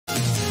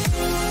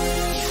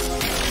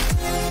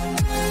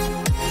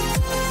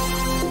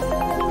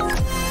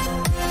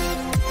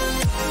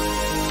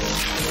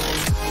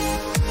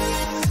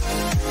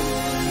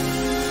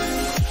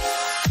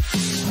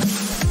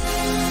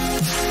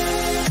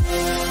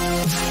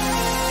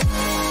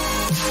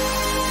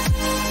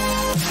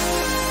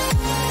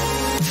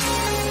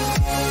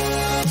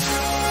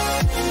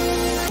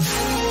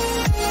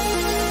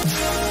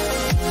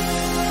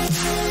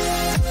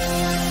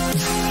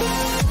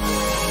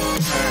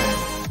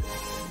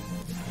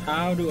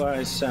How do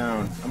I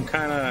sound? I'm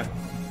kind of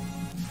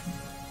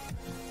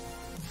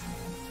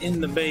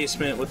in the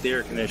basement with the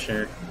air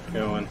conditioner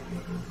going.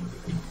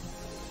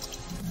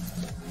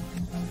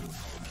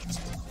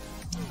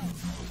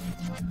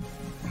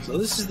 So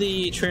this is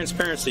the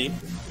transparency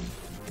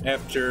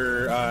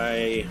after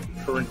I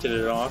printed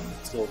it off.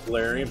 It's a little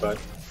blurry, but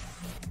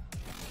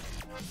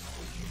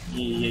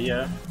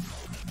yeah.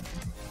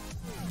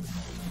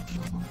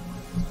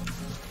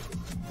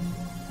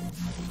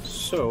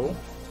 So,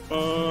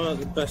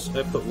 the best,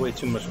 I put way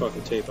too much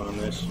fucking tape on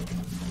this.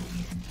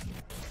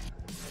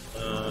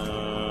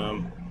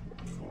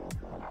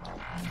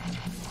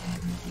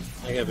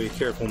 I gotta be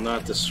careful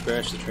not to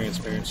scratch the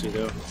transparency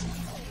though.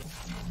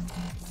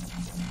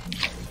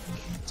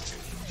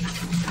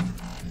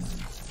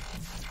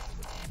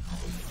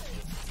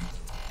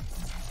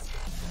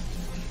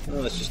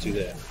 Well, let's just do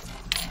that.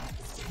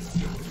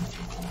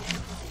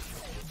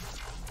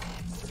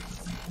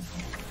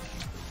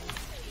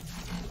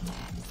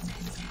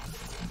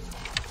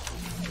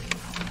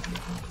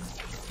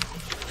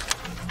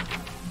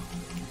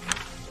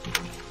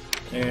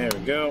 There we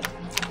go.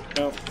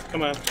 Oh,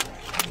 come on.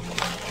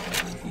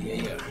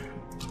 Yeah.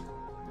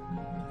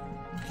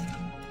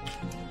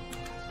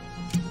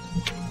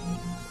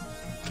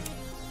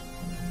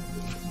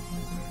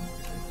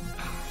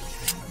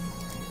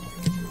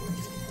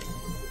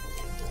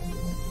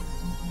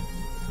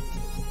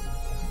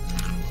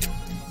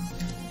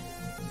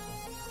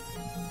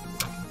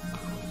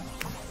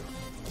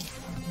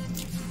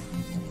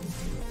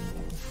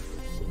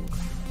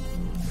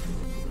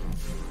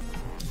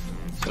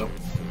 So,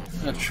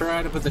 I'm gonna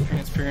try to put the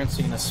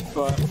transparency in a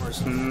spot where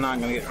it's not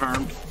gonna get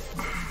harmed.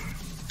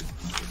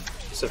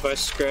 So if I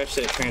scratch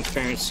that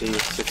transparency,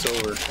 it's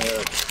over. I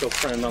gotta go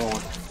print another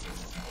one.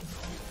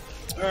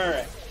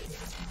 Alright.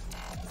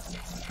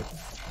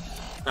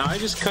 Now I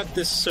just cut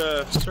this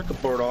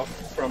circuit board off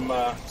from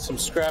some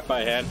scrap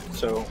I had,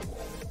 so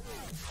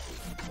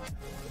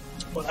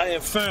what I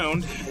have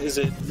found is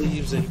it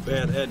leaves a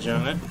bad edge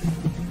on it.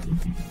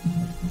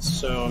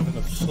 So I'm going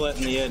to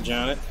flatten the edge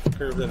on it,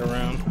 curve it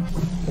around,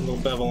 put a little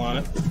bevel on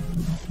it.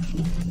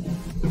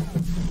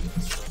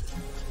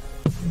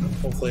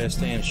 Hopefully I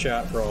stay in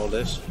shot for all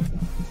this.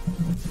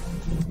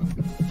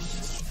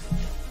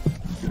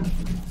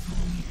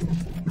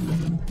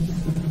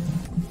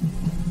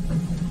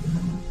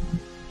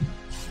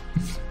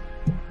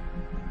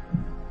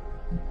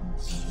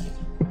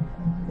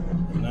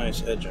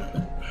 Nice edge on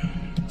it.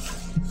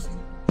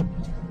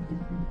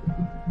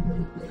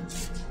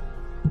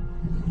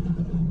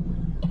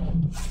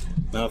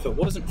 Now if it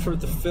wasn't for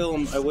the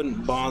film, I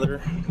wouldn't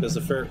bother because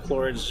the ferric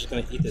chloride is just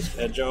going to eat this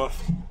edge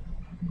off.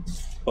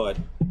 But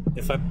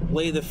if I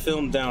lay the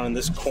film down and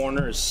this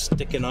corner is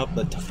sticking up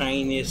the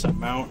tiniest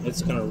amount,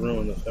 it's going to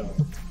ruin the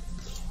film.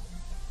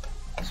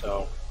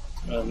 So,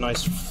 a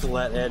nice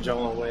flat edge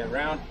all the way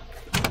around.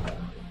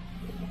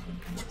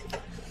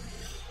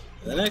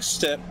 The next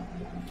step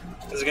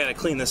is I got to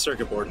clean this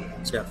circuit board.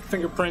 It's got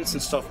fingerprints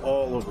and stuff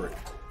all over it,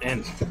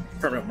 and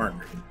permanent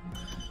marker.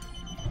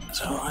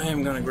 So I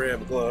am going to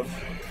grab a glove.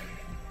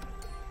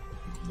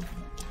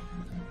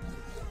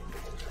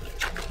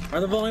 Are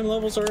the volume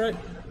levels alright?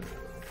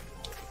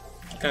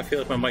 I kind of feel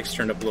like my mic's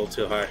turned up a little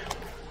too high.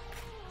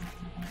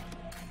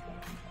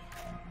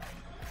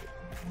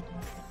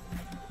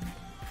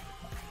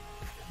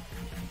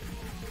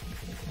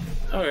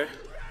 Okay.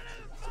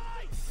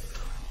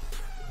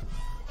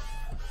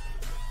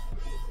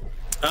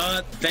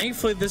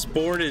 Thankfully this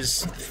board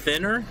is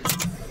thinner,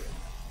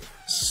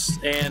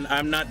 and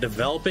I'm not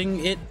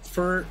developing it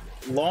for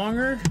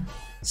longer,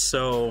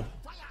 so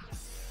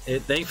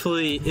it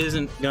thankfully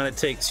isn't going to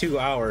take 2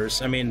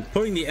 hours. I mean,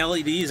 putting the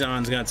LEDs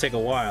on is going to take a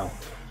while,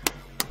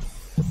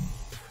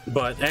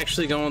 but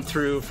actually going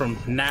through from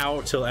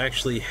now till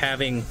actually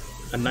having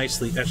a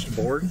nicely etched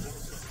board,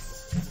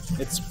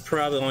 it's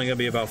probably only going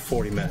to be about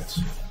 40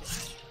 minutes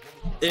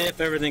if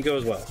everything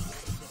goes well.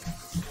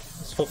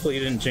 So hopefully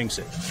you didn't jinx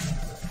it.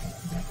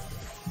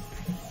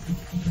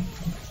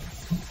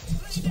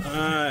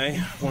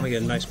 I want to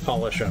get a nice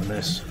polish on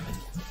this.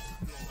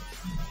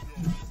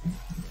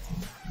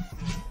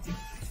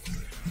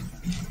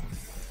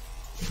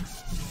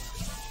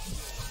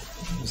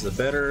 The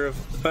better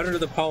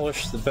the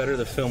polish, the better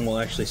the film will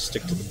actually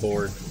stick to the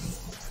board.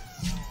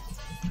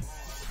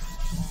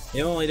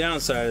 The only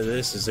downside of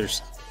this is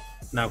there's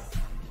now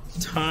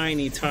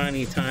tiny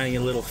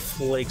little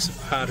flakes of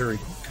powdery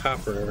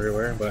copper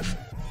everywhere, but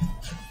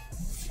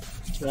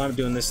well, I'm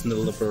doing this in the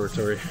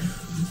laboratory.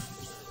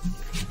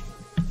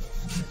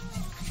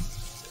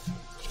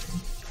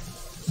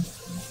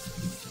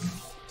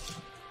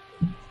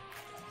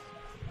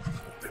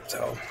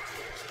 Towel.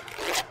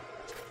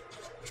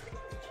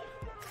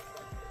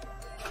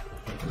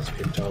 These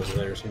paper towels are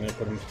there, so I'm gonna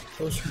put them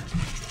closer.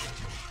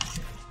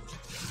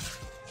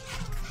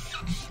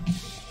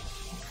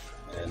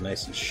 And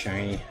nice and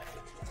shiny.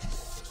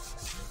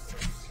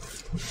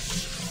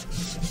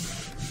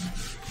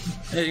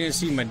 As you can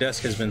see, my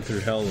desk has been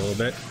through hell a little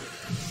bit.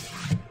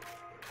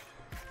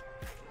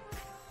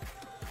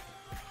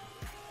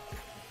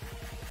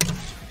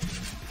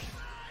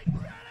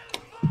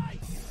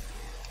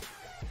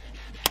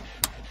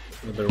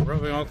 bit of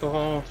rubbing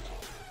alcohol.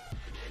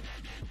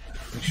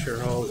 Make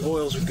sure all the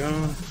oils are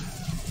gone.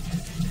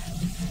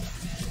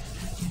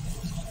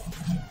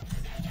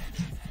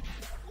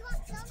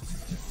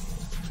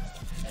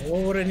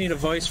 What would I need a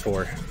vise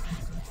for?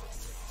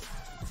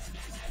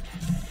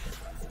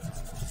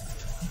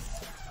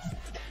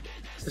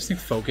 Is this thing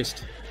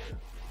focused?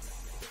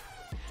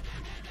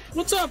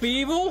 What's up,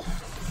 Evil?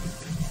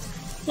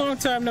 Long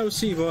time no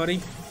see,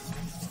 buddy.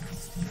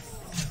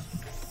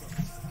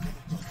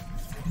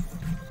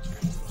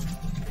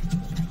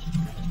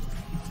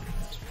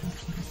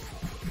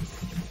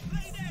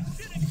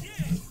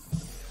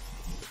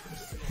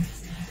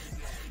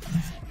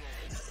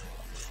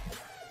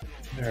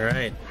 All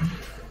right.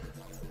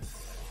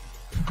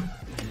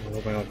 A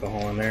little bit of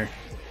alcohol in there.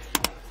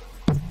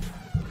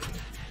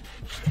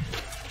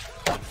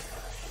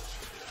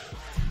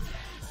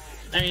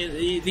 I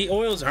mean, the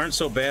oils aren't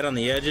so bad on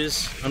the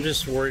edges. I'm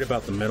just worried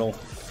about the middle,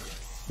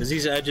 because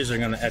these edges are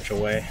going to etch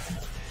away.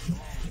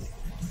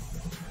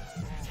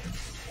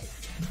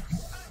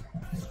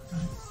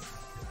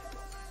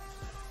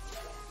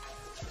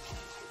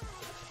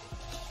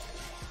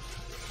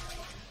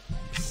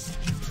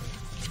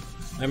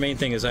 My main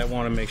thing is I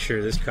want to make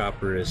sure this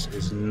copper is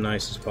as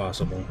nice as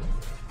possible.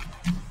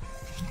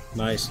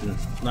 Nice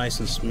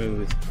and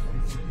smooth.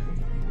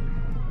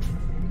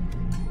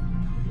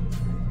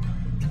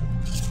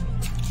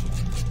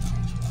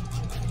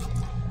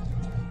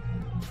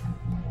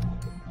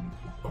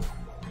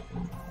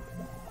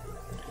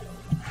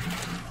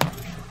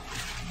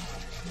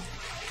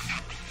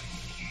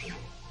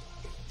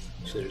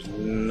 So there's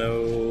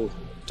no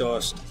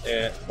dust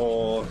at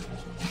all.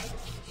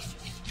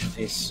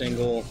 A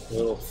single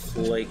little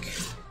flake.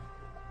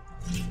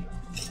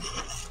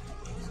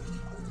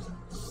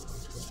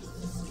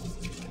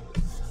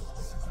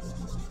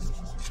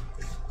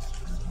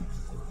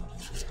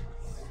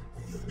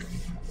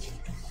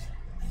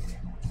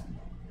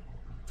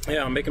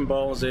 Yeah, I'm making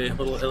balls a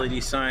little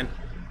LED sign.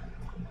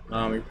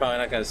 You're probably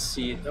not gonna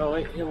see it. Oh,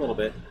 wait, a little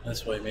bit.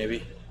 This way,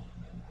 maybe.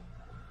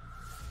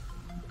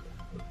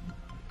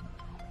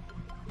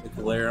 The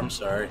glare, I'm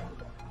sorry.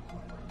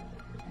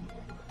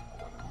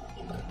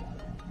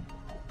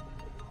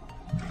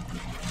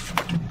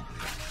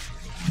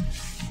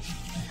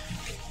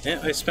 Yeah,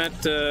 I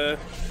spent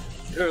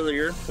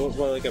earlier, well,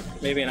 like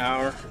maybe an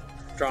hour,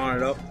 drawing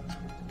it up,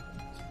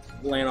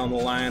 laying on the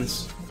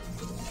lines.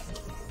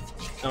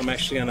 I'm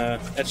actually gonna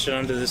etch it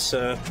onto this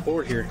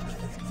board here.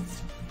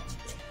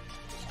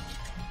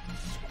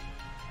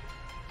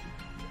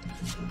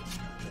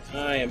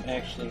 I am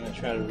actually gonna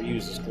try to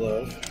reuse this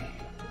glove.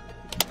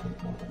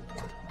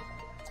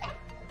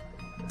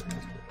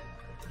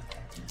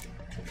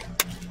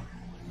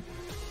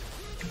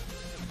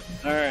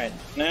 All right,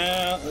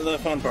 now the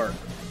fun part.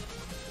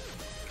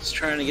 Just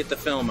trying to get the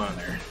film on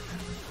there.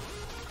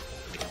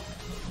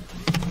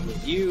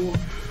 With you.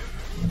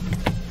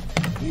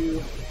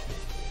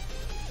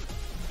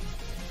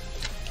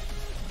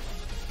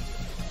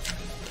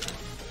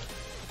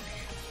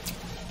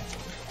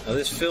 Now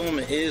this film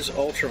is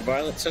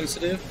ultraviolet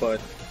sensitive,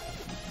 but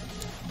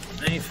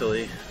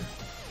thankfully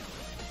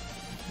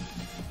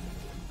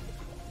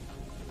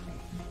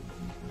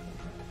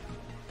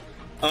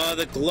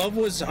the glove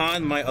was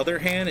on my other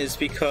hand is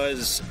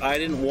because I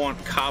didn't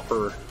want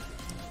copper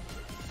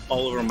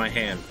all over my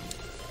hand.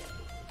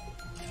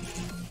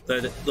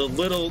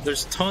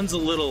 There's tons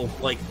of little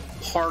like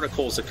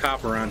particles of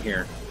copper on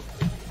here,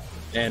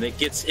 and it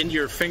gets into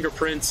your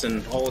fingerprints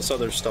and all this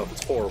other stuff.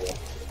 It's horrible.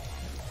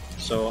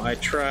 So I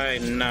try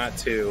not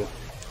to.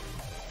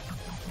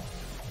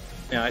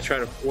 Yeah, I try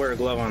to wear a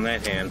glove on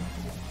that hand.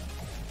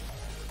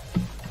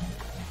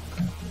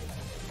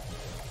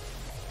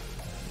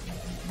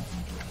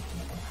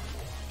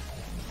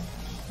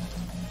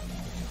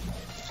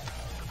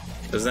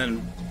 Because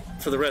then,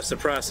 for the rest of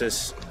the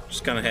process,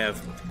 just gonna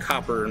have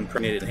copper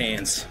impregnated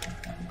hands.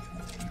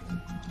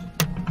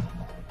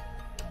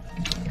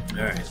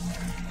 All right.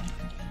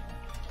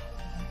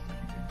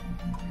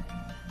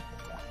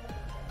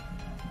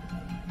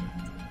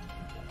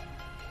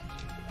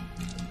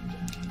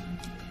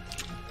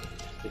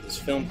 Get this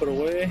film put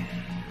away.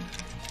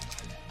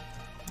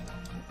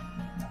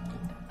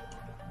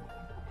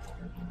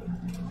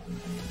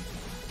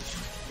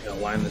 Gotta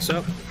line this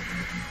up.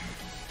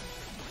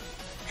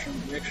 Turn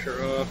the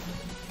mixture off.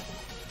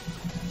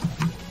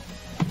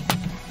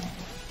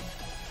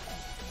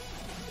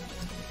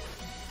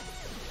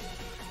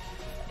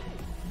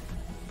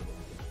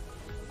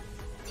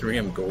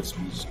 $3M gold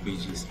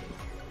squeegees.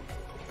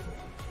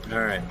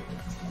 Alright.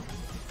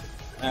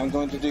 I'm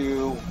going to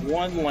do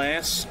one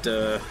last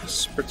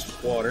spritz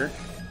with water.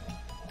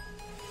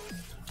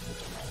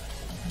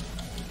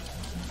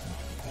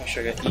 Make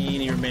sure I got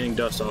any remaining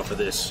dust off of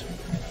this.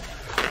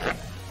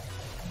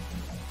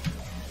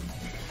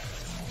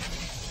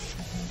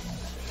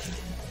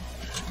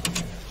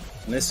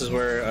 And this is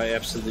where I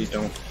absolutely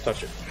don't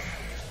touch it.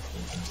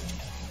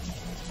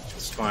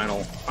 It's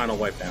final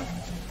wipe down.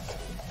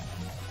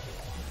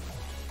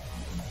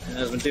 And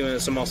as I'm doing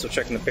this, I'm also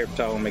checking the paper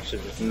towel and make sure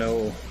there's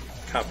no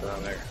copper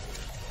on there.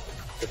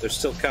 But there's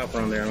still copper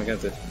on there. I'm gonna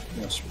have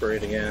to, spray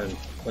it again and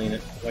clean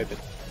it, wipe it.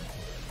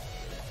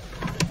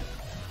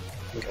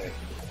 Okay.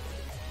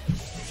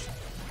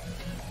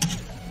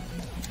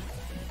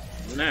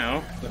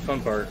 Now, the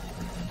fun part.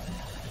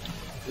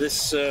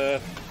 This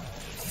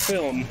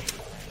film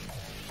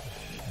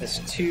has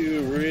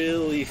two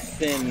really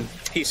thin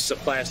pieces of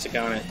plastic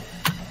on it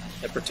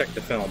that protect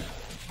the film.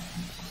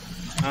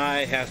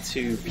 I have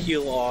to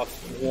peel off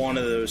one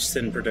of those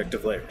thin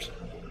protective layers.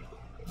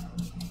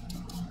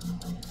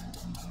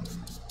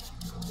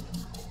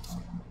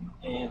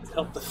 And to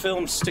help the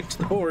film stick to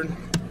the board,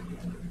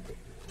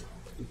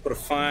 you put a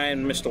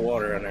fine mist of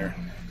water on there.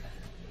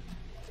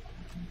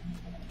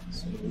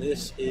 So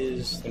this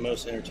is the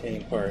most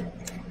entertaining part.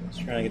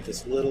 Just trying to get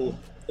this little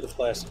bit of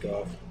plastic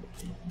off.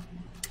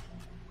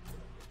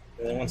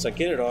 And then once I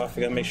get it off,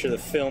 I gotta make sure the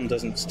film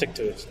doesn't stick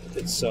to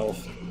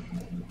itself.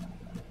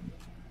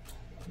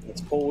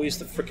 It's always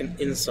the freaking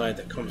inside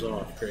that comes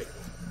off. Great.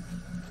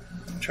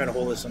 I'm trying to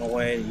hold this in a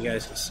way that you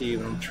guys can see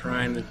what I'm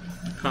trying to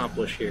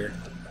accomplish here.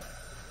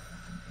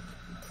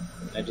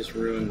 I just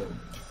ruined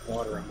the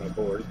water on my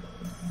board.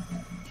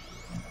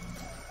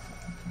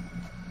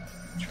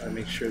 Try to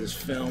make sure this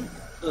film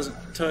doesn't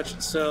touch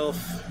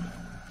itself.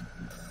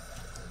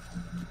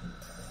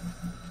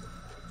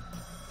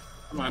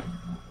 Come on.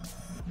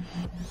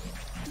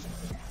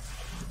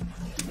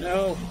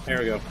 No, there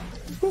we go.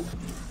 Whew.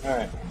 All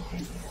right.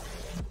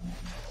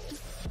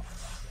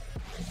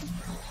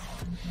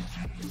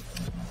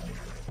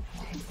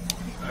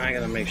 I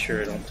gotta make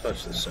sure I don't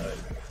touch this side.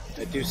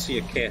 I do see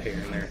a cat hair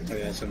in there.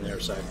 Okay, that's on the other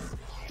side.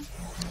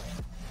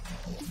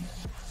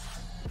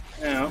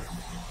 Now,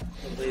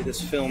 I'll lay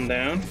this film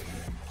down.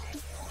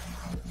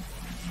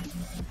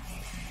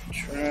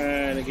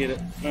 Try to get it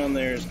on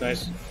there as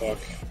nice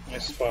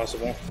as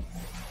possible.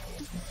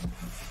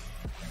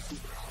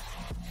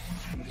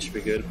 That should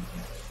be good.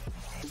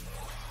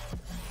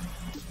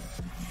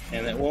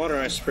 And that water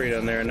I sprayed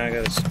on there, and I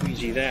gotta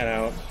squeegee that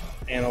out,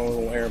 and a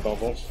little air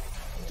bubbles.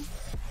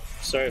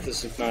 Sorry if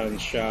this is not in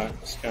shot.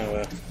 It's kind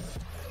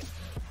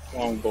of a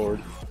long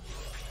board.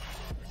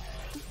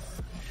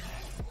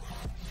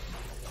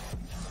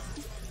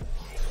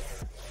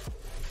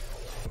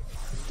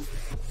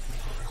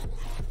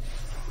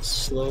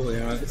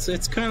 Slowly on.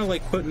 It's kind of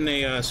like putting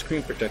a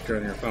screen protector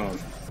on your phone,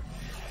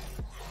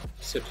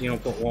 except you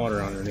don't put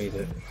water underneath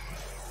it.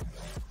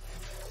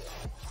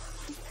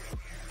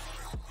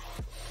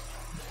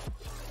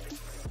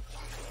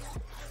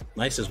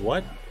 Nice as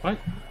what? What?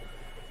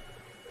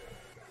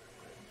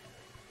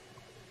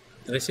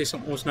 Did I say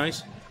something was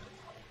nice?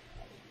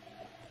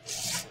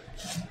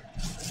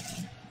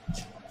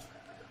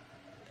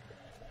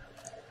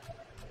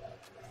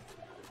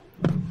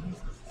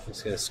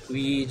 Just gotta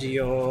squeegee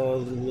all a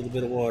little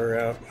bit of water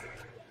out.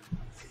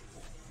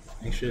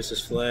 Make sure this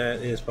is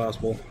flat as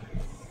possible.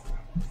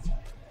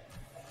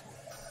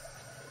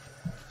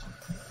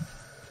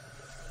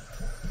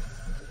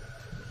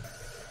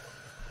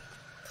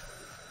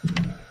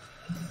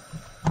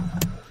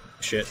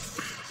 Shit.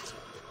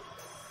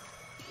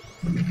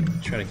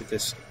 Try to get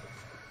this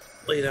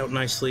laid out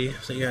nicely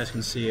so you guys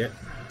can see it.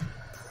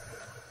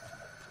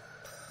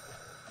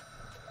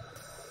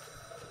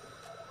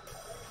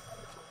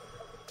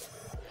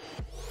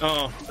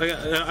 Oh,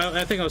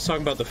 I think I was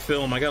talking about the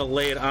film. I gotta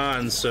lay it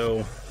on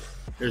so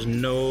there's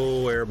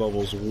no air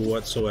bubbles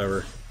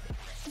whatsoever.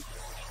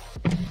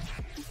 And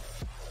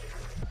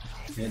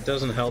it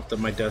doesn't help that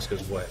my desk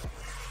is wet.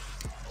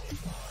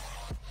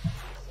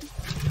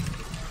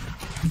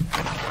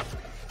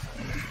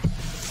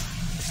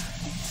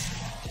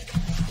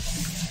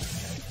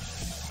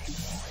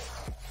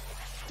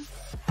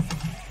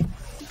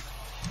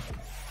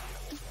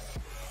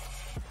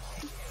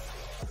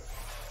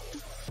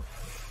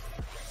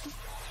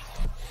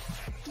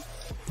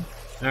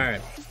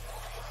 Alright.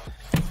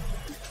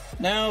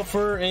 Now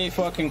for a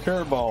fucking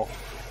curveball.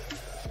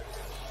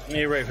 Are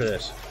you ready for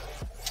this?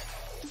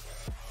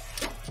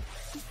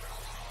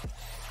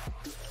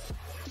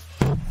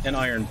 An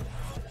iron.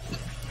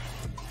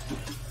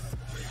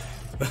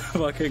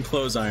 Fucking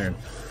clothes iron.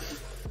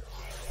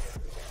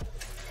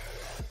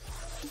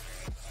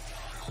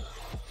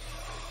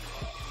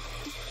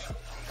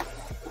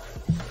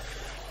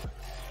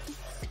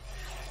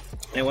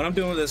 And what I'm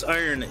doing with this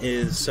iron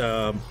is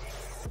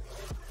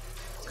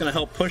it's going to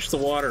help push the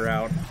water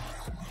out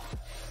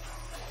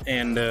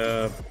and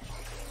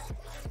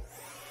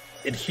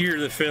adhere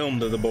the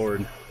film to the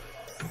board.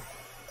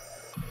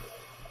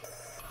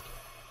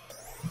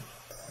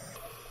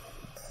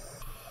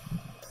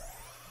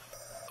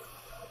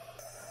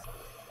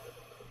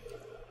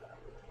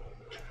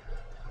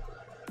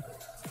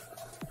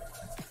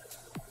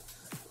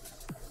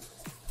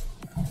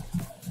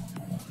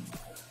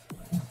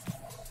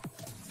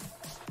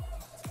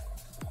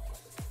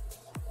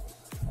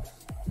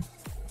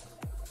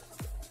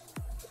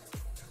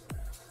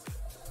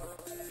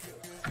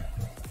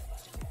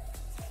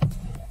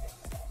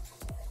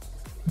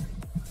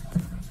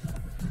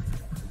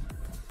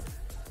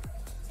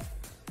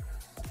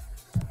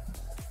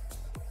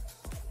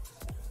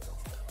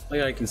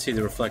 Yeah, I can see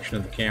the reflection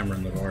of the camera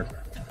in the board.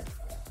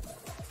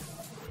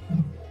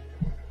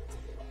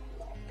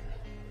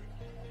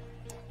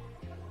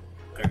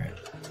 Alright.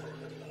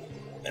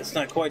 It's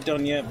not quite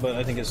done yet, but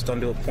I think it's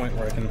done to a point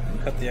where I can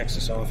cut the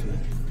excess off and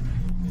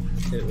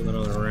hit it with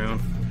another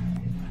round.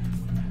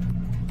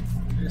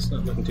 It's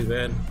not looking too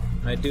bad.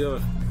 I do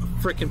have a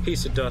freaking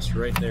piece of dust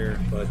right there,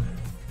 but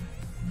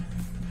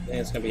I think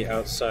it's going to be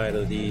outside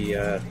of the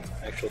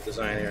actual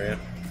design area.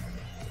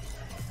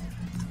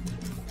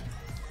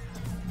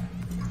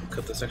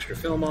 Cut this extra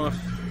film off.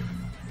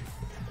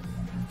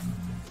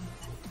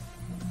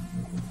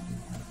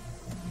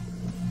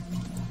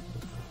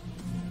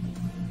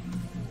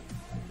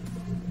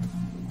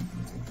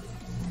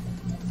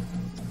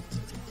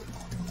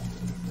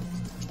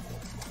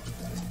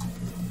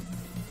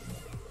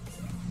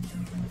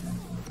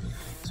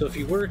 So if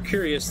you were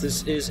curious,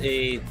 this is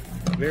a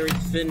very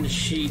thin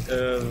sheet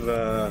of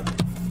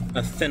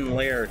a thin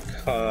layer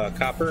of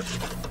copper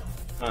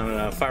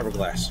on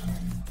fiberglass.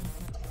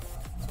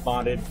 It's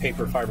bonded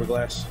paper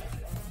fiberglass.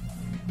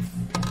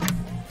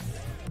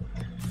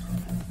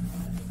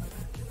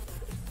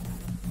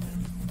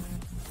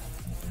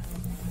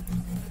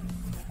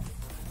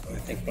 I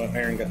think my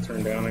iron got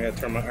turned down. I gotta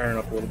turn my iron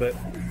up a little bit.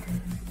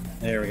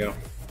 There we go.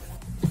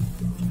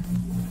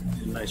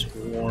 Nice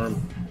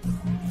warm.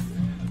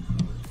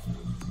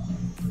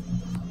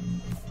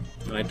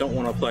 And I don't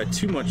want to apply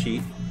too much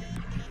heat,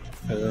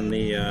 because then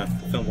the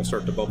film will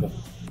start to bubble.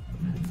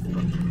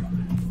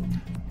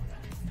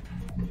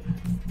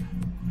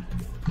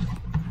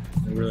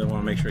 I really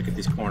want to make sure I get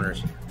these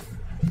corners.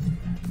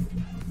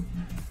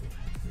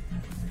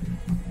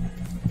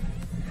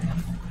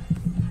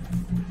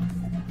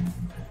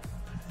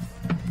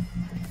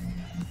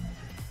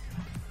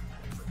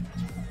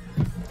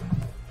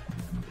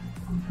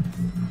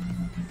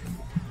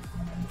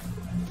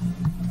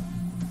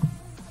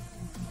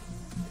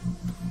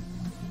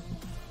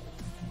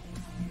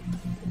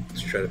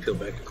 Try to peel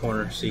back the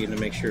corner, see, to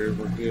make sure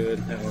we're good.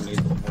 That one needs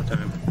a little more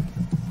time.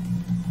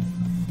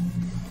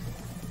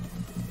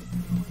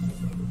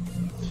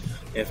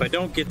 If I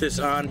don't get this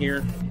on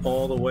here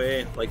all the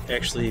way, like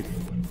actually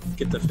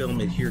get the film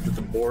adhered to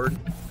the board,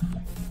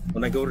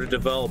 when I go to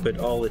develop it,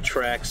 all the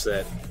tracks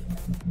that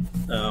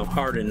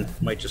harden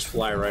might just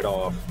fly right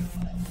off.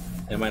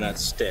 It might not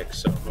stick,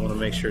 so I want to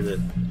make sure that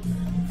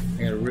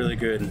I got a really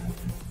good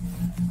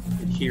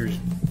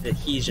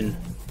adhesion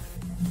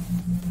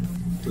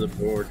to the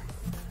board.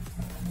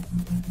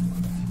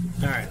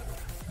 Alright.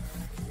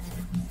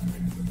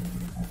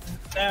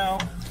 Now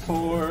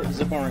for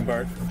the boring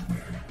part.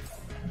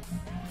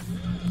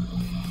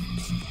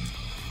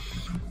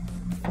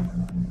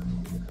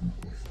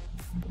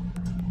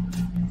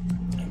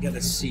 I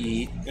gotta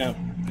see. Oh,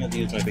 I have to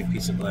use my big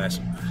piece of glass.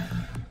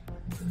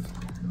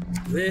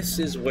 This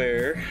is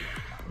where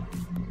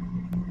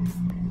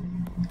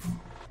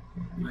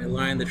I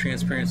line the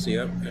transparency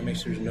up and make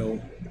sure there's no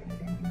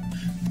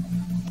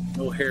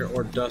hair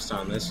or dust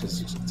on this.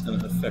 It's going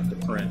to affect the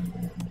print,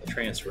 the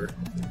transfer.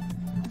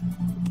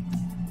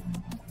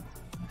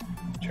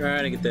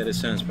 Try to get that as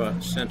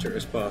center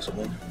as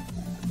possible.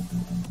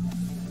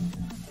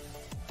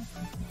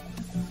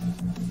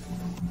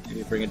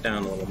 Maybe bring it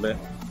down a little bit.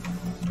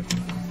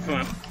 Come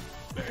on.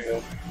 There you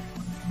go.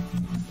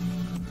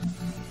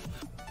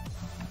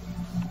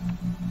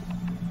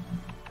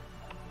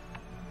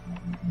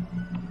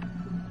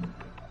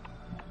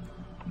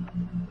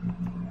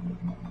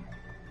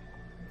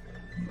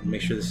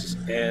 Make sure this is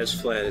as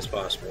flat as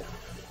possible.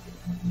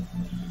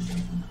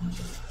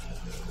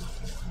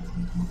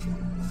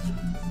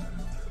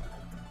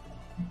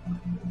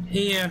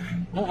 Yeah,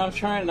 I'm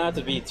trying not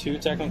to be too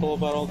technical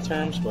about all the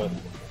terms, but...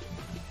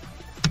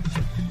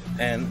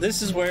 And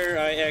this is where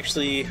I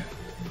actually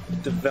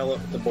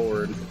developed the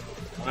board.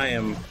 I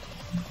am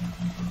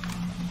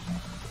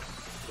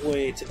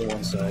way to the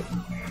one side.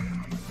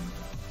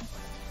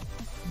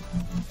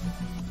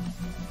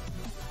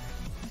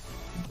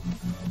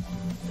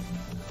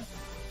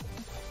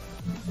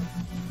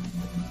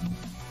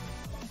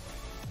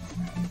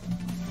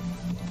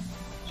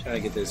 Try to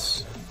get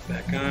this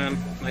back on,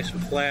 nice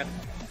and flat.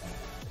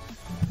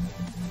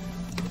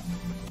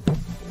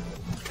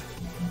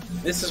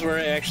 This is where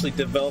I actually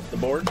developed the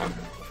board.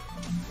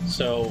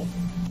 So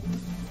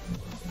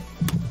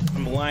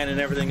I'm lining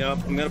everything up.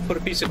 I'm going to put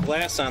a piece of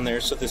glass on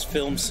there so this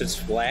film sits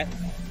flat.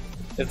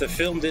 If the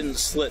film didn't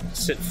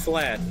sit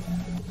flat,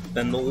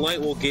 then the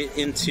light will get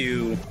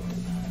into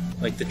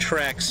like the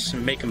tracks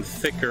and make them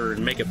thicker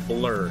and make it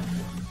blur.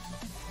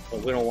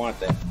 But we don't want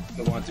that.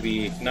 We want it to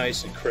be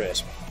nice and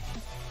crisp.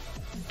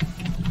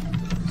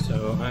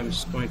 So I'm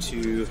just going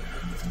to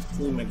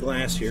clean my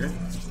glass here.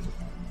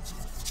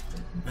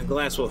 My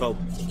glass will help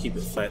keep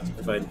it flat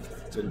if I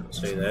didn't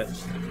say that.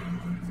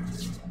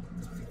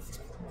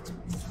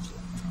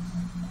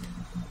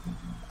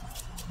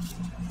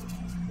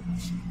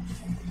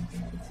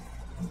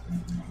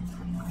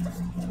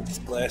 Get this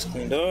glass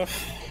cleaned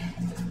off.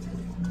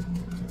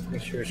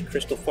 Make sure it's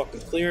crystal fucking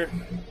clear.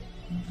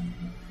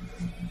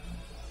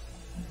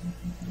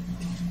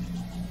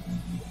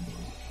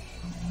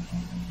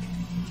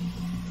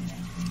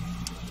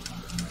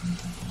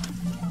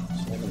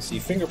 see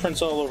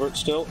fingerprints all over it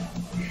still.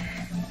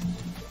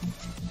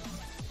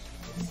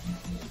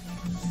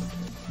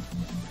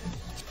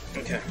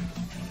 Okay.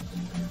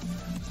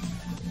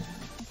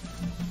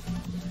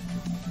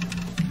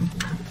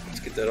 Let's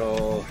get that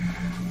all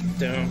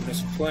down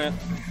nice and flat.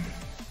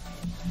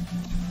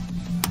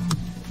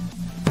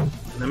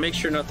 Now make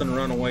sure nothing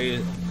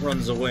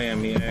runs away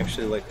on me. I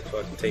actually like to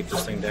fucking tape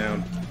this thing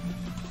down.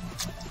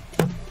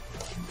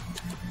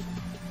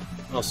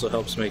 Also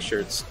helps make sure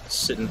it's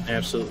sitting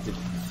absolutely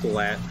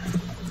flat.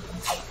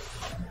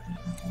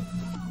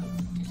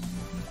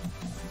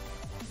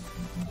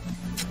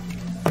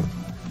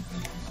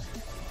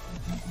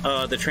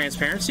 The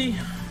transparency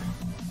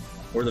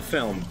or the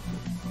film?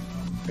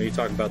 What are you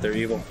talking about there,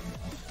 Evil?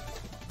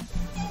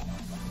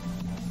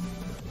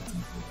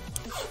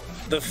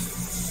 The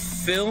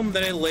film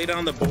that I laid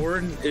on the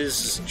board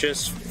is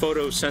just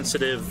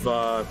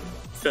photosensitive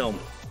film.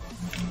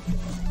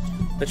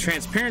 The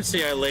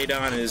transparency I laid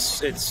on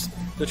is it's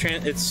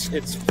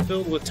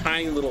filled with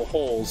tiny little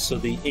holes, so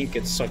the ink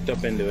gets sucked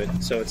up into it.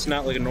 So it's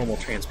not like a normal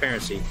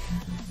transparency.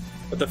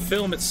 But the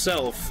film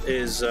itself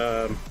is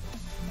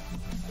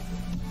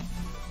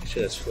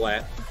actually that's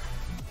flat.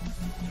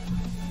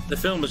 The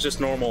film is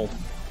just normal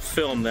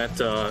film that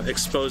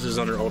exposes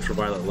under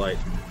ultraviolet light.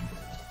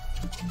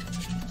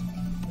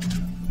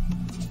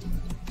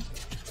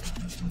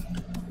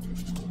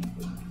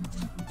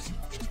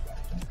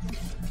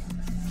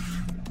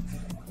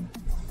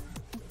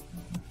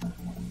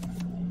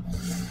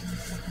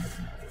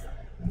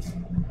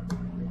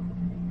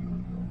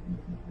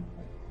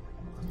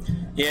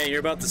 Yeah, you're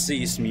about to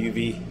see some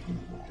UV.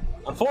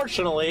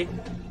 Unfortunately,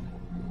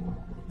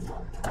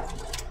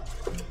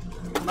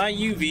 my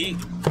UV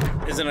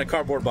is in a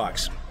cardboard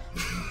box.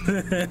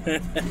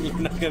 You're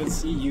not gonna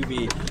see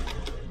UV.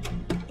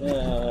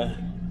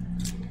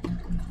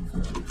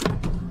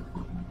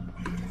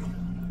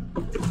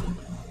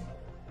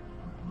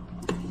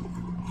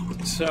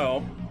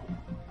 So,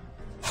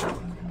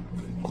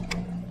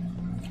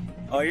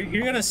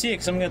 you're gonna see it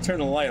because I'm gonna turn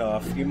the light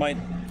off. You might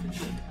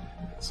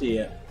see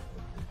it.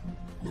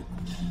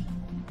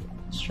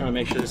 Just trying to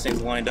make sure this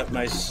thing's lined up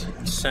nice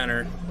and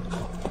center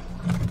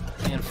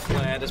and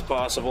flat as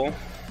possible.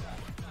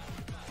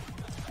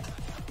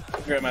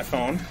 Grab my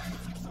phone.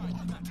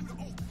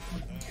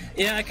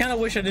 Yeah, I kind of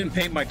wish I didn't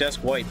paint my desk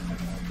white.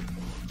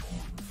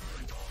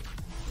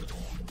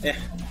 Yeah,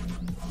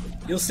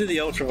 you'll see the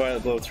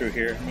ultraviolet glow through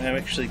here. I'm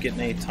actually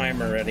getting a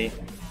timer ready.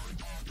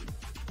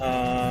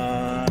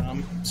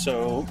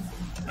 So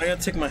I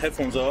gotta take my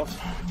headphones off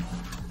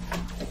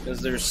because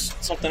there's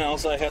something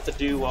else I have to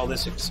do while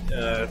this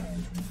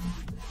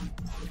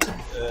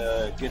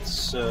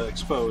gets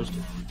exposed.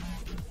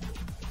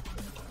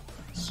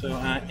 So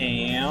I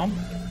am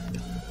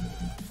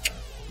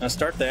gonna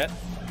start that.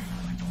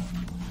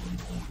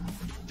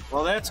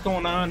 While that's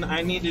going on,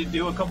 I need to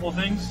do a couple of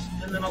things,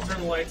 and then I'll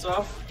turn the lights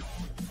off.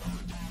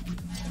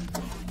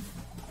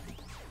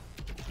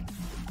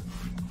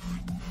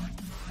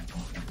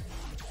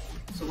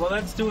 So while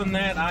that's doing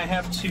that, I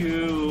have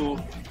to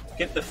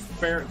get the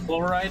ferric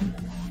chloride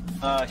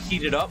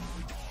heated up.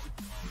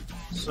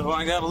 So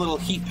I got a little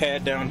heat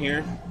pad down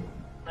here.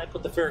 I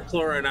put the ferric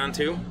chloride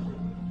onto.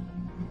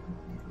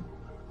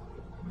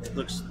 It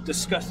looks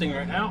disgusting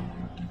right now.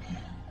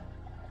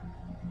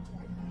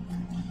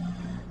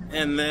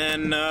 And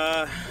then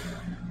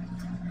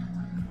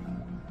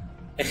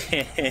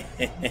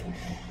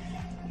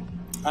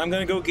I'm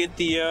gonna go get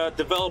the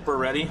developer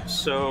ready,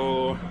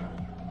 so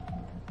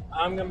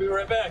I'm gonna be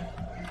right back.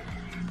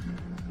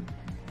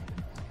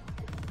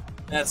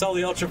 That's all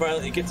the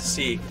ultraviolet you get to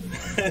see.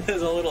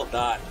 There's a little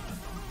dot.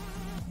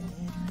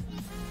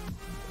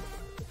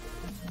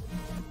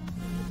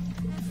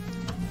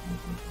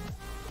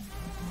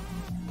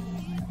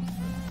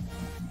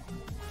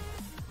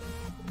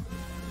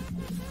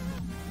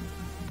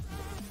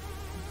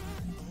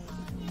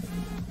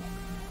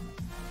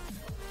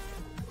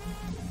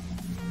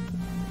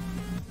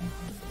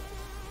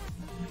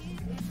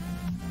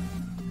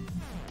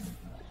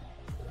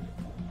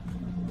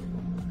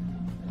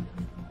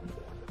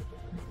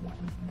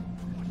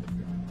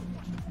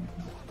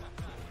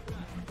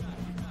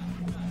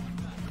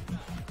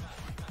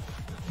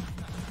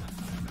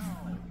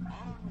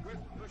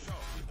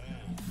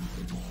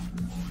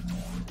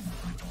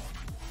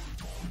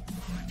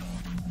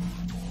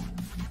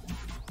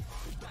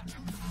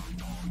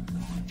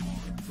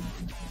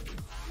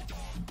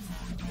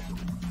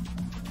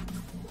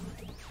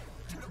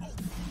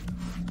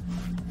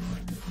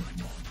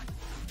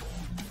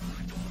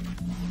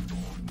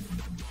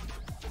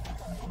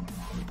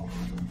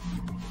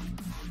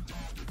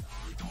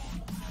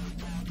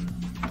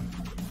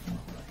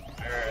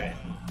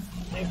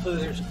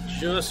 Thankfully there's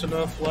just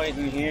enough light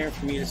in here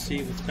for me to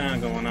see what's kind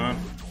of going on.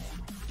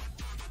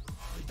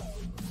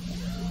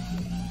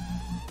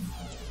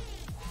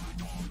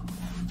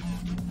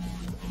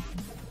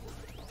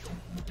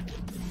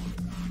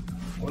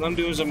 What I'm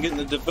doing is I'm getting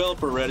the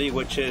developer ready,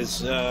 which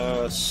is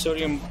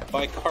sodium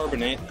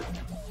bicarbonate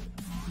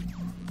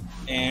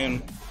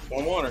and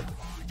warm water.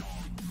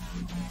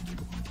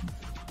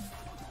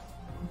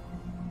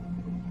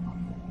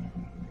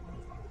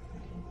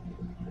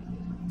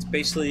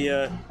 basically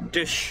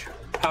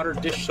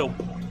powdered dish soap.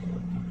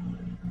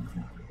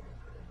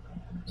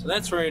 So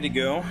that's ready to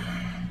go.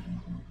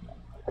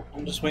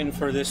 I'm just waiting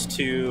for this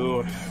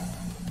to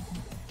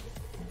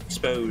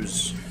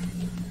expose.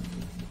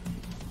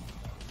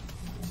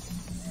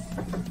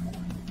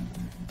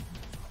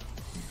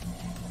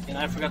 And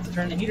I forgot to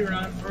turn the heater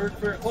on for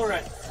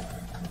chloride.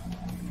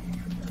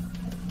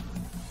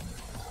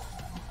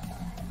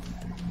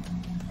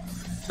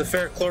 The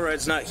ferric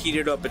chloride's not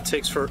heated up, it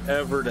takes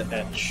forever to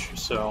etch,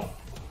 so.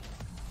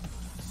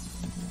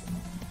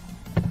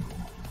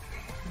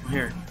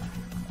 Here.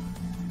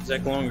 Is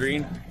that glowing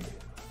green?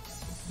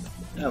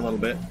 Yeah, a little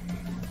bit.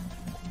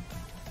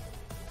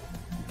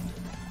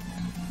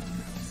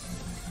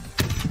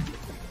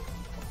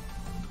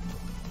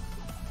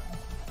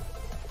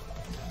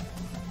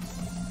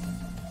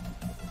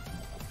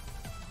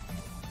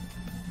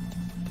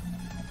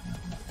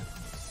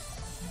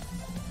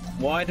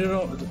 Why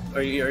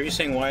are you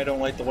saying why I don't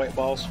like the white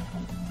balls?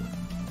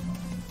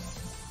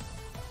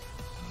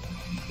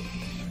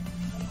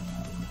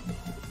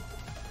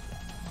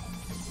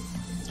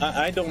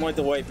 I don't like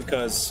the white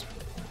because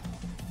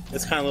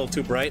it's kind of a little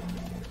too bright.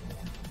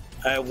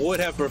 I would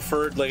have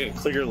preferred like a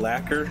clear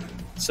lacquer,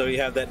 so you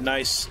have that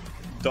nice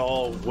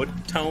dull wood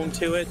tone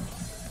to it.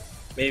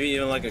 Maybe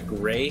even like a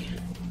gray.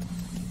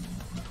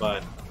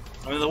 But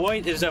I mean, the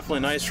white is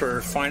definitely nice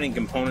for finding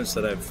components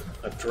that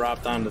I've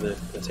dropped onto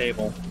the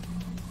table.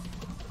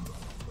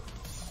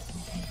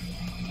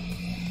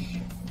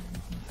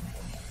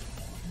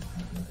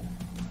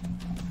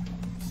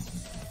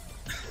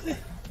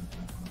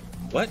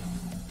 What?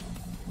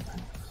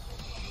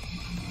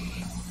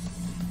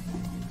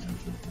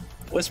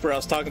 Whisper, I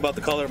was talking about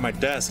the color of my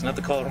desk, not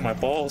the color of my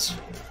balls.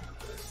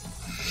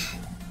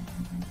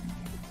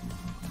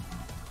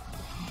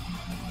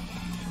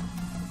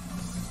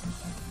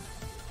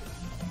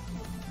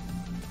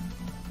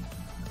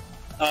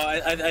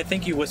 I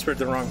think you whispered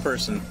the wrong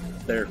person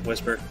there,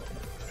 Whisper.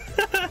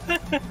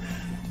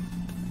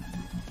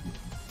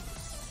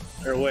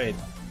 Or wait,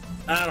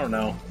 I don't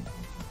know.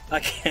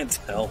 I can't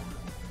tell.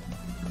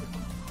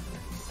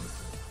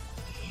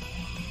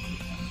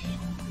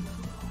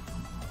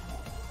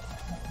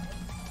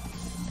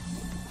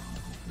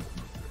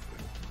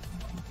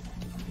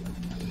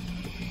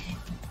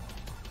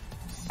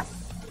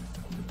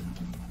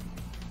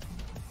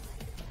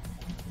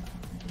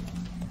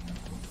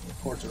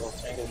 Cords are all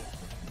tangled.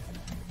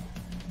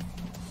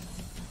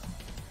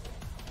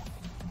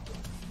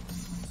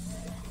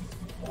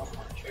 Off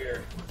my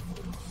chair.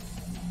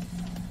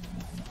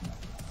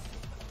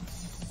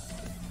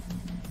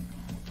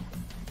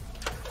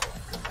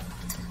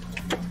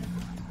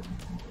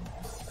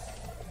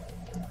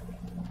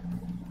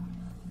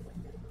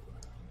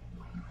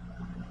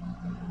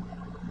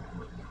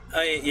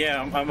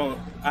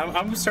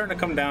 I'm starting to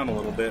come down a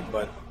little bit,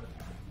 but.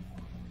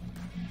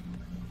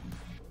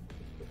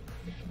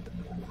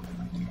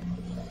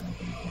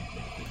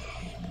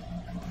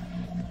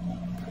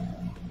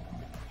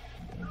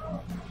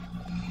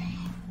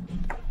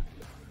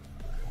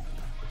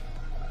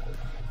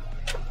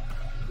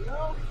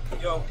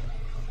 Yo.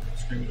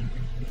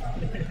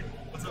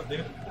 What's up,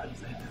 dude?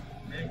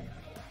 Hey.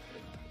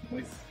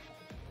 Nice.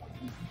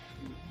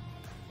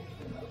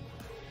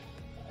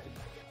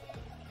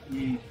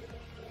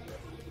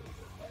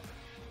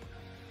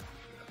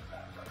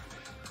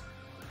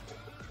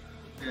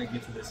 I gotta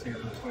get to this here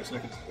in 20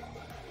 seconds.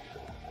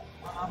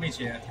 I'll meet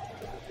you at.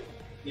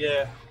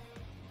 Yeah.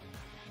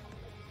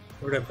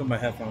 Where did I put my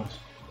headphones?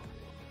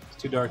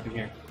 It's too dark in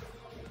here.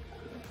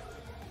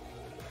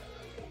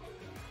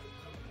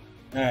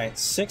 Alright,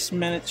 6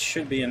 minutes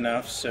should be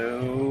enough,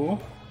 so...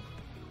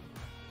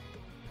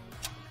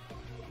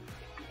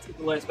 Keep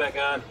the lights back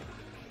on.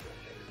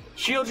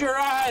 Shield your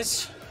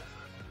eyes!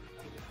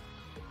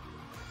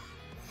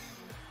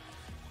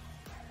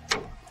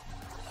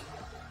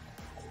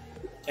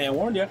 And I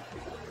warned you.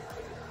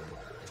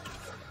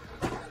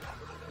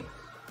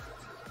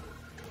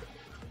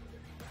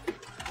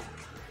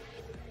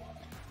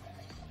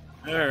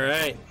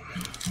 Alright.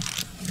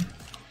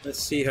 Let's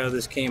see how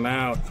this came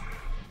out.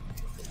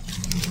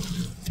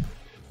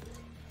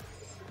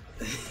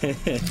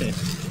 It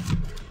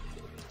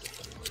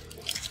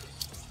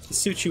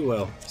suits you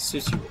well. It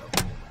suits you well.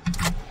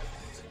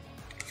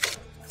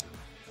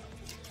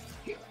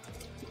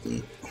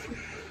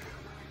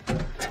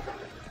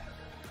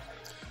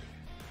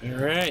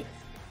 Alright.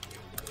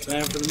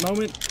 Time for the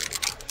moment.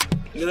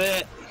 Look at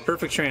that.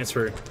 Perfect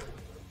transfer.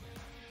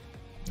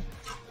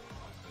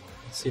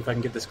 Let's see if I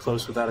can get this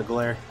close without a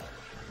glare.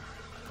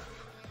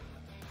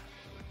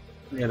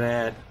 Look at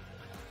that.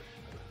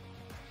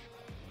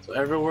 So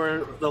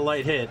everywhere the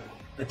light hit,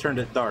 it turned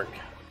it dark.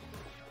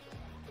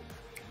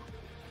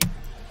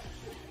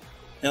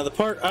 Now the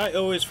part I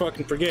always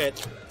fucking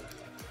forget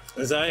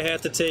is I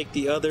have to take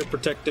the other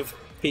protective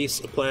piece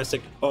of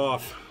plastic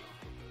off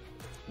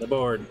the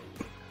board.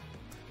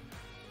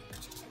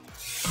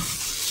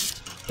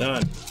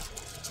 Done.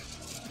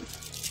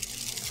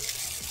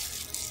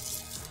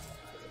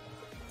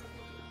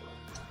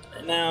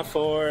 And now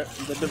for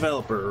the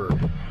developer.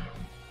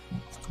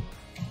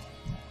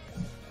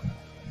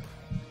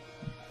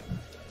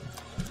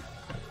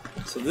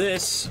 So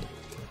this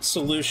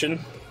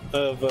solution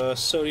of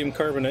sodium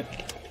carbonate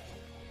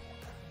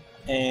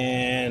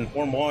and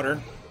warm water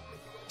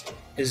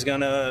is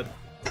gonna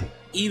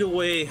eat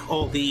away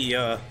all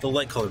the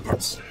light colored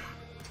parts.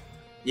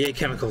 Yay,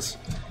 chemicals.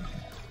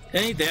 It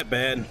ain't that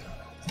bad.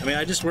 I mean,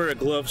 I just wear a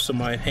glove so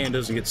my hand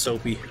doesn't get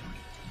soapy.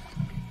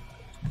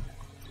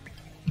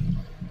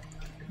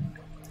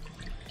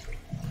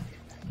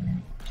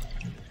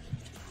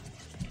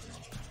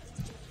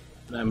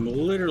 And I'm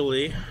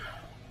literally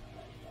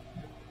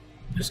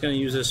just gonna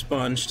use this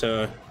sponge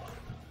to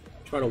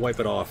try to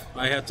wipe it off.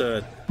 I have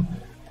to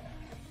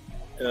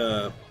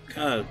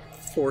kind of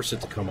force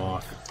it to come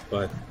off,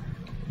 but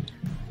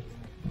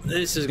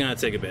this is gonna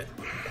take a bit.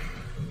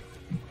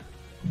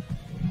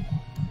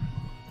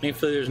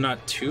 Thankfully there's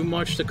not too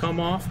much to come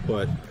off,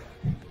 but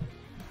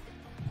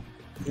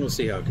we'll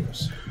see how it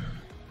goes.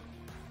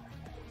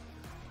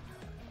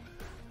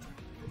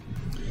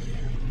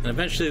 And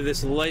eventually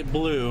this light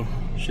blue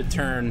should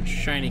turn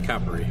shiny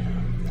coppery.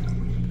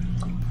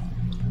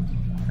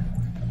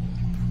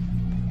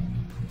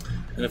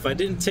 And if I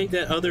didn't take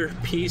that other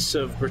piece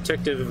of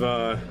protective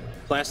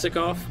plastic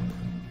off,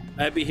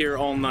 I'd be here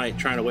all night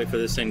trying to wait for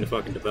this thing to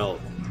fucking develop.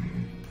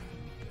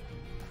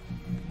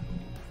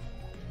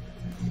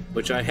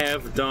 Which I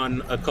have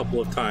done a couple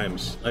of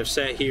times. I've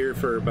sat here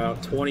for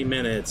about 20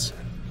 minutes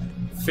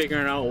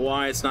figuring out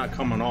why it's not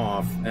coming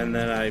off, and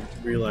then I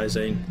realized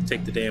I didn't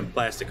take the damn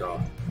plastic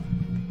off.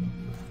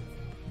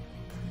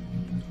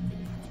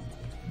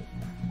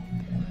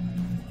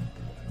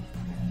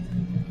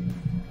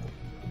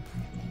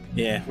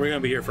 Yeah, we're gonna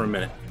be here for a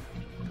minute.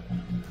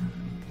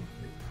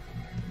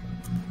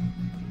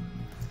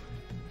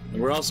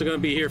 And we're also gonna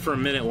be here for a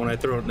minute when I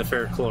throw it in the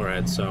ferric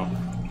chloride, so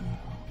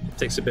it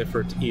takes a bit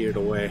for it to eat it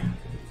away.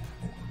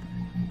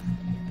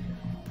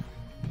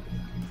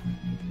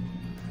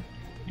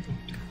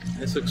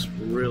 This looks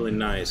really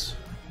nice.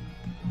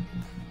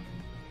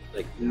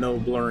 Like no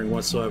blurring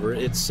whatsoever.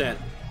 It's sat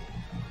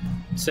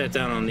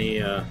down on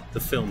the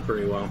film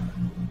pretty well.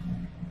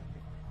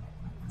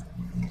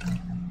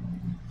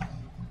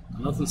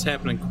 Nothing's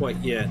happening quite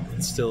yet.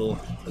 It's still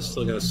got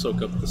to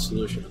soak up the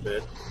solution a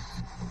bit.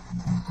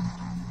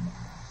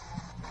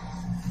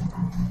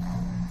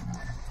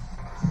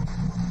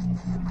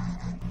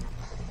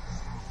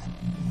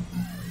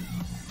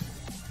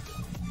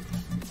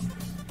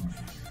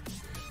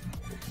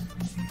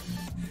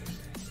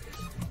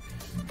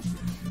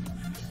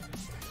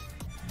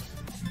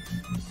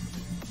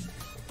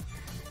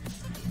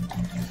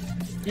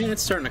 Yeah,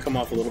 it's starting to come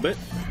off a little bit.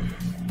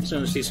 I'm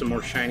starting to see some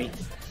more shiny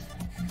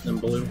than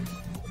blue.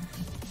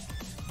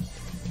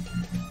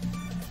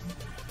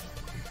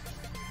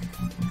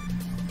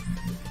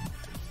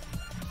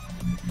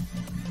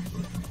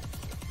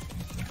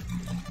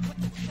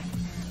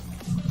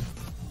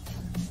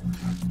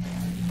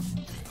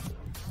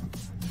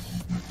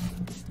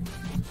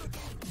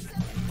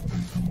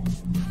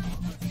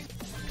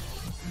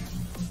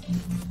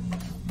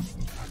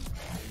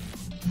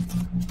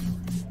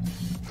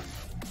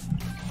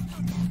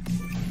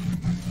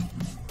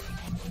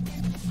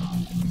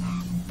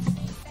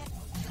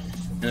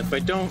 And if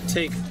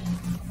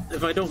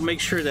I don't make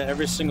sure that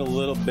every single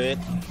little bit,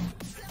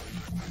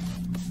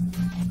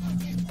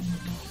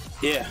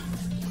 yeah,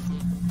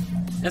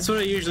 that's what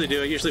I usually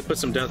do. I usually put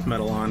some death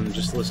metal on and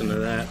just listen to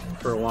that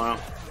for a while.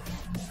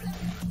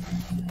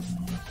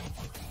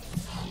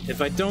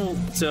 If I don't,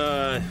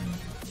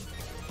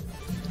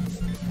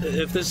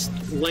 if this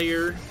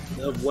layer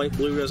of light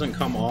blue doesn't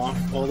come off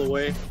all the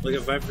way, like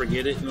if I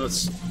forget it and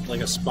it's like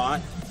a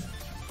spot,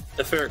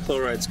 the ferric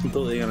chloride's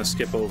completely gonna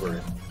skip over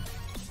it.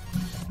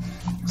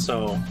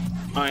 So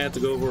I have to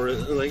go over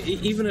it, like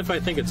even if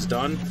I think it's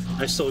done,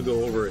 I still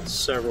go over it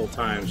several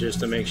times just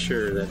to make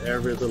sure that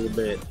every little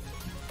bit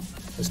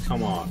has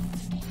come off.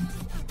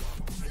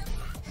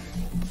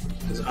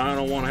 Because I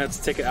don't want to have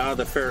to take it out of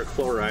the ferric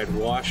chloride,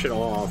 wash it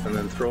off, and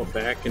then throw it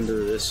back into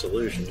this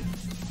solution.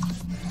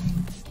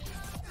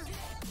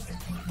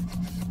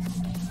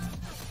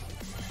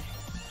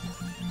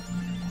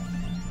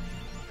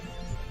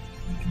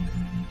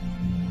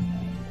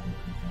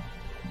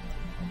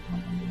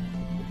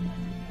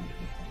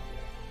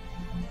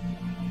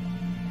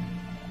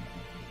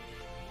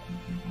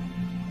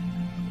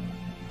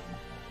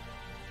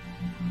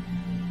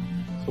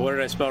 What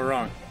did I spell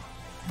wrong?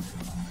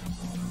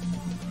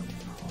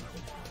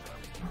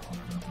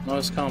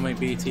 Most call me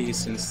BT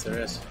since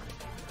there is.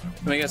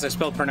 I guess I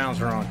spelled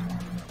pronounce wrong.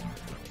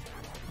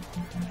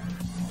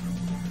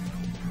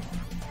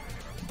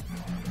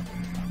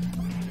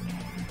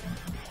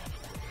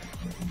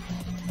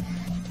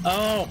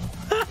 Oh!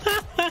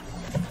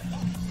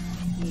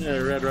 Yeah, I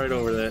read right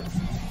over that.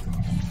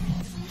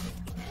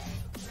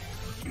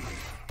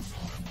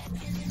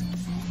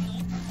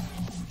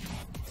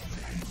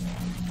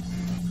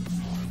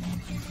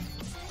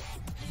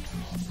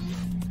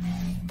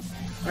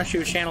 Aren't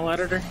you a channel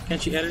editor?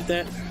 Can't you edit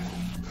that?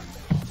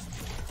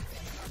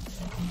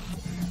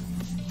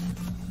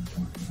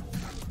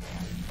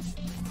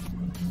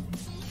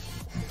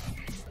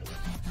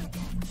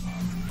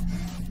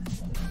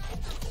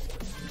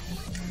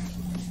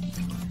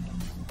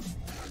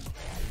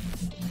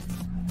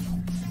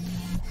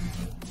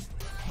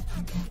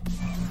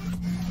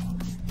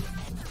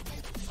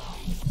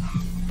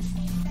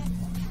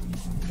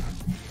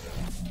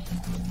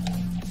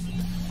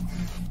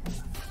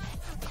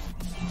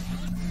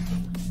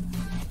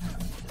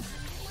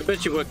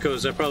 bet you what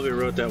goes, I probably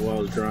wrote that while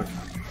I was drunk.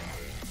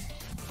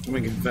 Let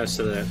me confess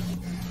to that.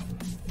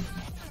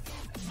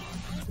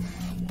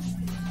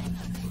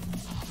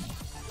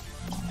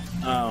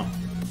 Oh.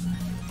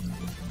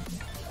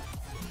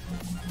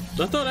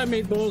 I thought I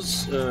made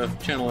Bo's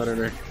channel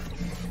editor.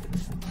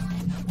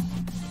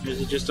 Or is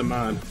it just a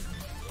mod?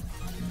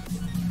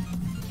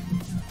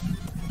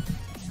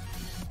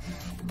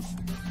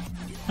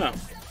 Huh.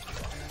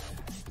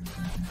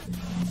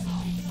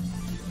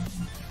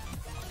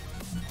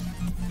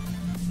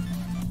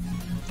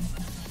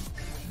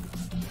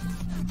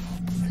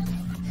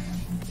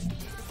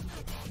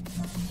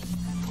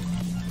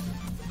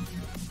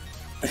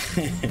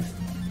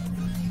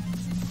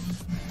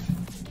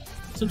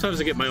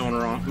 Sometimes I get my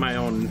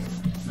own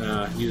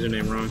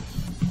username wrong.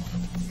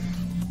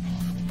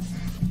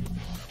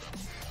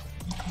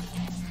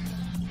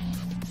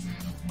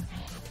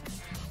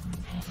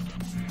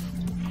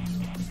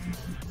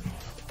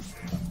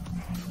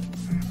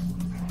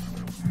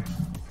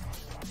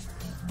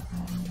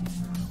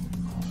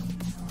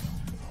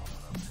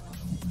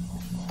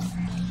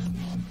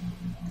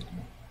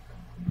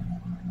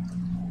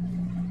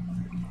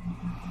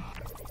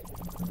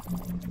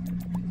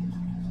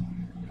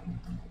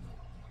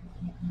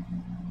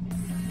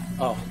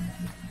 Oh.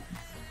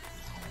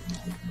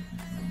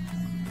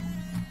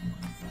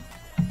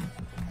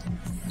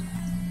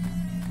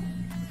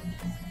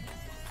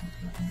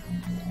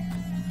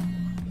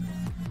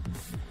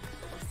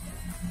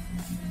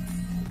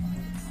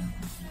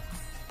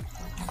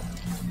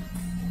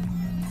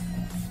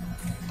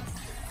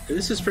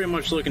 This is pretty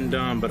much looking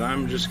dumb, but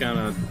I'm just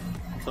gonna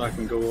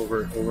fucking go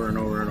over and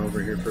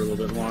over here for a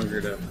little bit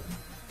longer to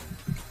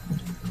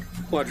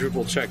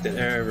quadruple check that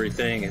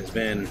everything has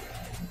been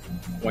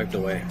wiped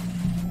away.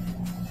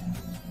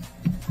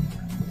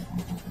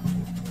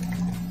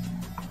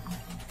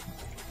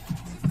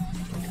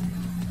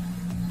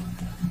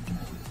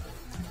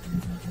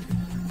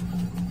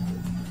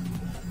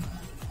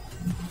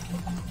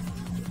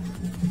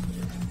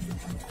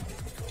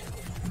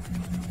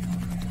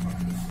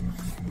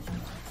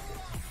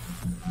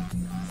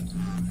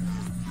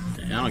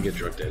 I don't get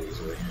drunk that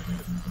easily.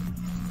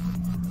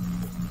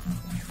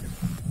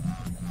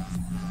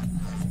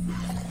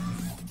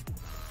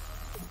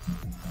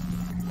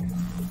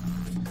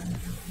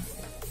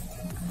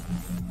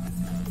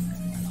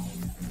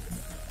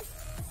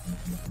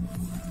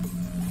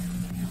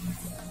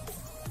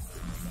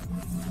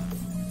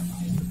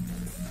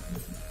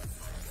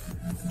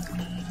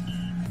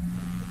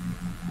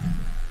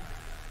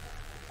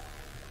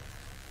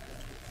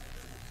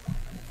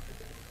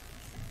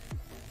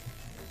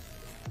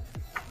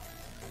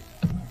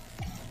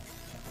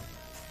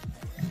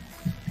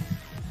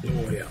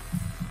 Oh yeah.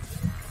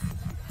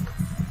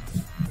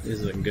 This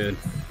is looking good.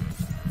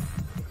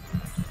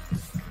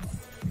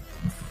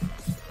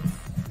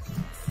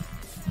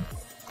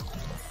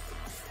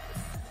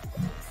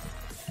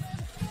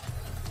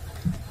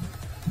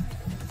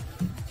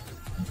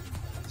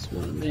 Just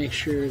want to make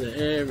sure that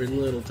every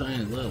little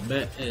tiny little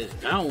bit is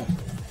gone.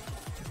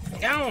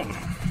 Gone!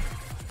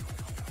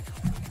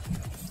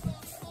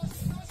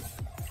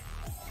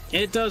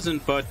 It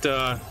doesn't,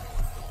 but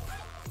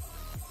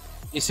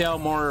you see how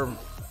more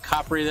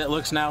coppery that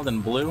looks now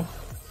than blue?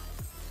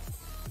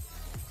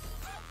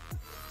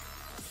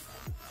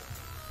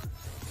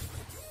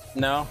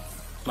 No?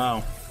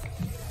 No.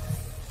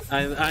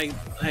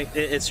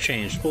 It's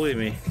changed, believe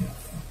me.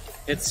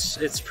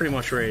 It's pretty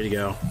much ready to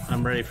go.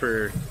 I'm ready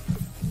for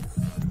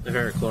the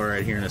ferric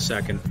chloride here in a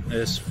second. I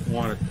just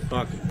want to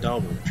fucking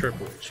double,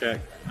 triple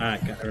check.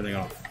 Alright, got everything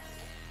off.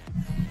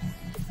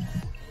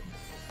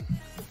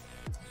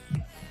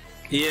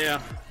 Yeah.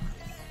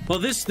 Well,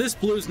 this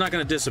blue's not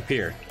going to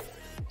disappear.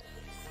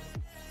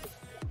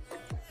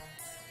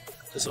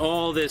 It's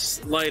all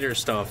this lighter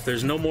stuff.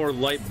 There's no more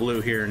light blue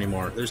here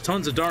anymore. There's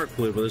tons of dark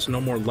blue, but there's no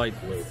more light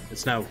blue.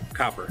 It's now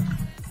copper.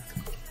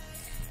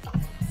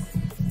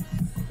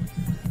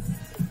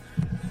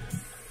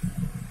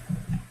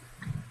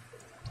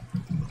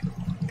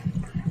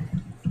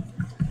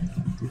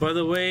 By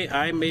the way,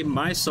 I made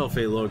myself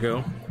a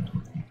logo,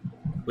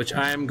 which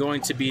I am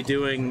going to be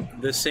doing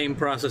the same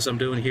process I'm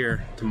doing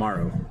here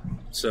tomorrow.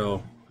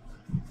 So,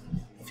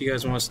 if you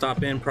guys want to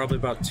stop in, probably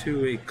about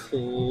 2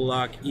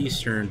 o'clock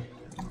Eastern,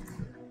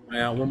 I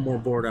got one more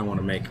board I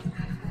want to make.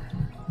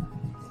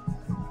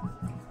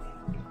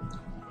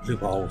 Two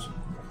balls.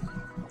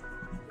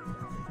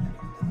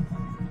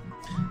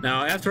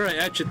 Now, after I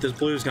etch it, this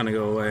blue's gonna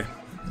go away.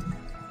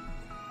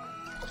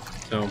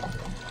 So,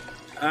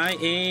 I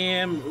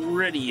am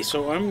ready.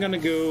 So I'm gonna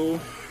go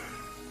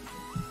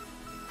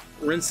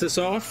rinse this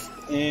off,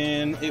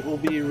 and it will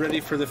be ready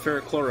for the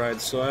ferric chloride.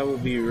 So I will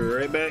be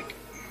right back.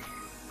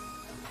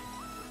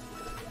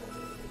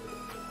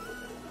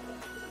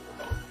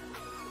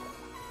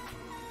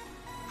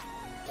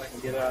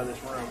 Get out of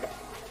this room.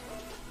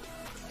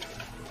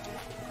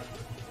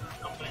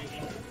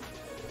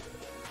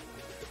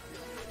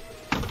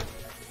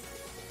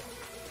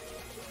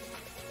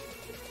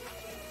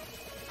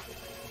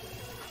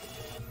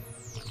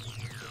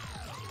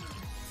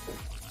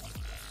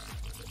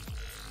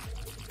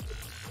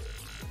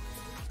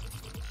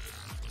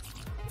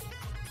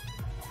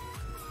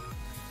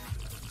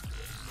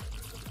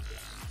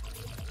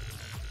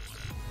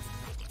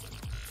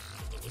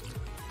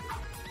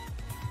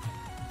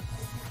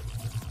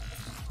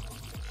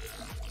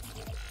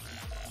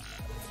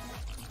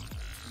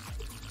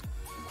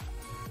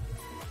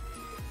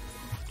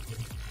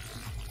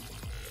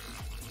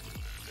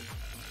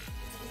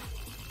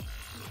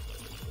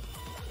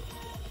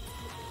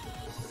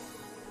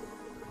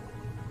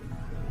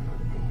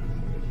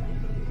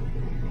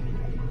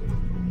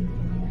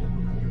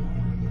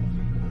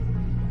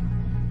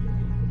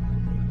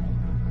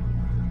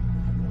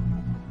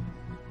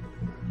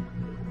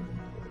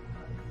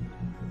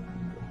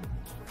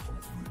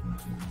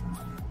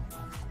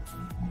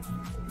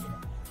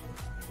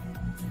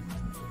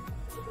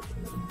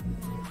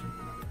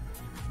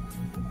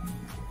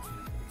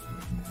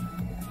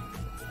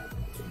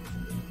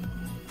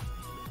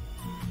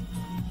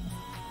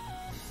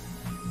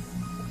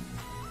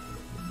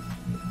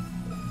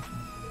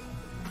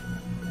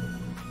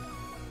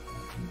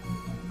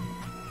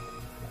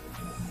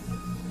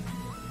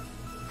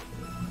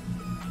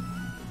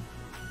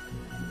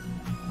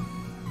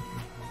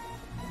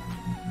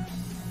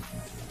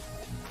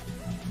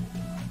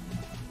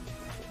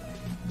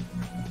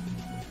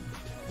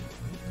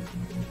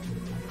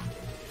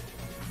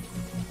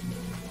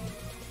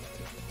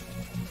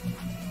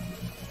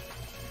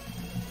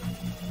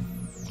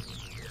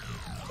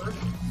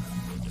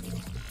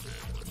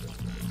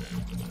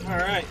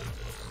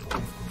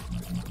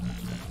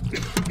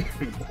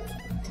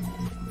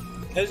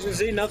 As you can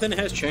see, nothing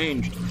has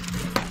changed.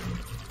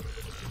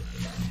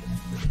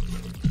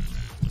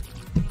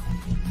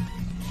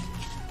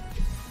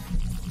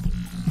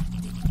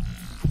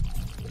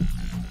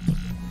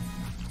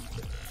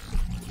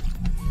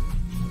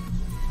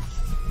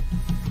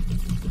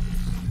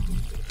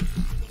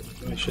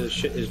 Make sure the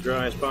shit is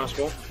dry as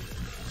possible.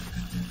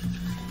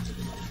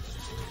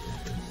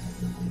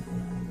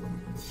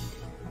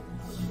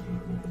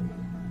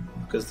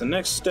 Because the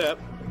next step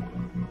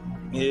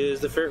is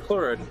the ferric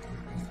chloride,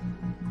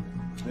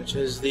 which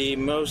is the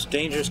most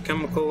dangerous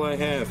chemical I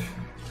have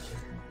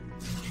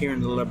here in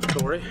the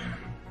laboratory.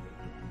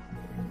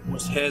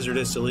 Most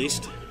hazardous, at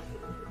least.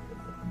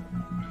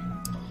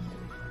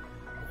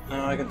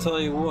 Now I can tell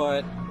you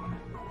what.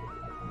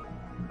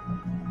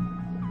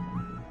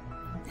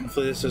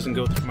 Hopefully this doesn't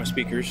go through my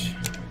speakers.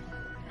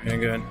 Very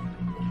good.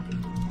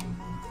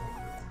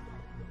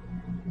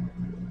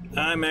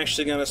 I'm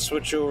actually going to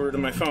switch over to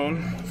my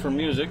phone for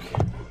music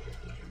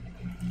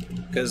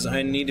because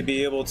I need to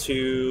be able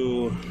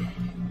to,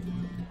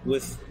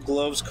 with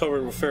gloves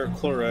covered with ferric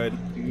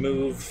chloride,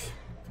 move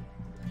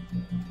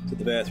to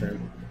the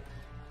bathroom.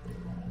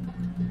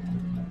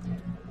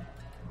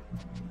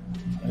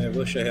 I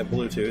wish I had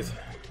Bluetooth.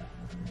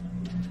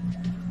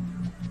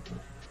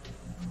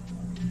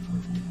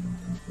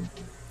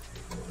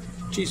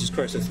 Jesus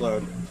Christ, it's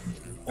loud.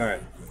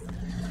 Alright.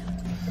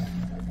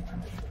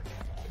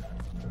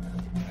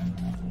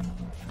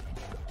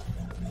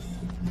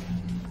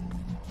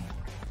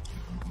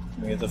 Let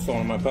me get the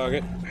phone in my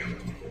pocket.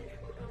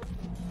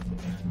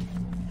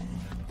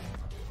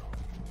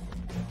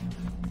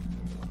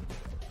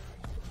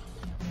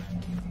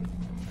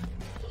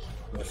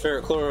 The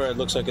ferric chloride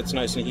looks like it's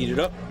nice and heated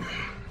up.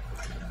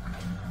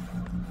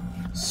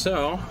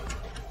 So,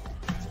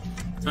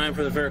 time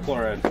for the ferric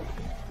chloride.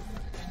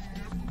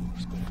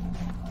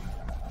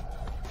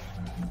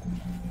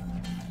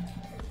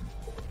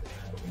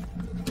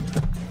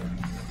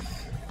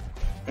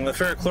 And the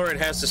ferric chloride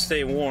has to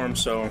stay warm,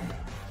 so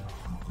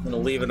I'm going to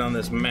leave it on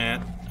this mat.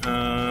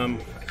 And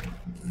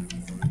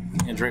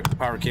drape the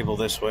power cable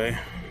this way.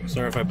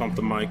 Sorry if I bumped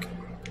the mic.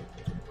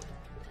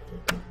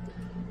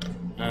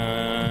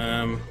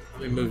 Let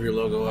me move your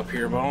logo up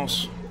here,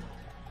 balls.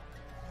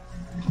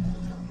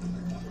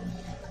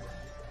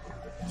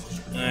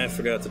 I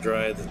forgot to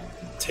dry the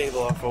table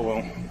off. Oh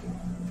well.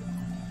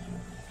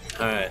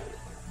 Alright.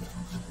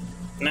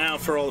 Now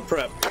for all the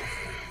prep.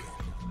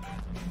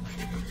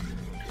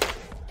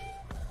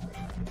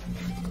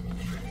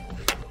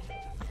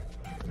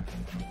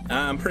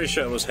 I'm pretty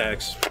sure it was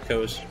hacks,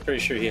 because pretty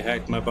sure he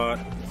hacked my bot.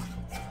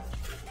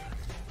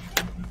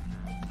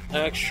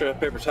 Extra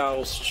paper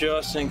towels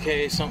just in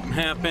case something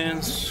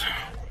happens.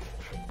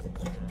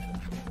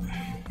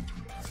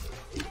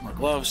 More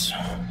gloves.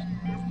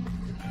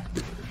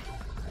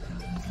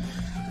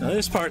 Now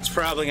this part's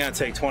probably gonna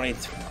take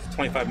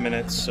 20-25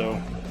 minutes,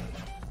 so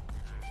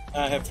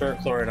I have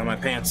ferric chloride on my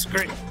pants.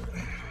 Great.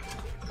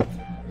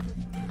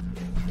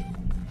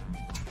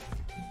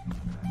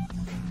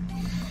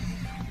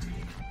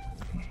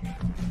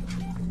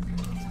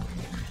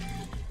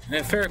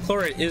 And ferric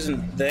chloride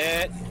isn't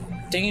that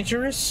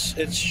dangerous.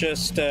 It's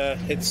just,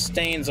 it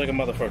stains like a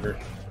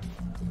motherfucker.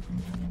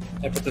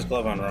 I put this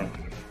glove on wrong.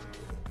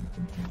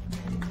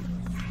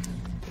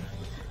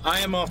 I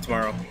am off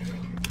tomorrow.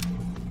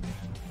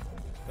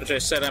 Which I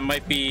said I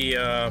might be,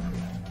 I'm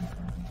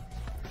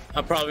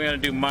probably going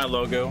to do my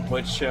logo,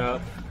 which I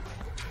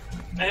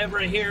have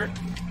right here.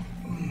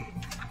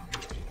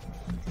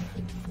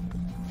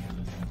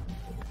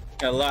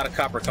 Got a lot of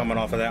copper coming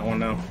off of that one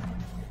now.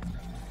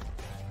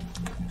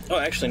 Oh,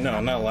 actually, no,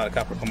 not a lot of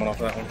copper coming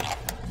off of that one.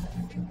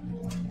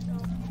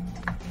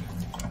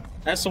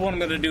 That's the one I'm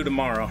going to do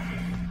tomorrow.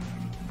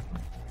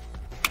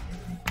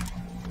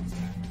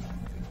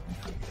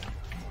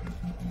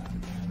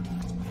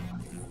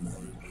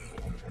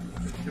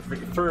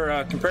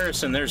 For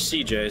comparison, there's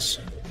CJ's.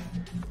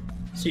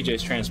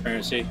 CJ's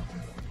transparency.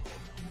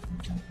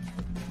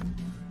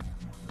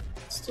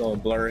 Still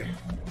blurry.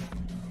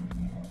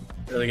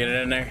 Really get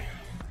it in there?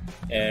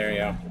 Yeah, there we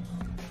go.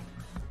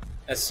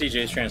 That's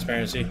CJ's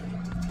transparency.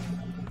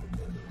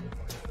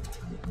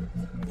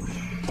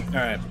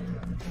 Alright.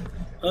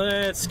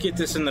 Let's get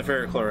this in the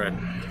ferric chloride.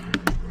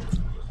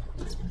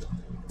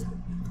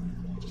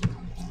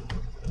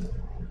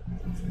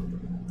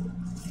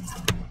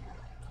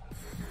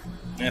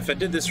 And if I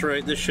did this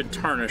right, this should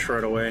tarnish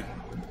right away.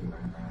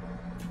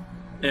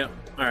 Yep,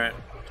 alright.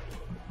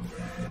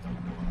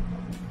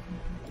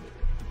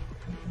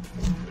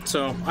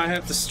 So, I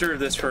have to stir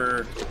this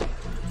for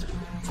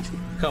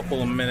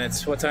couple of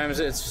minutes. What time is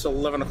it? It's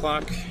 11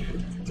 o'clock.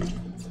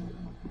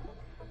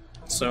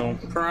 So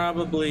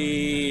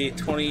probably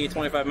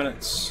 20-25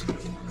 minutes.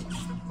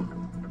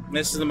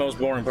 This is the most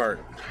boring part.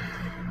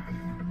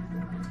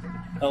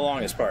 The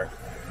longest part.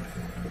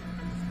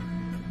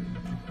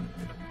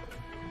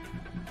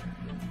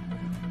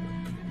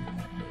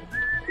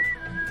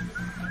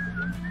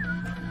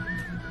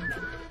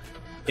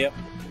 Yep.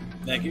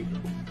 Thank you.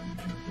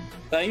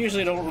 I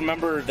usually don't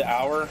remember the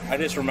hour. I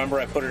just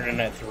remember I put it in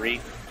at 3.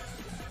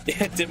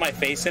 Dip my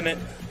face in it.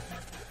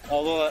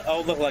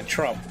 I'll look like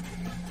Trump.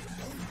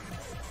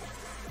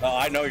 Oh,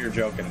 I know you're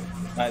joking.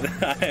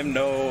 I am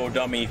no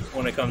dummy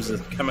when it comes to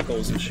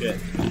chemicals and shit.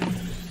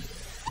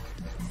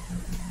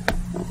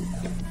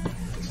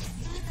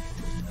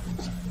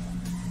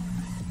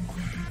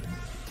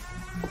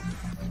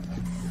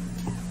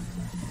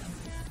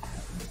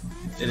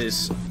 It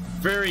is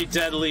very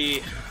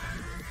deadly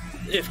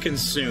if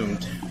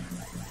consumed.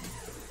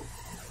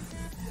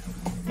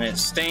 And it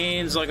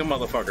stains like a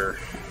motherfucker.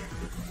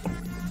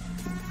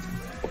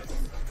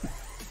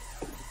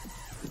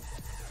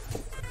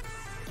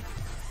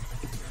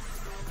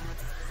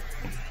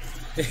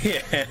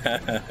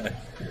 Yeah.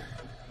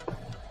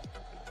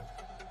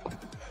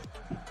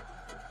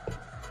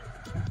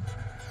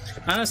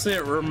 Honestly,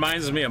 it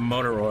reminds me of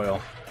motor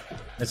oil.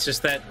 It's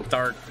just that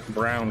dark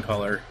brown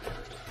color.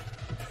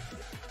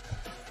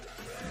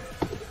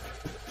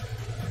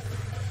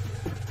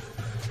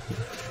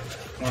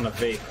 I want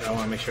to vape. I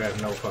want to make sure I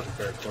have no fucking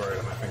ferric chloride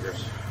on my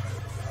fingers.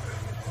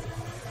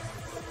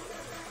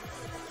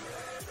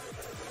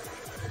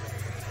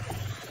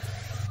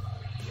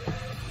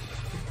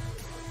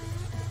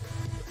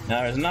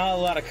 Now, there's not a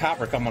lot of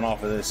copper coming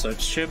off of this, so it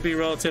should be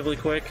relatively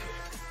quick.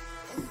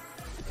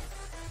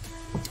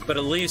 But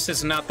at least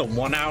it's not the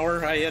 1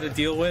 hour I had to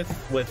deal with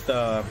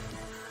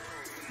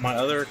my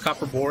other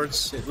copper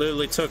boards. It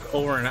literally took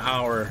over an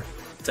hour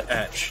to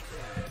etch.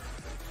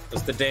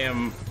 Because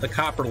the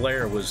copper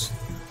layer was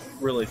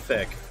really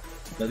thick.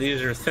 Now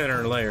these are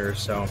thinner layers,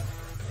 so.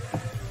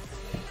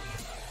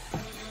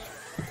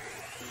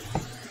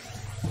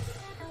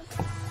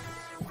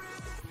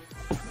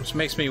 Which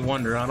makes me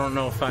wonder, I don't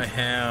know if I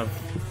have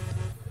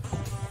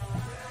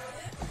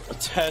a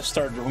test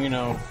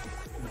Arduino,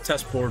 a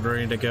test board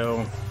ready to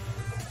go.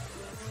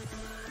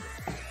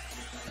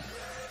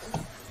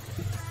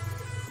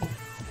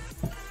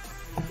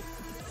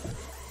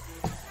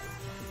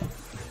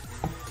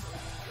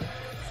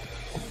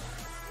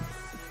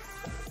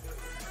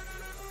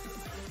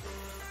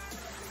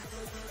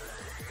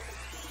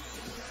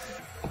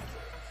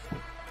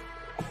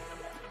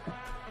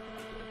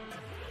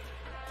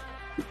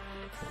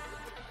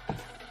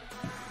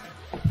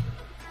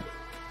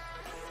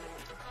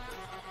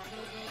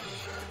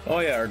 Oh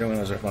yeah,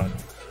 Arduinos are fun.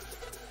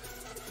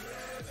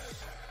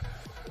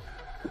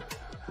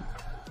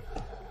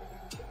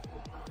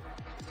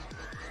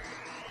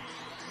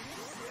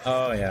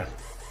 Oh yeah.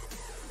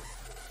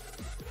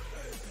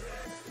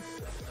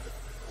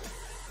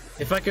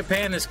 If I could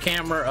pan this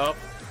camera up,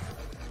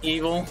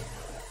 evil,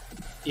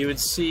 you would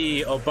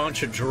see a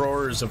bunch of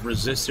drawers of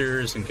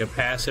resistors and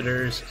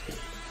capacitors.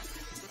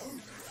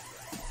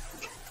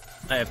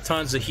 I have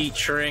tons of heat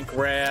shrink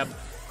wrap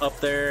up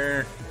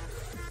there.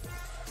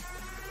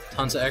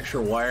 Tons of extra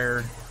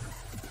wire.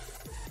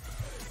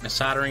 My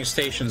soldering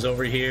station's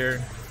over here,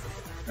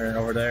 or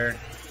over there.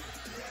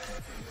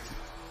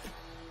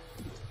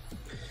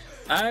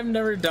 I've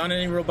never done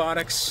any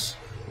robotics,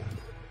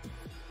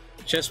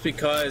 just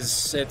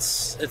because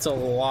it's a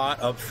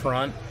lot up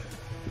front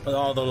with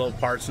all the little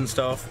parts and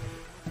stuff.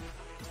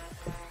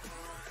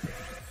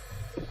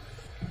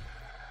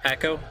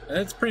 Echo,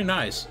 that's pretty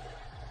nice.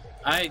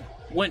 I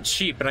went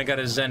cheap and I got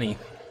a Zenny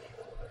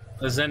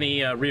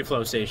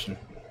reflow station.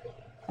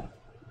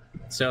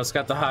 So it's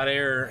got the hot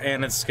air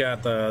and it's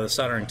got the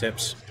soldering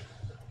tips.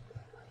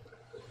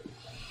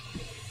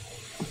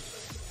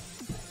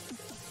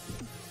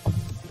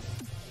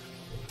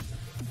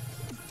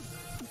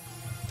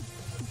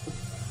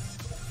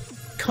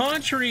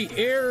 Country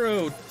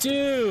Arrow,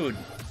 dude!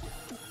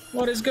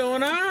 What is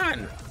going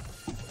on?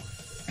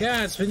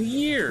 God, it's been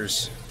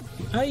years.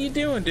 How you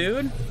doing,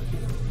 dude?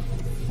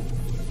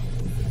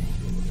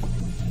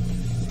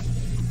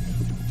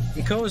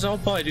 And Coz, I'll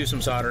probably do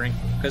some soldering.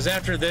 Because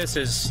after this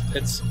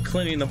it's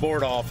cleaning the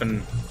board off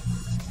and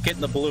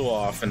getting the blue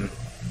off and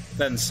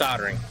then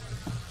soldering.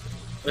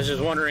 Which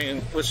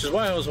is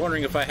why I was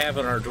wondering if I have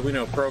an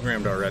Arduino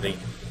programmed already.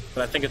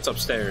 But I think it's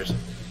upstairs.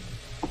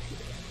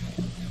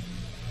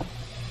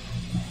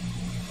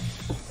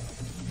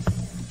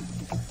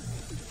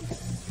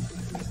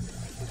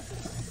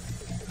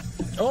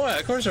 Oh,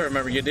 of course I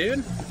remember you,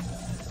 dude.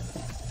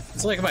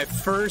 It's like my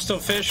first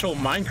official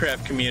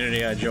Minecraft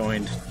community I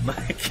joined.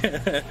 Like,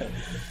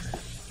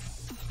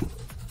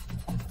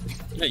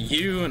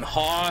 you and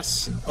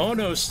Haas.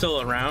 Ono's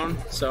still around,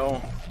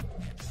 so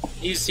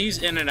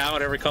he's in and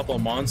out every couple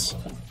of months.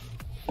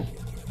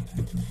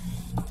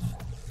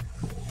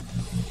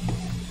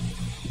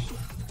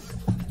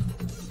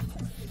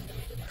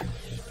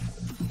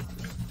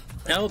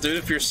 Hell, dude,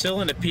 if you're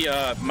still into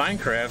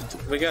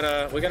Minecraft, we got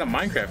a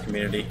Minecraft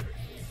community.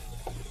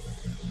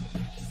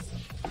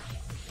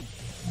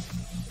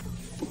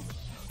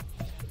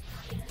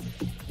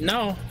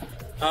 No,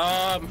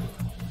 I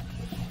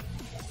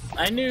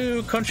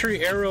knew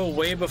Country Arrow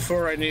way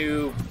before I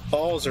knew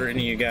Balls or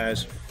any of you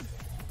guys.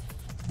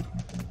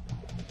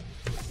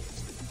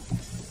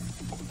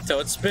 So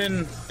it's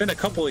been a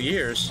couple of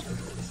years.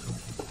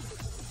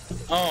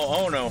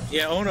 Oh, Ono.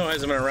 Yeah, Ono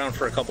hasn't been around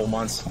for a couple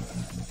months.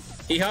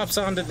 He hops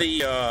onto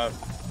the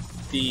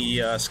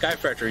the Sky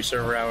Factory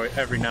server out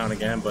every now and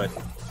again, but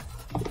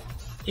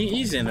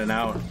he's in and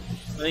out. I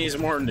think he's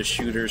more into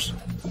shooters.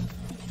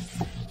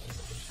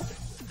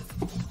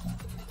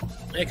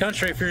 Hey,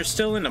 Country, if you're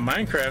still into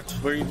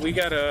Minecraft, we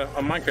got a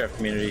Minecraft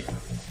community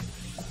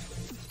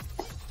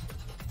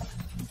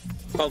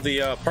called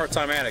the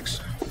Part-Time Addicts.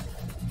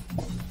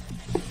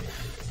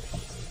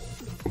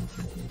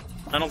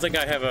 I don't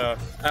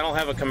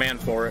have a command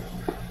for it.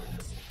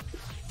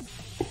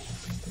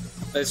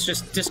 It's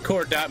just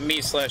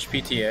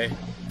discord.me/PTA.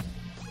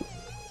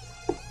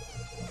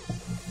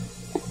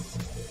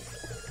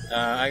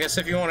 I guess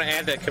if you want to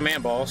add that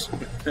command balls.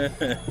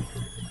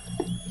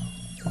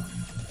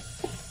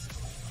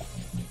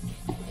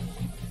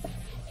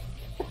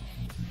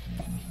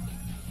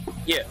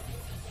 Yeah.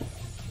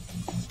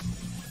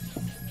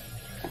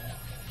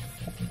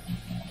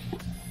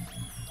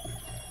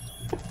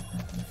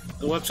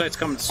 The website's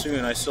coming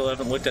soon. I still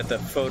haven't looked at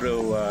that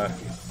photo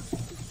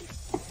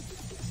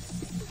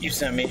you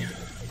sent me.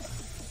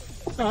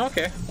 Oh,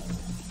 okay.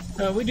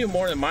 We do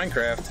more than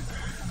Minecraft.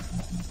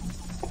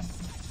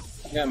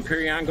 We got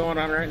Empyrean going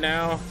on right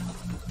now.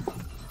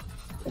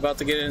 About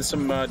to get in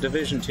some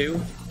Division 2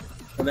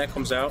 when that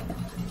comes out.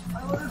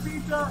 I order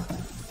pizza.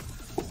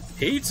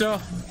 Pizza.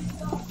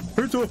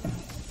 Pizza.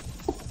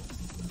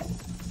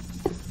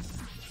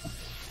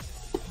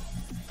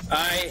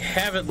 I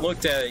haven't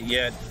looked at it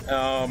yet.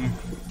 The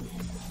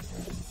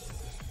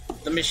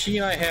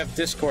machine I have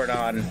Discord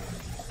on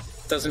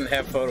doesn't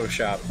have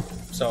Photoshop,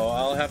 so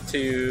I'll have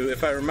to,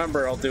 if I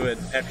remember, I'll do it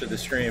after the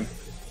stream.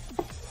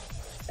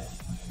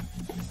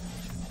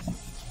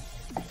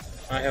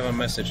 I have a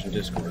message in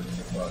Discord.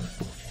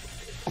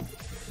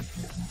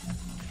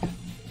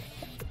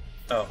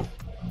 Oh.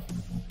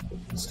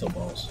 It's still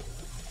balls.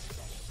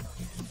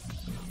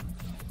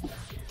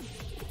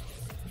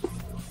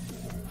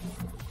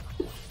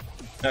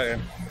 Okay.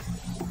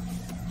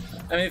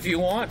 I mean, if you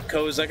want,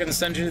 Coz, I can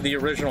send you the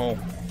original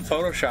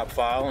Photoshop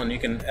file and you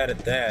can edit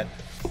that.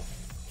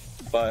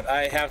 But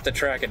I have to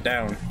track it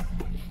down.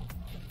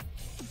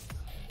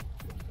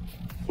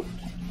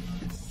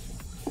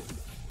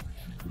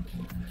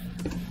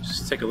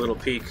 Just take a little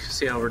peek,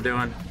 see how we're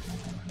doing.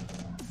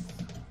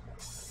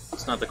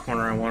 It's not the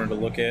corner I wanted to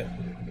look at.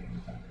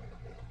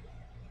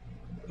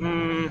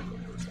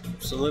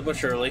 Slowly but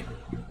surely.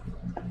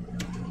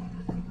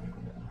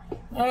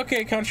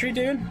 Okay, Country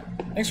dude.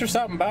 Thanks for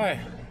stopping by.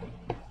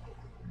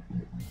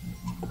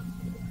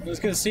 It was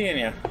good seeing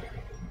you.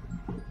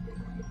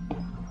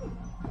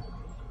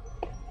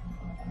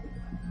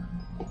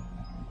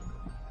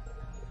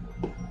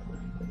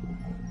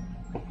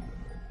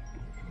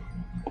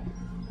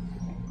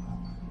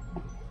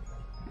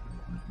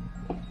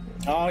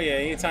 Oh yeah,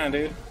 anytime,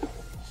 dude.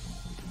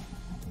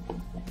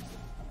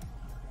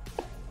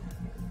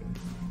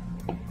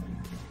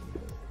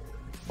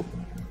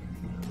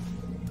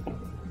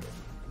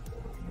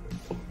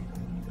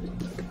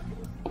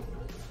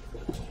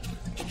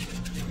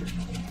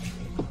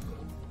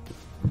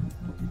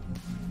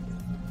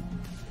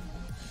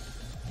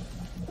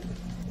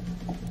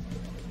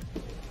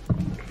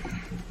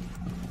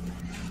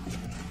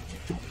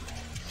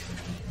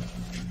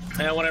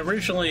 Yeah, when I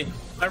originally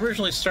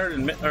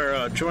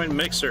started joined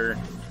Mixer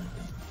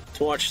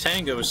to watch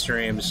Tango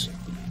streams,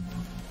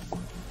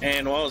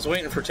 and while I was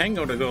waiting for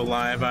Tango to go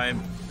live, I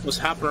was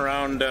hopping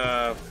around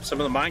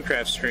some of the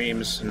Minecraft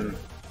streams, and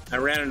I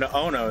ran into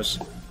Ono's,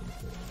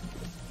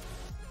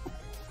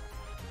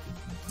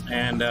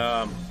 and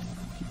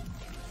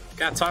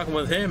got talking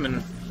with him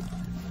and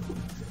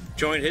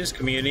joined his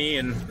community,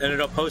 and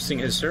ended up hosting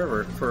his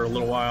server for a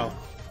little while.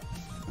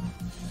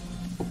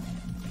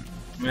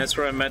 And that's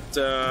where I met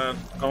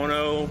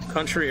Ono,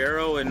 Country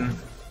Arrow, and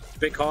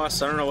Big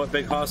Hoss. I don't know what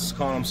Big Hoss is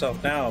calling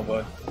himself now,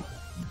 but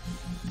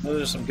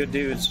those are some good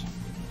dudes.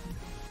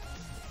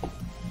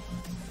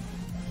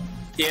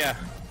 Yeah.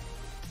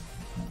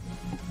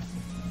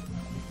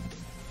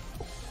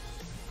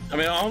 I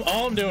mean,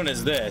 all I'm doing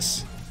is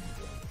this.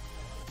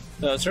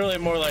 So it's really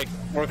more like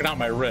working out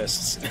my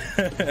wrists.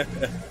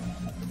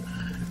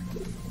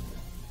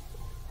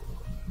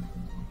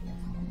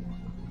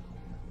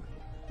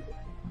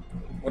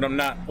 When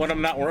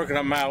I'm not working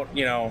them out,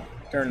 you know,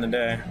 during the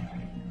day.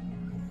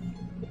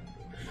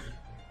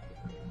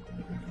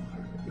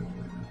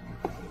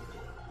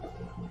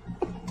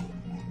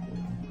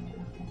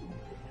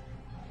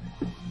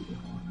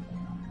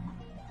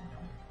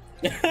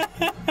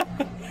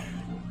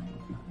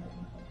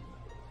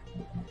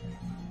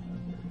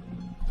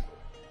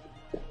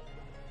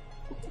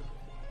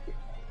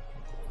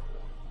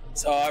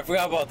 So I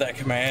forgot about that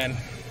command.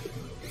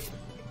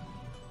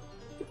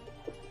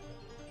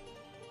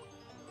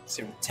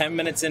 So 10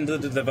 minutes into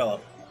the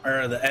develop,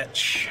 or the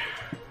etch.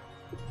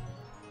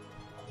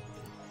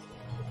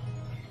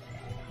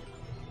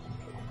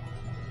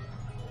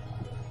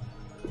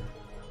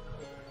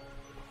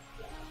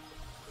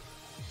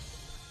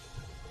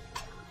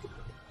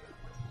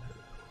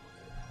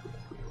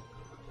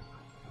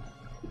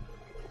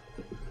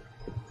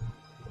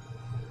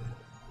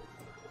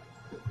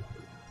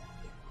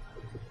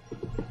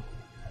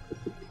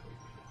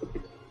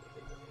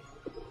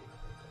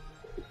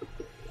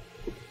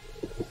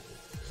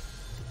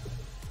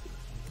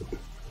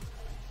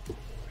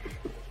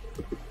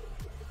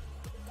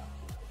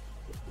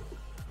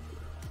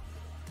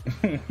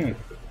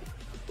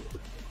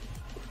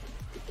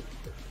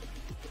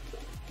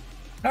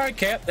 Alright,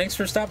 Cap, thanks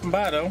for stopping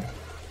by, though.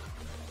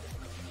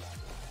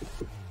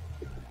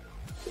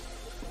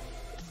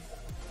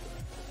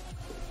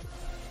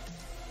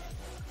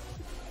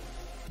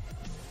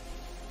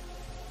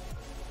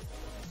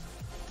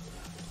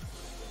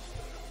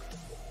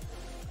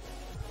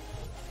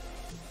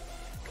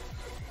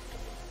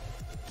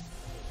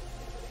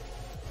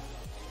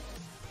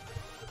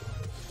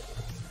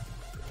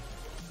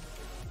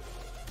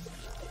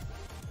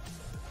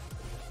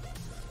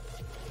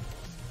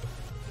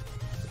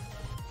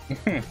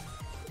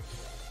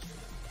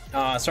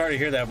 Sorry to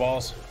hear that,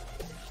 boss.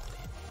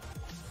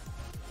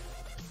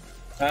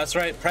 That's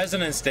right,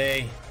 President's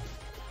Day.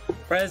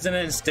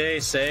 President's Day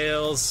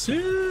sales.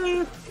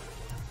 Woo!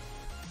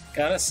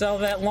 Gotta sell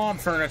that lawn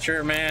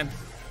furniture, man.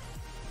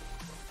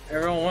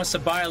 Everyone wants to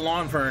buy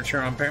lawn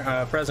furniture on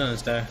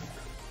President's Day.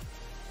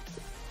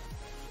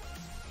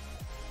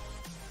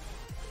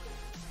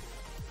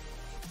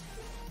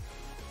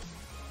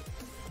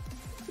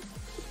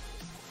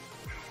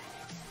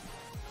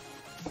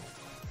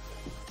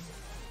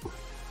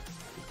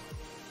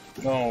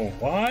 Oh,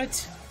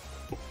 what?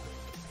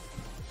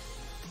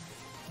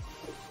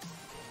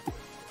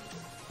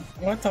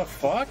 What the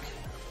fuck?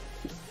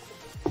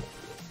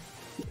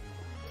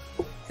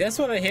 That's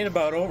what I hate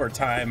about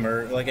overtime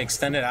or like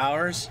extended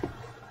hours.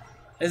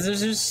 Is there's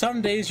just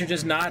some days you're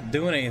just not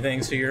doing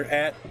anything, so you're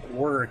at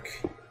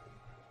work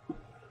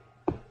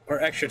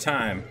or extra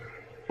time,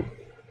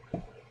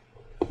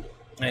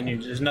 and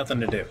there's nothing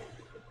to do.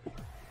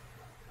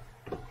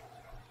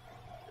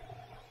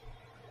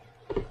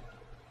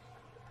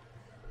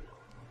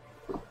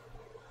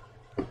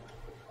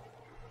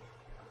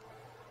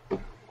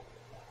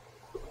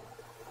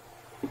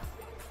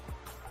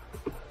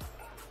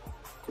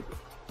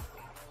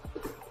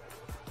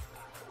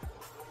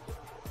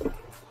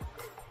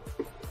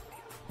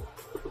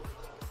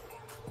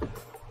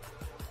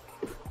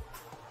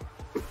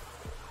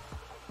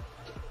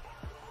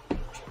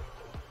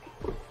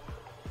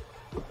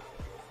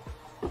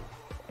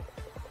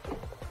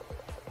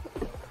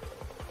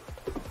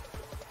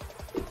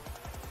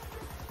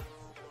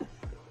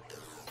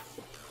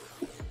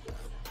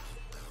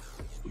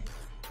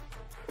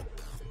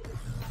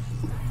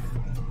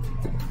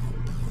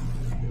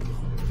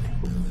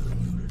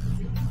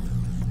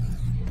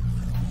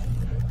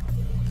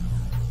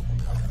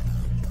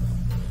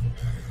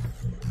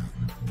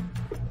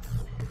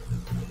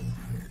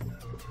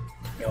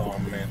 Oh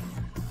man.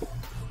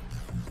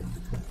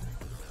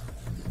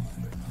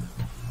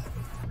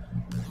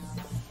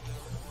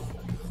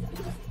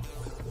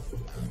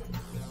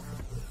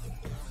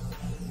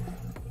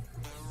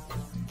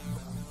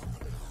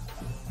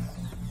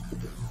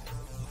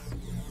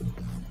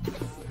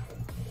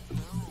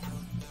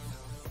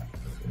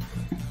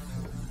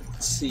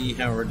 Let's see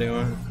how we're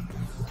doing.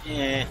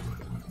 Yeah.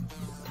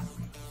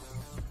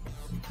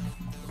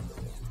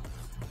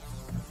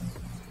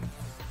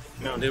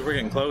 No, dude, we're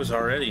getting close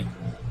already.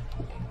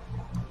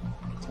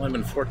 It's only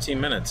been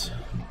 14 minutes.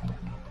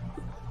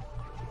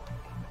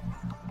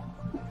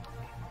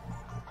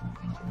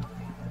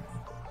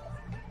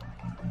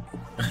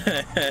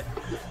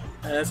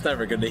 That's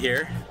never good to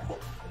hear.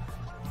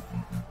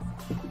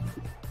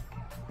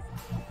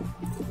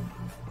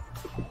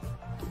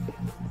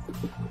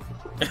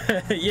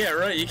 Yeah,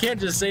 right. You can't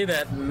just say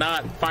that and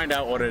not find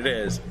out what it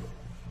is.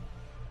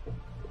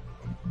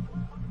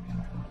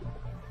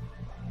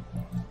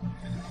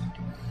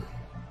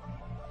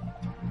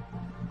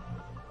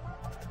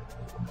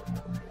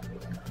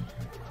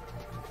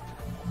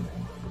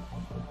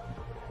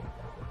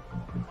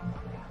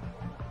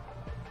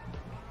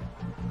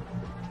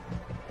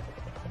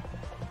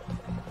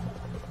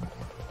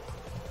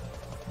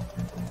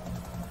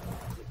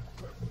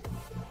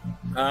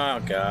 Oh,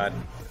 God.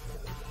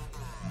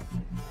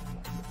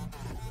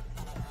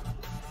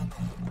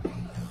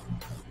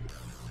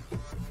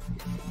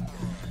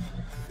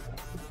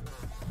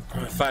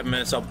 In 5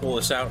 minutes, I'll pull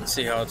this out and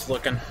see how it's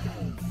looking.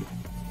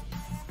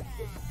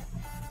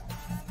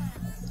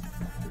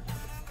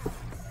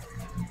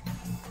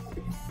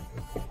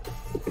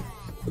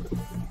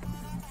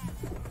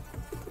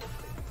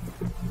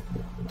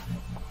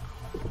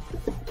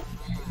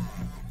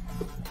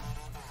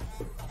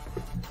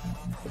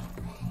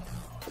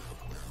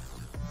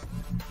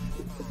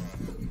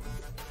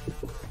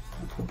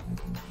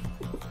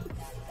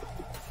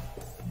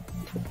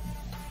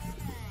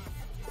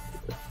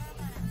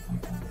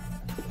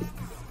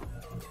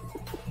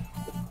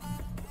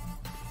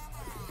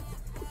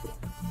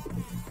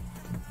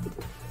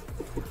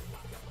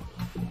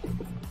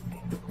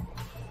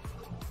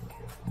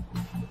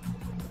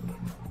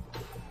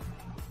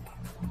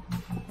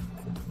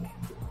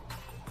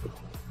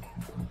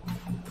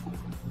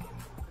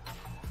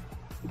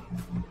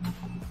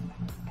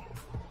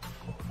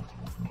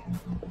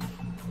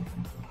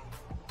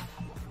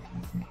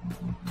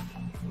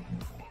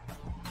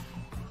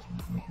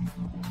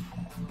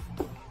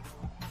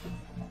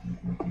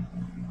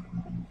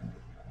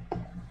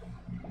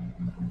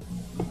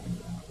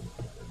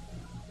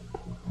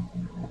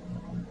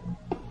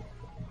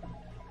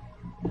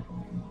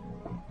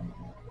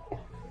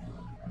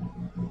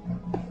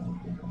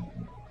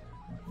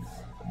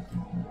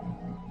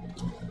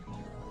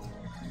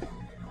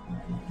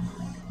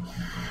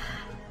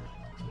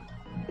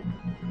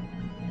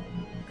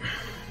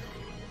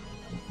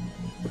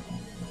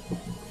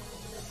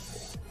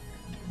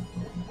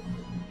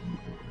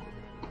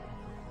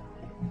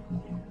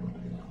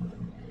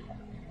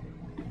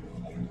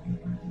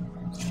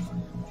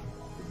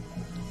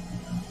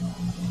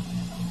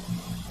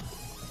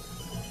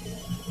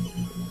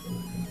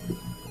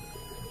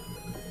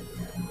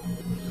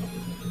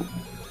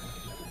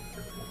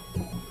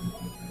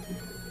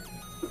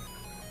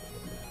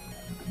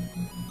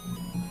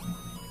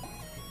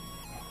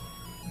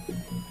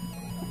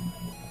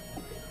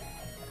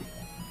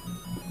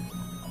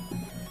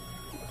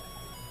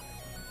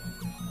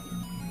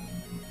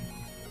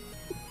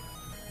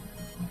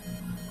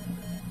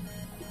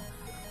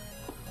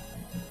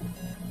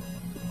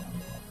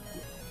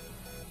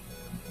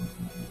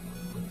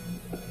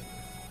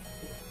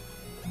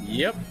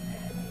 Yep.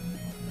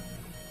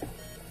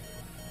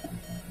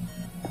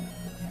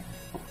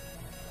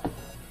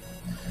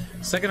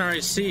 Second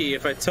REC,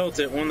 if I tilt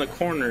it, one of the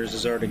corners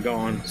is already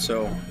gone,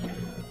 so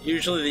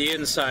usually the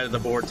inside of the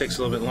board takes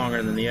a little bit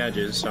longer than the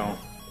edges, so.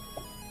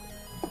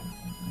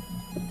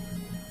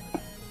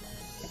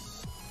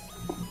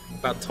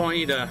 About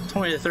 20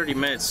 to 30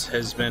 minutes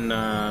has been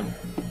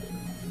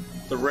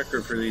the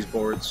record for these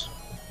boards.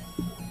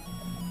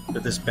 For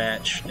this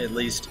batch, at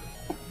least.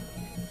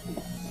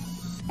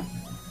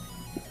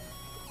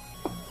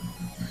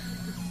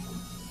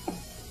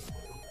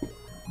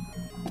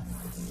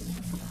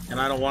 And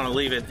I don't want to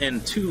leave it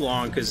in too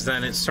long because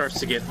then it starts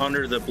to get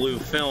under the blue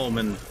film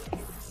and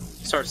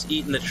starts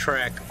eating the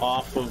track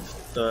off of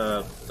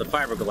the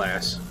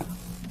fiberglass.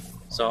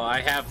 So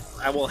I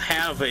will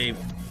have a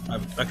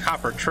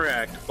copper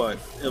track, but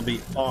it'll be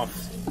off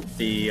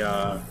the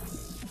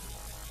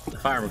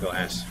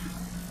fiberglass.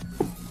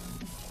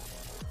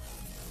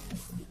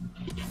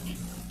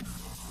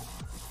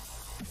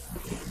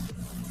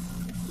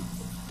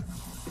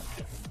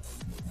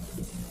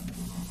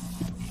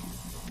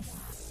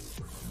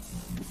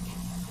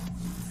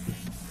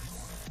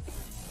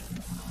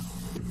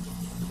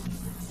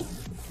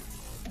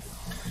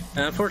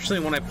 And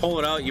unfortunately, when I pull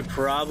it out, you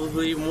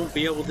probably won't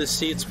be able to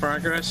see its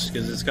progress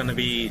because it's going to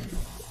be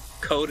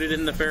coated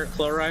in the ferric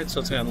chloride,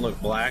 so it's going to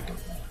look black.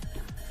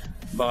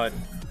 But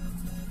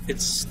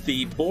it's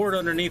the board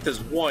underneath is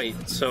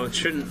white, so it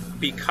shouldn't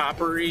be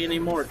coppery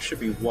anymore. It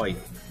should be white.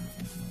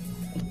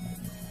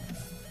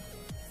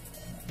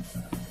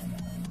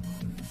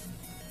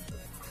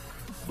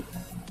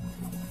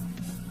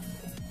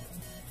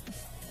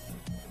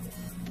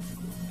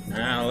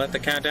 Now let the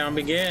countdown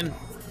begin.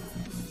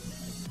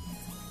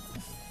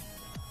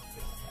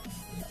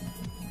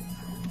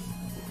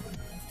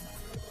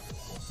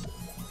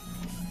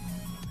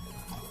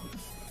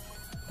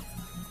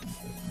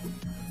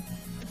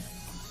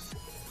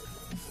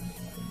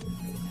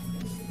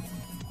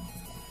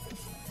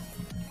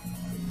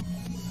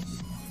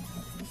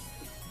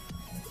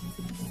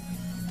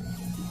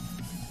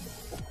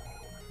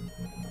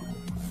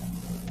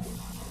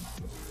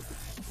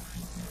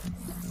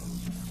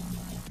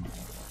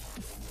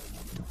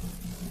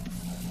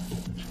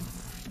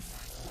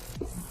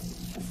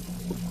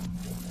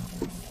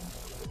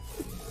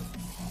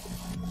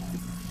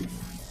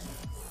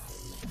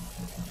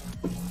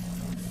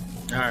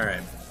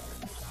 Alright.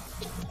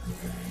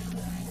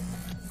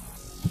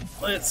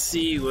 Let's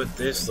see what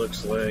this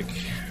looks like.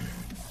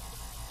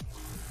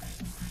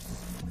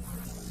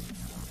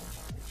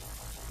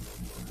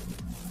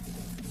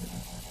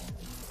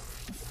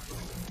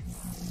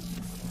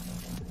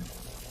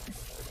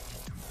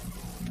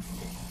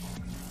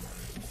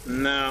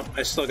 No,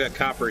 I still got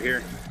copper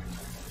here.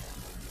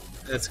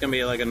 It's gonna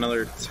be like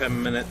another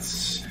 10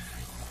 minutes.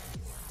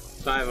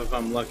 5 if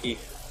I'm lucky.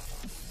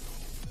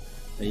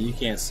 You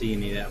can't see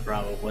any of that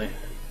probably.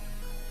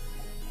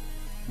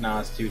 No,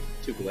 it's too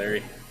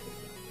glary.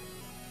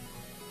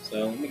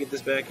 So let me get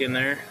this back in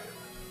there.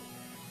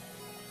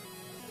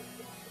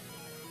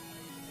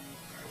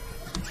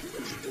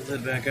 Put the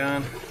lid back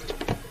on.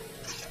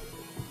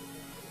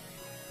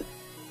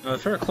 The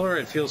ferric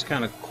chloride feels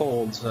kind of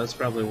cold, so that's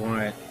probably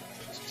why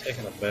it's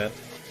taking a bit.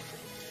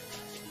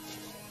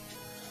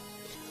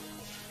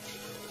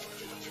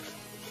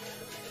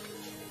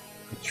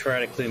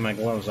 Try to clean my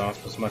gloves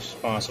off as much as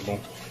possible.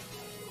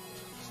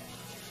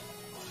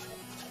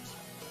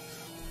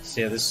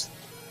 So yeah, this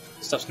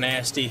stuff's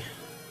nasty.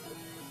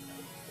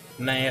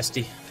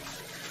 Nasty.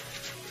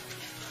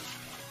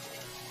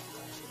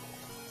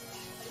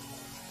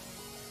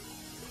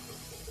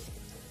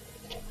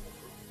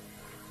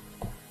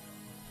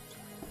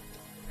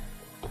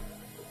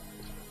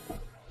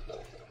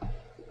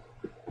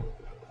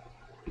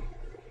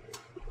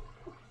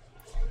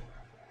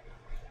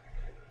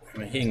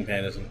 My heating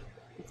pad isn't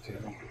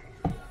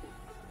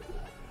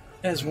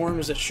as warm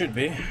as it should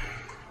be.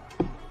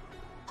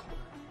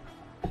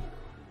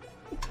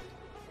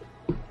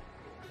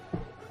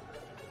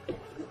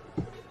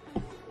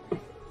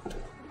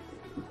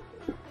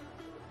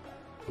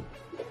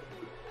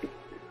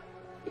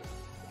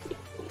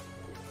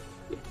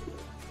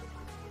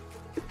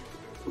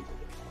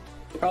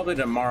 Probably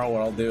tomorrow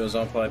what I'll do is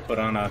I'll probably put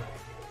on a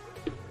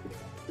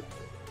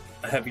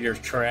heavier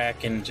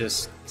track and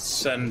just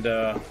send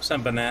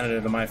Banana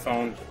to my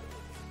phone.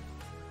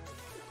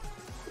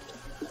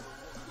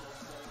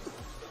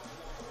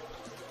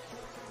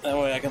 That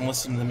way I can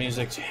listen to the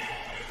music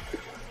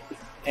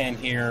and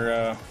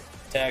hear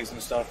tags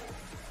and stuff.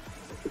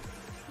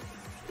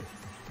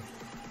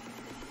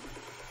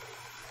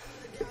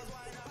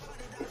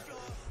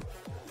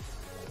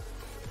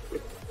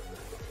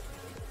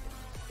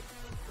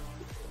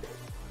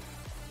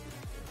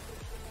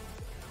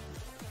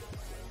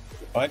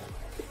 What?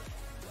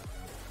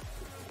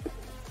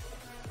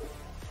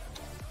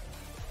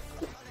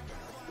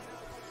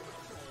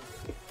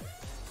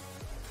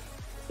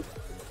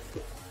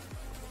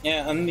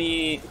 Yeah, in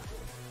the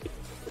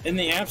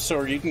App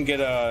Store you can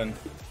get a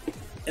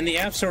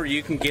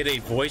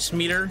voice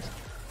meter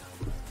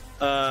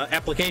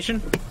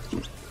application,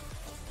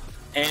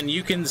 and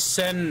you can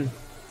set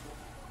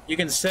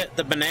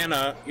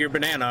the your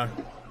banana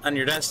on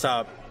your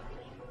desktop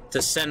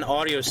to send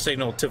audio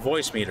signal to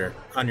voice meter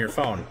on your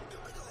phone.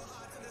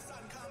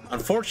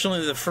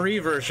 Unfortunately, the free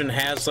version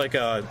has like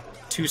a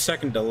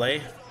 2-second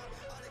delay.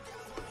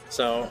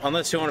 So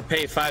unless you want to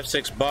pay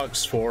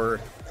 $5-6 for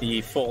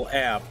the full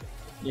app,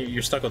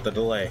 you're stuck with the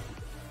delay.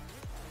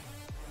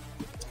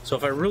 So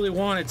if I really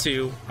wanted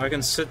to, I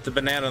can set the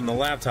banana on the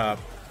laptop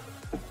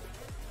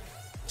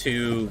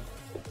to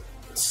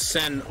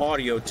send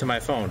audio to my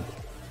phone.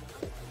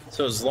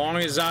 So as long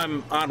as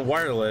I'm on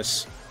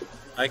wireless,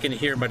 I can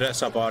hear my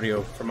desktop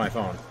audio from my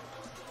phone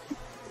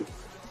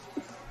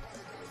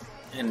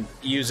and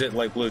use it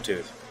like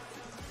Bluetooth.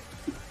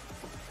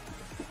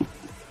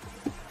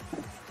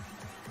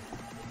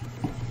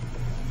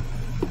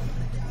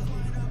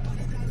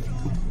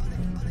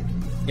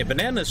 Yeah,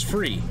 banana's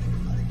free.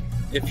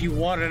 If you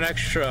want an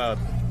extra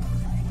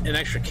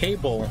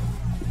cable,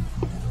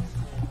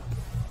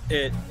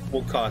 it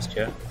will cost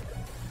you.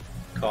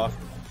 Cough.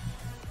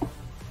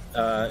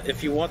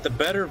 If you want the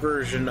better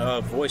version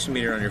of voice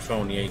meter on your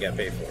phone, yeah, you gotta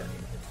pay for it.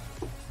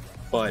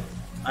 But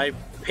I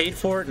paid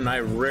for it and I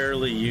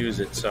rarely use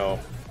it, so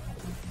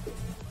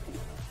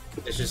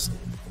it's just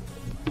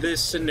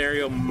this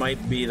scenario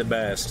might be the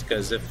best,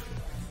 because if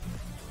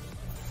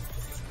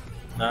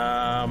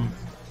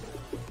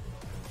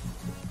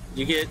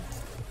you get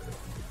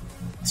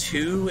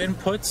 2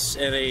 inputs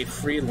and a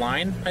free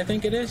line, I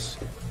think it is.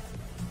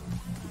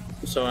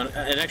 So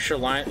an extra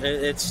line,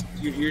 it's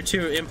your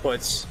 2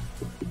 inputs,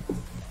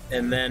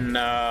 and then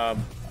a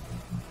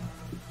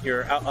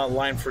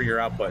line for your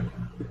output.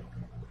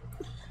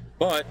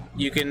 But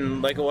you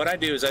can, like what I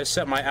do is I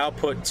set my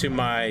output to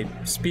my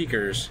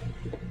speakers,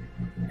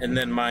 and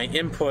then my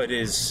input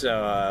is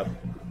my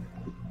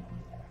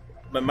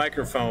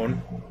microphone,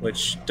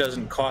 which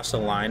doesn't cost a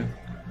line.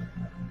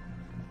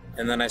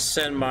 And then I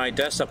send my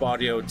desktop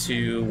audio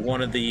to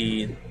one of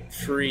the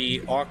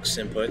free aux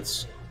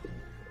inputs.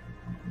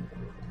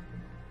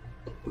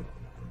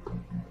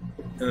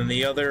 And then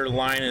the other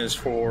line is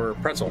for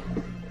Pretzel.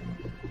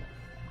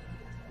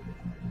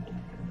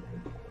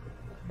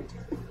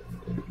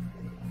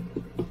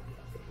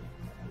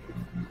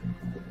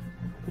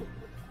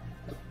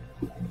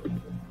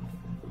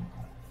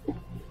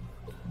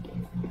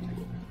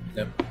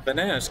 Yep,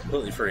 banana is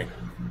completely free.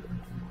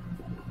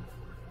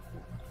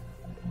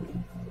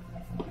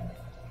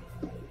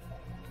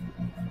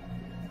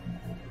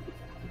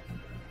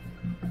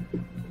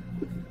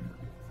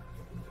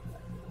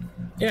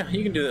 Yeah,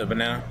 you can do that,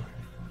 banana.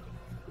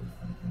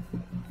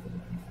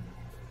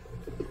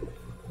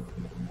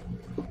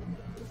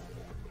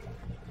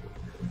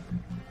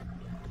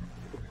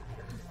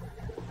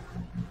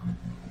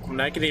 And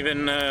I can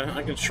even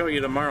I can show you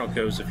tomorrow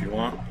codes if you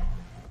want,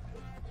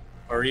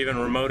 or even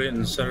remote it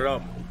and set it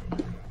up,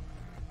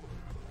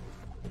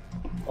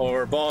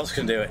 or Balls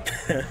can do it.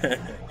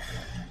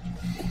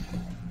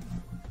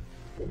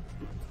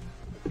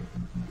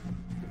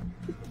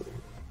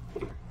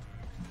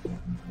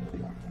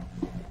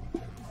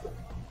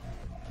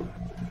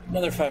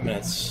 Another 5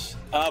 minutes.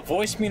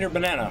 Voice meter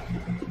banana.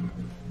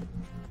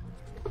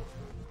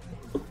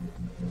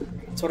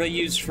 That's what I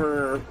use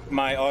for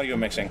my audio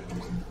mixing.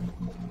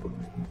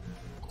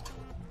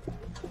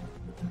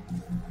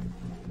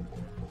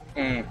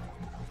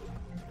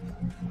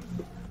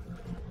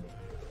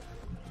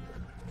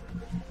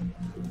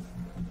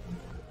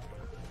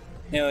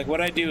 Yeah, like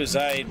what I do is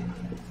I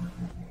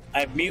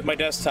mute my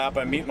desktop,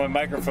 I mute my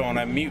microphone,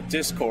 I mute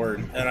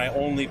Discord, and I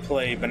only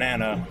play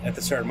banana at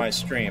the start of my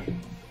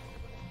stream.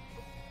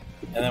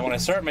 And then when I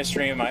start my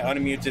stream, I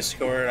unmute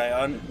Discord,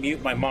 I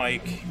unmute my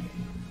mic,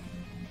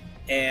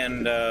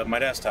 and my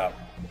desktop.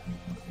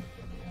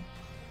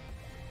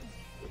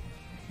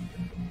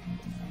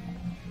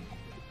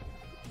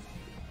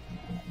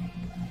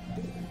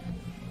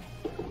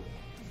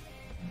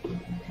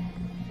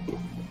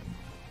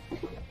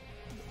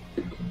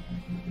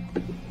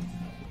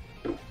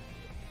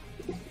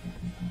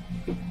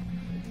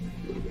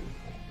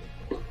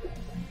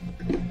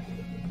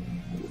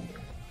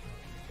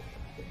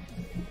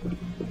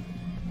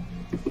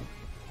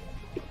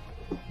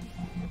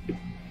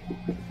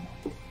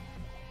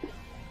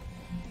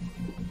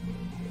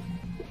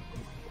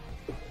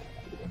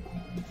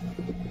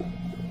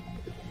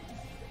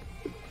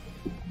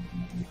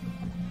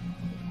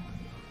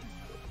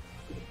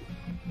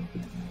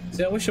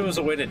 See, I wish there was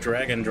a way to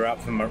drag and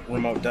drop from a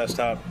remote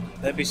desktop.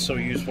 That'd be so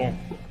useful.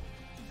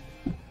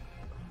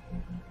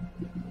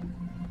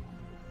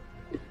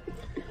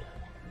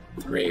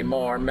 Three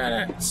more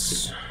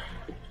minutes.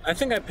 I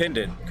think I pinned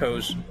it,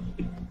 Coz.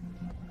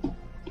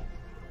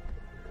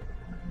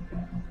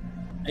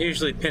 I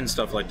usually pin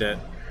stuff like that.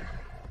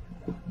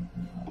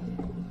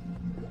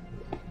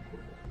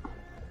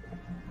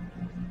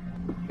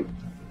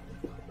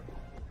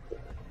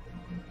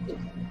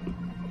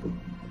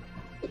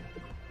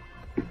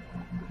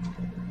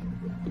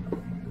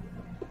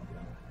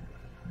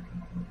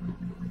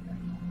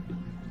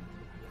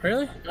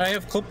 Really? I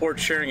have clipboard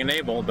sharing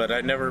enabled, but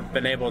I've never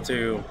been able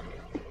to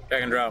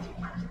drag and drop.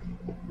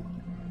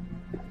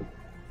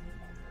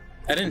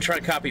 I didn't try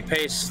copy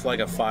paste like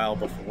a file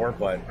before,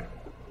 but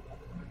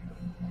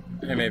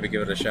maybe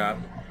give it a shot.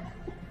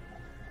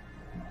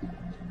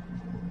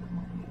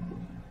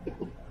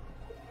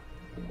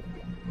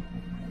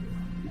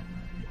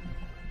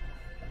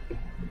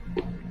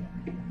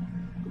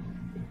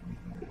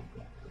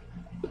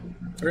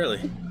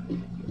 Really?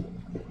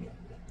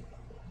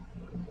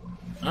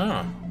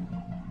 Oh.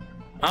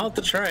 I'll have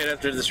to try it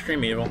after the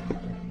stream, Evil.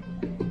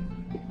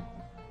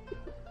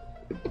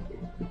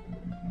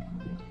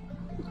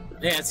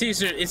 Yeah, it's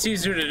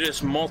easier to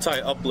just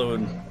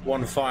multi-upload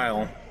one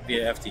file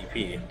via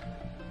FTP.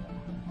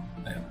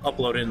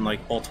 Upload it in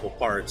like multiple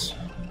parts.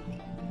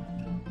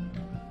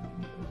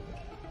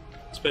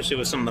 Especially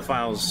with some of the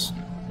files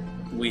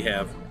we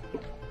have.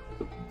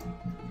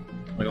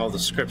 Like all the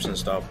scripts and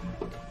stuff.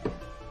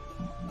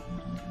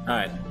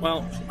 Alright,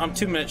 well, I'm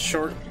 2 minutes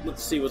short.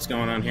 Let's see what's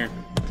going on here.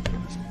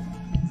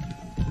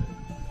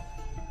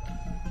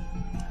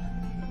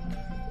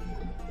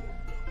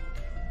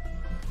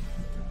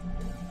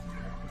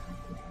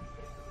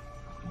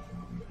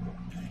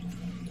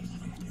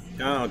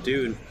 Oh,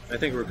 dude, I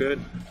think we're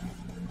good.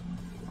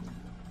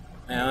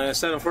 And like I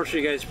said,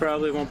 unfortunately, you guys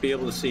probably won't be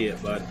able to see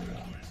it, but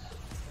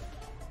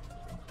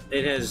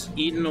it has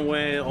eaten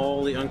away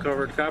all the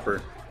uncovered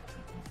copper,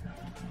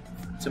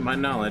 to my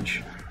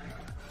knowledge.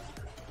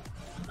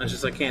 It's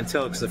just I can't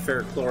tell because the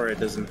ferric chloride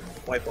doesn't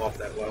wipe off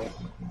that well.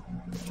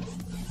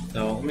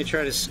 So let me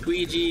try to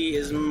squeegee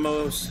as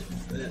much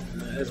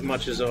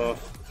as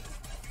off.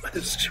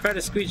 Let's try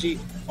to squeegee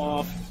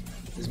off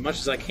as much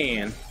as I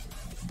can,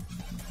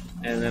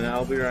 and then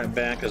I'll be right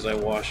back as I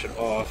wash it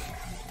off.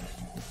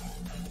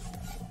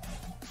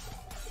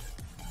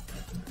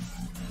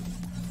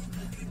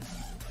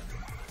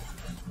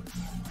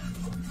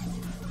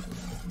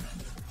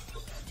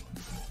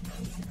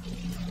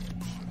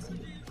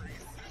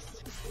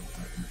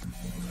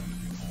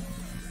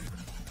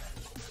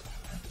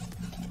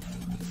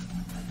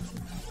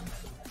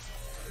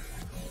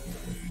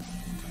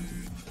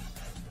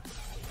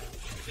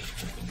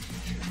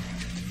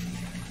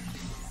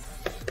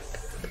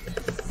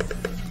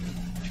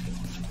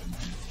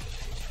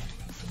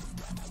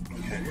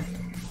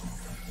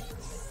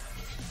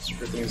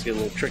 Things get a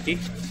little tricky.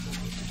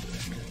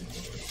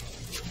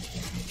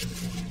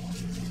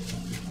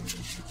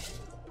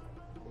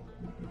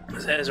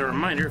 As a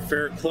reminder,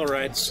 ferric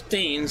chloride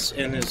stains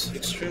and is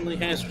extremely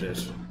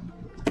hazardous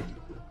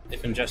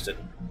if ingested.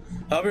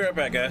 I'll be right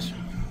back, guys.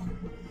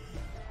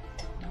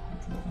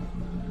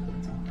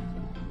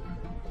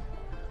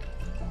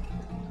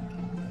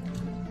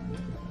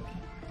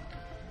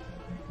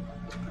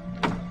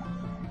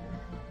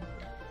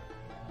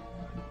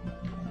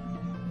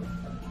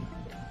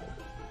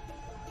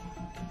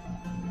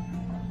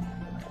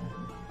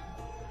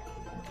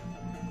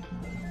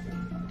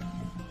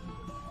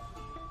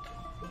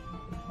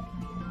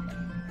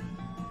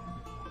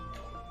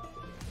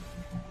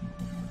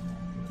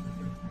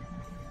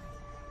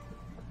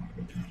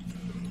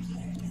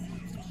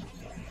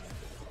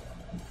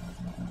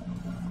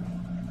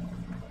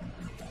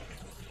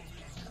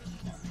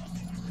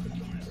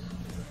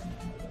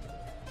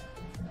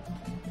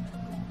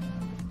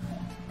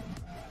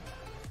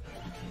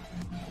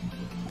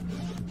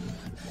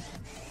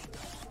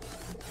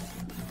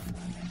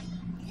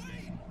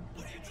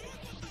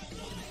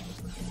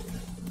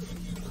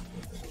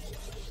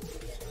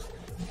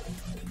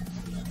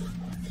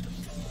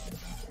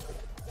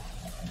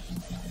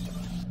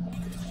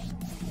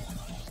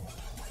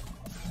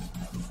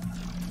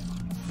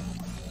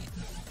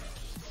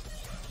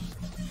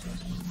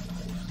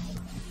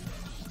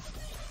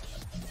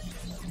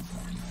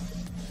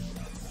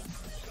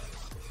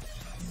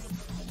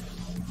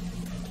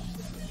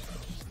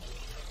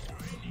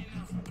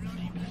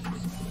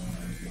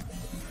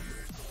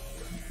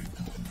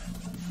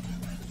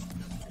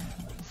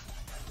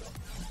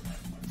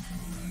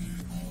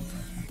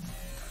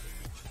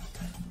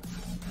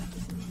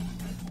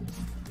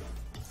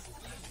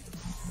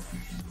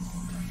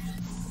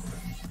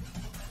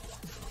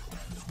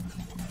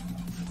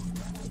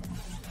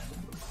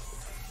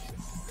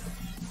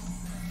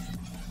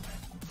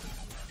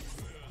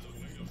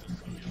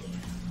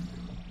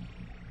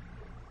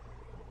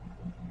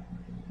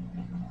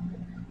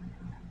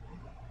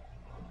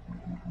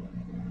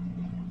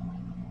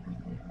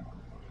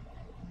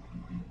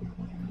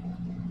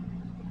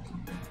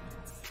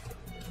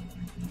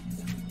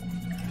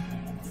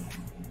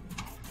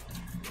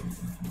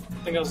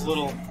 I think I was a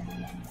little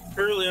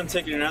early on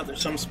taking it out.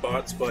 There's some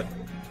spots, but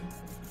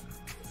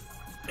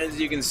as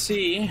you can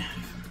see,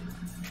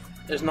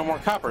 there's no more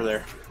copper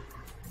there.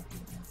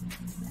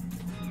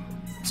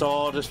 It's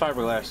all just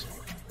fiberglass.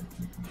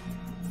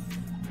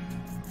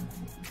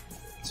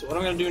 So what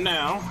I'm going to do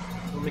now,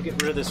 let me get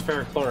rid of this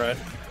ferric chloride.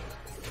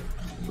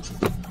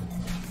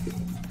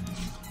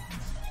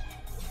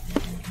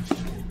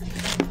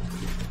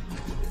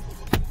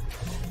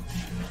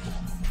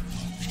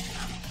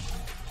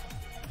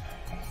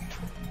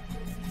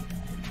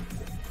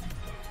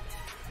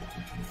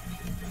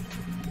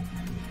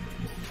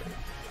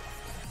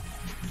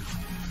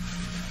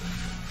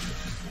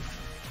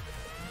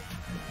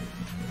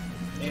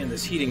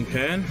 this heating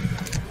pad.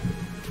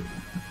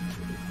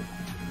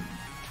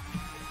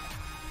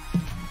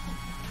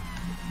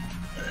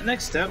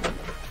 Next step,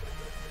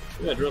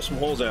 we gotta drill some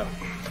holes out.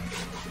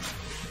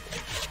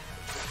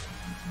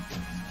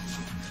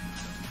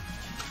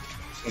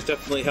 It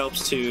definitely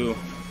helps to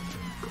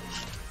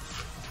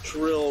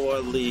drill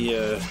while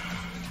the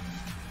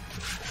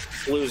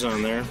glue's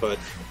on there, but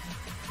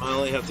I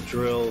only have to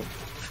drill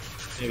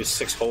maybe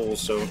 6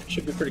 holes, so it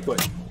should be pretty quick.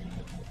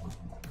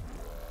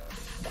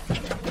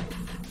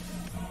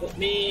 Let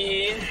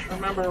me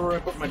remember where I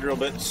put my drill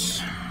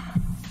bits.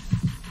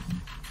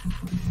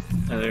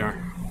 There they are.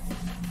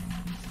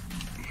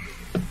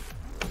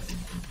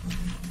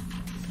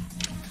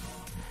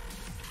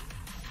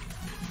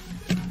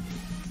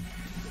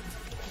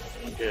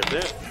 Grab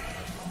that.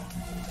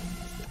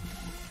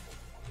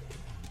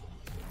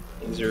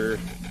 These are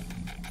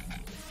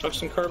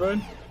tungsten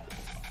carbide.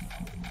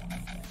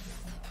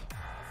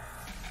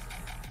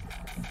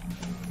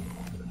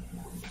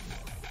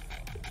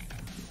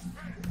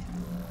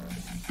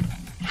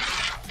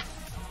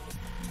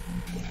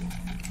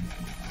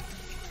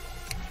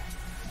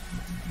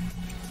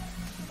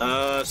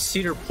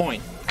 Cedar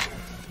Point.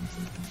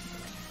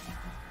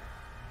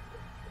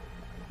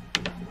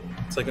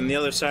 It's like on the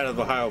other side of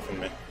Ohio from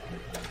me.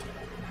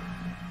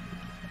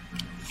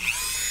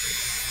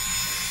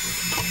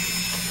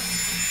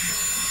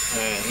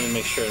 Alright, let me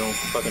make sure I don't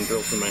fucking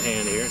drill through my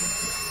hand here.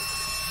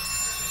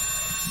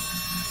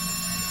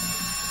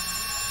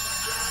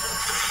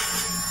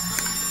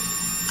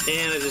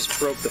 And I just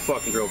broke the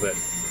fucking drill bit.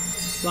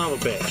 Son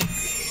of a bitch.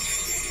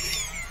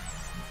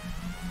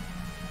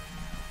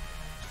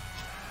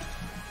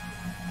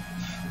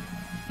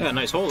 Yeah,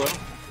 nice hole though.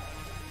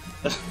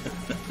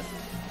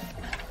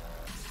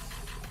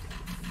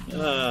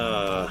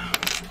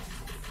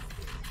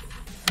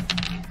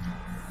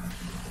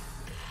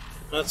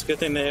 That's a good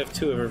thing they have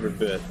 2 of every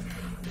bit.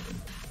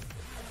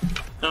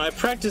 Now, I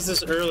practiced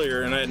this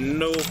earlier and I had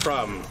no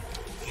problem.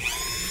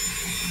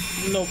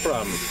 No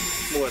problem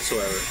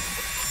whatsoever.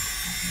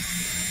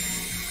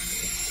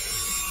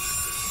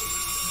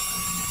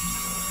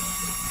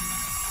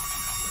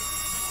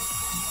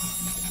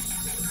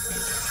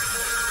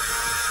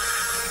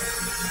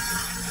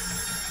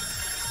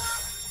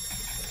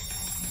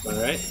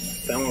 Alright,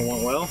 that one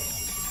went well.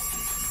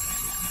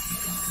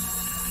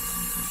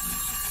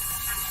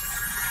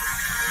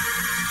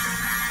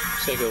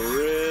 Take it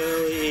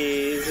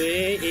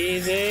really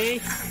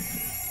easy.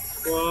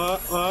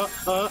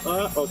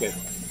 Okay.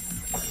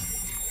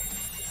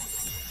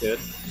 Good.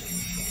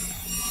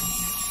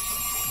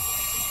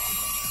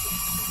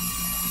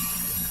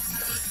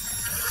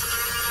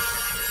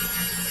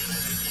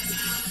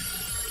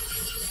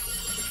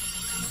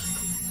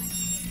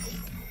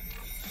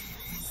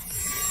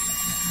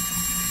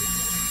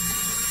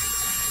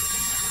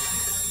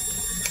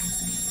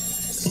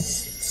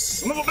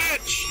 Son of a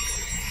bitch!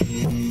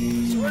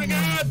 Swear to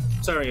God!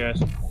 Sorry,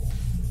 guys.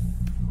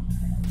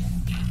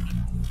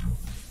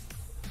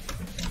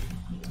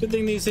 Good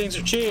thing these things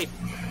are cheap.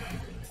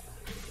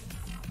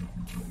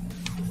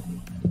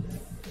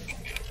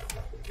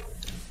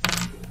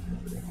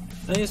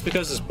 I think it's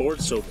because this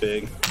board's so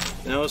big.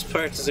 And I was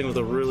practicing with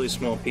a really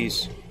small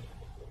piece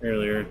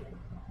earlier.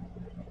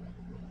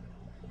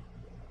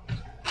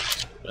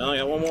 Well, I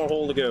got one more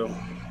hole to go.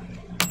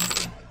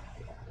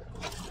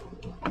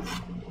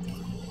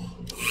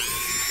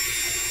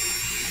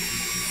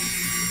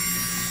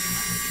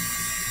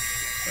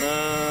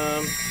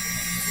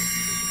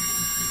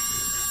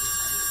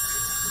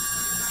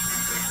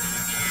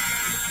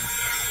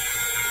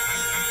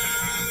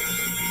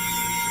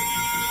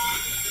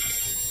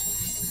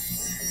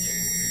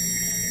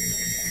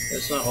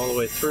 It's not all the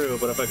way through,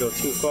 but if I go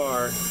too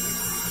far, I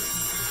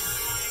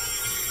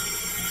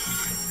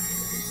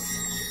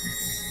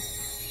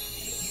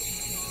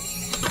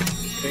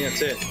think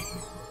that's it.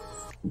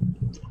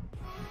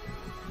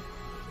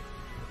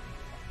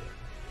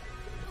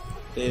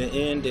 Data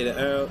in, data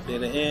out,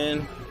 data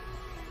in,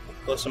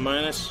 plus and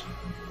minus.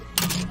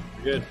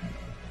 We're good.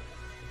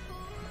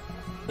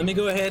 Let me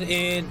go ahead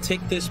and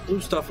take this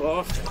blue stuff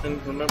off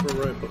and remember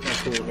where I put my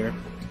tool here.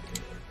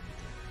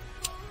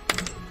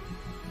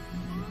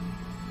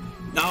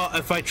 Now,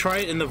 if I try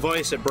it in the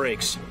vise, it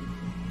breaks.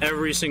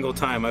 Every single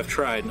time I've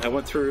tried. I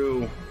went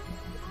through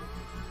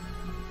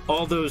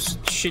all those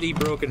shitty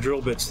broken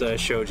drill bits that I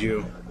showed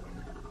you.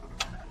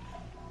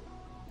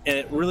 And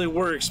it really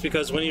works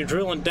because when you're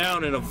drilling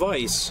down in a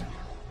vise,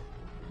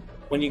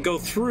 when you go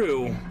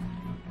through,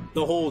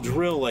 the whole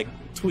drill like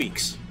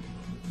tweaks.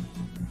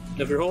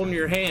 If you're holding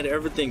your hand,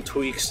 everything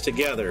tweaks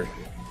together.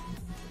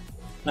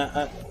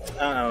 I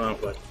don't know,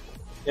 but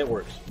it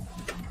works.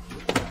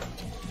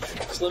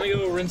 So let me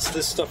go rinse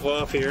this stuff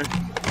off here.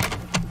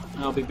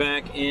 I'll be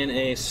back in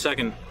a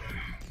second.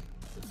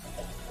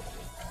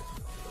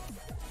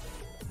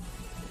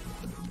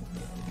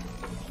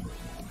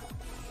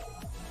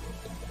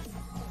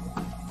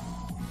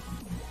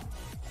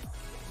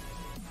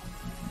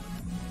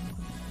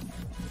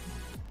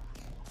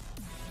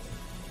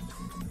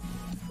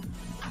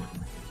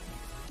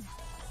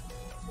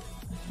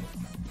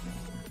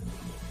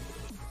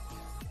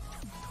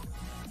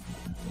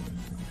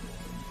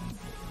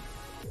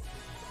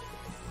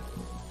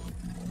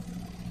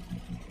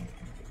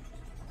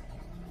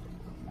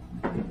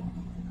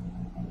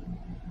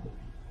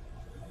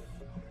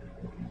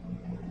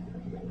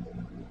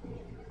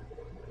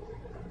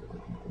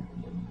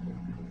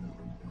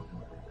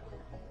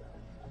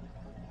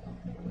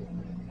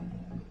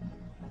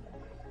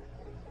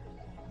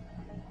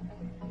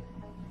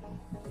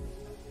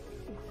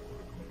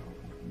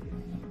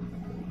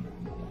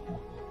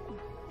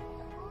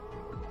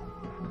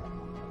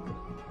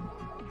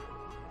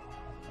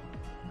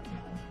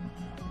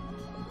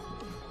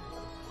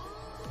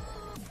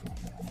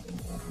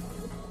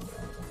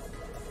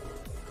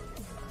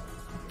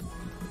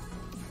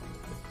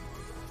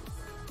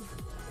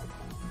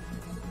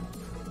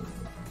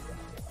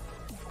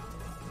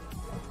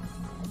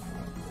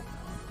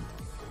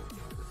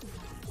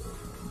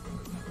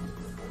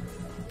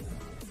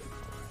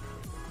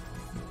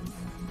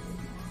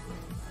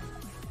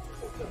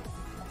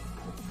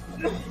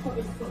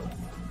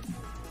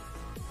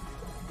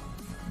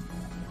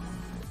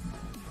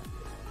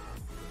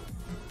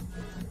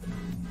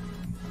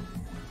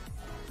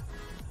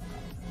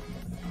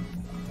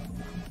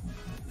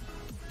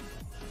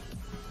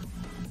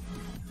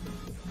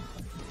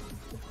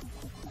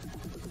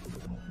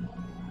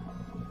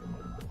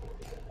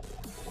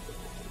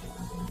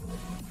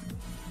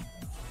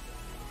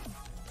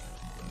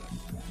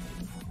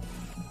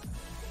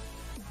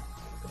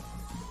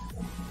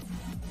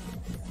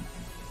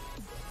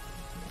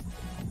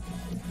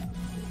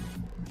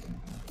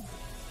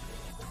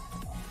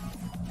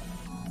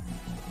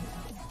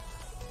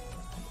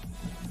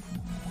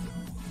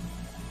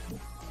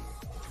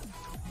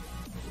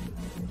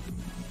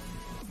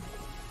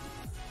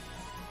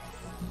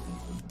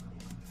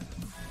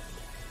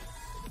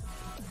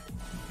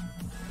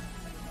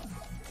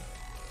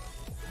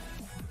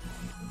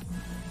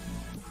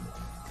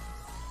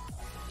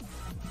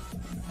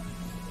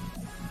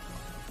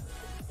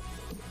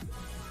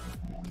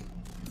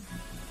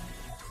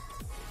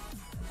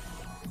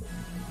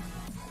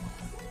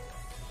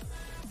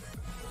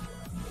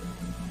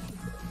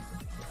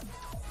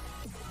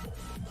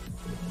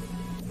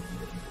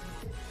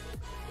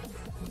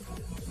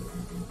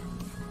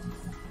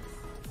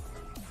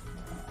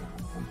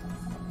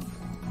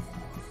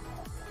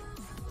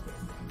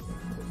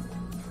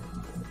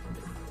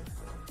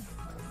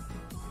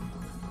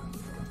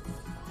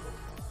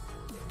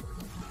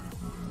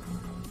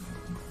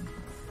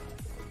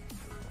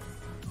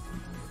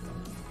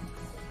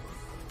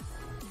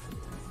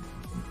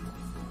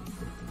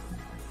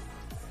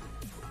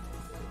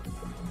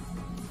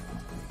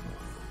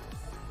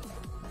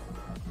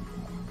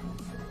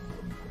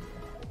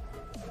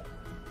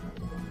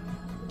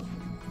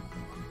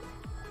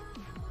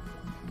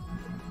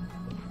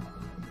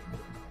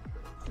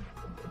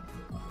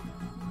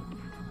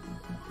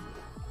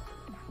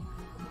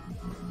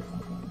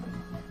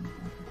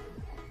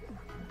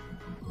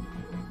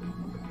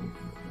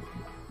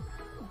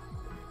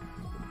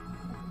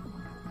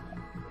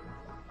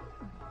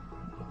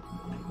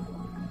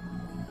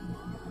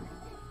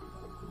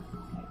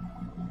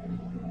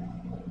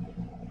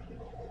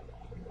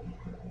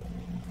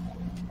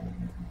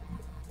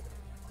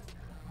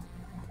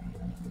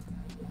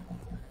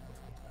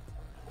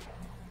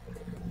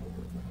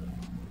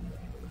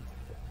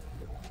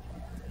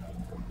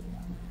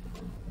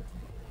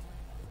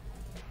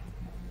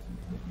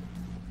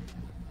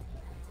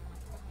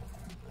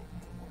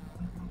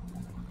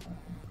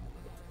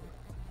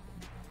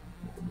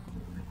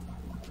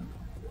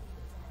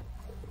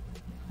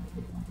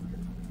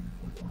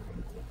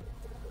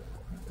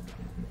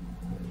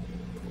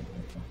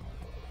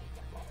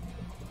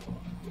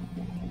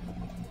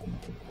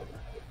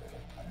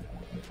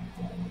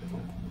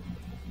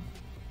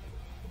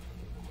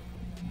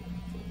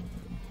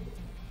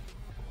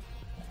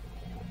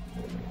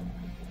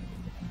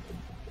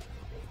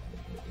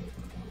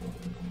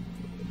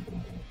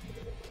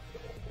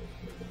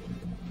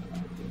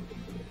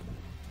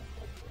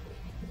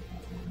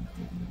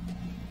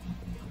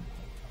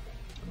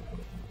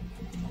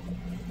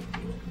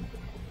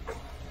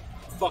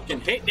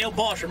 Fucking hate nail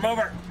polish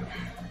remover.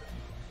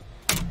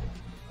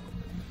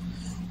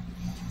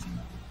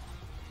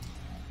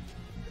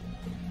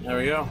 There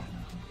we go.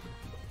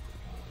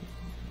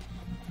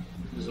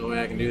 There's a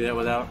way I can do that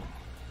without.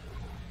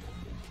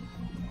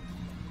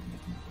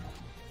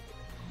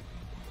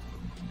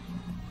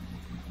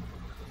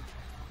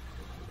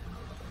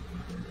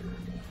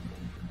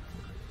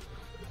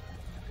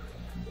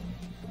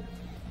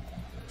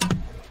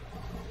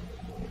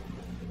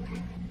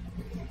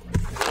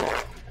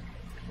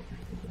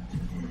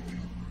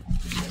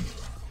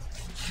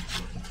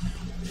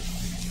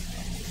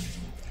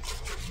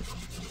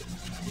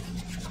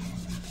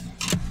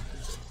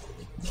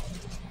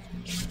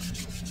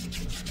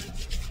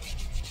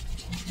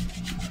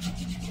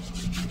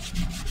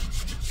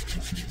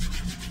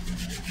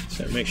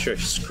 Make sure I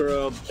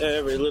scrub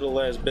every little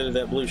last bit of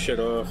that blue shit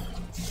off.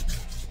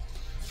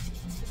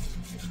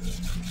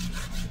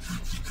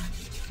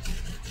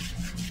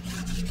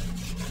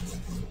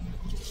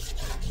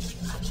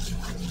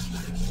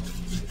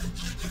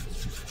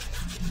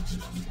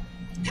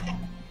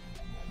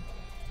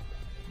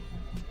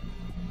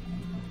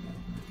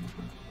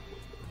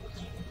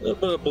 A little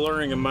bit of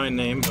blurring of my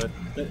name, but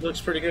it looks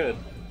pretty good.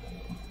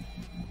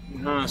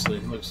 Honestly,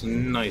 it looks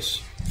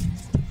nice.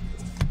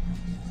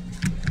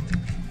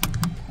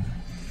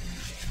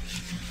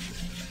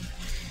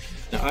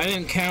 Now, I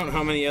didn't count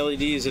how many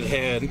LEDs it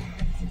had,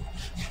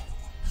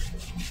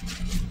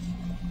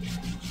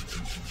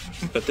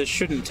 but this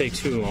shouldn't take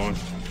too long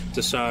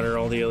to solder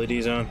all the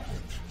LEDs on.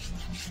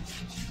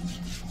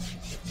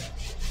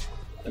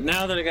 But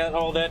now that I got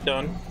all that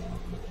done,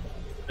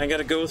 I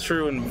gotta go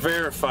through and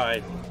verify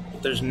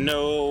that there's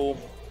no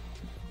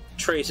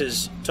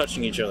traces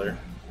touching each other.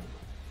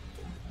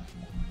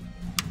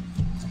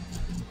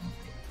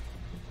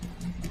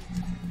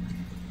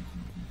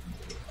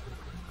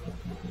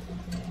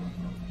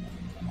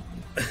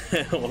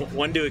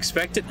 When to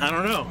expect it? I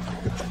don't know.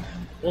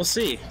 We'll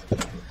see.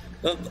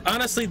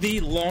 Honestly, the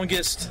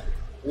longest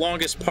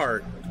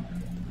part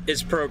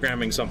is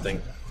programming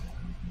something.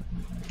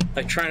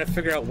 Like trying to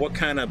figure out what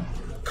kind of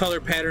color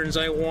patterns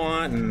I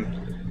want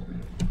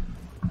and,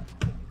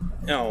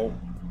 you know,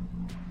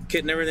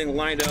 getting everything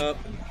lined up.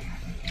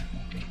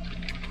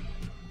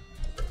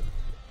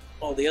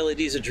 All the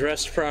LEDs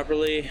addressed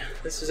properly.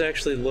 This is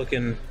actually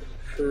looking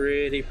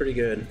pretty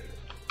good.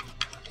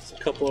 There's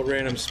a couple of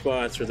random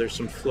spots where there's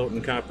some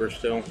floating copper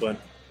still, but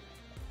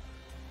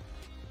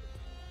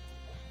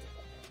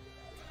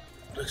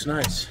looks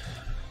nice.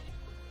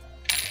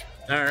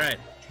 All right,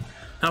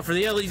 now for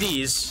the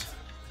LEDs.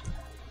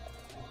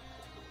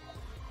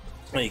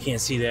 Well, you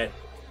can't see that,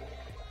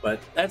 but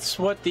that's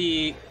what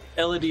the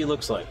LED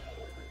looks like.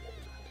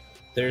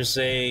 There's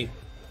a,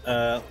 if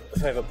I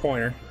have a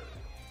pointer,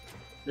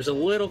 there's a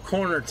little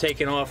corner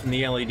taken off in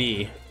the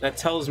LED. That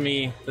tells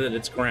me that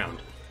it's ground.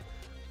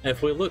 And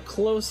if we look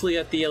closely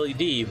at the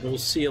LED, we'll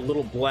see a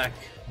little black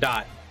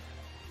dot,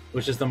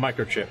 which is the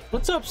microchip.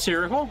 What's up,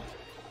 Sirical?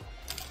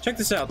 Check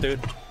this out, dude.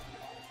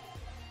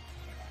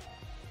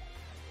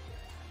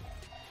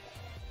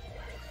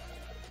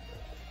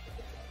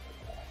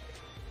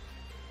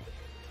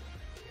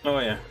 Oh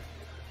yeah.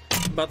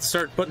 About to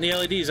start putting the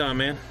LEDs on,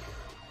 man.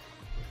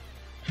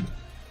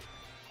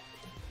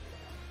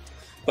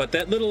 But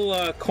that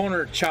little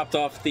corner chopped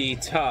off the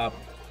top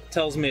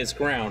tells me it's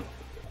ground.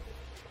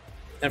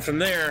 And from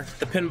there,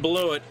 the pin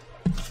below it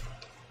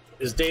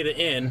is data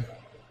in,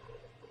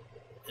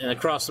 and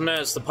across the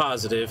minus is the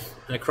positive,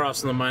 and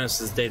across from the minus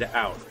is data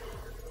out.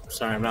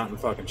 Sorry, I'm not in the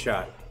fucking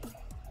shot.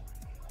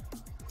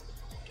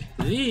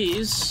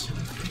 These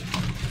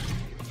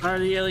are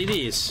the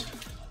LEDs.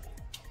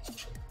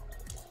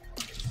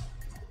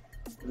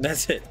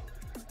 That's it.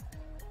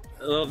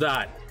 A little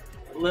dot.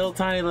 A little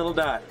tiny little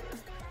dot.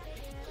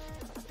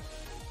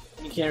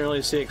 You can't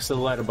really see it because of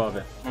the light above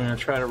it. I'm going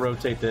to try to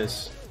rotate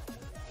this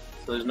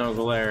so there's no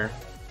glare.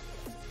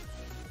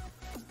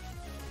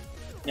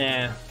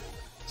 Yeah,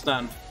 it's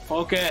not in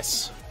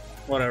focus.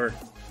 Whatever.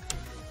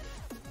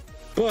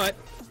 But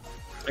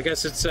I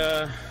guess it's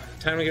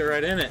time to get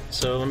right in it.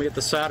 So let me get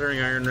the soldering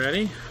iron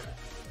ready.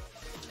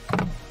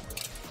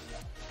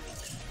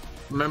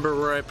 Remember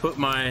where I put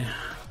my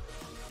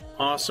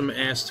awesome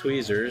ass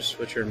tweezers,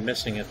 which are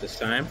missing at this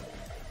time.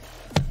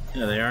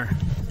 There they are.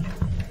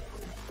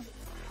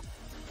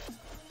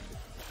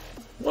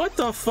 What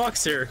the fuck,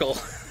 Circle?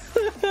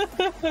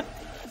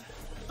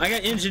 I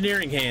got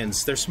engineering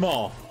hands. They're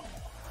small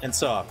and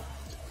soft.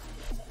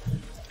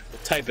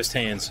 Typist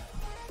hands.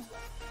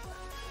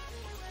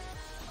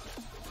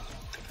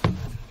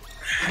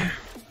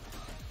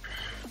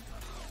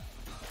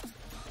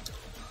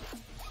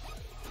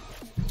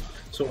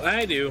 So what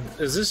I do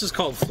is, this is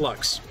called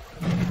flux.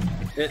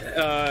 It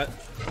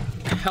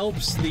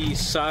helps the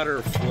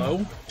solder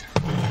flow,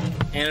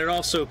 and it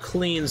also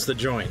cleans the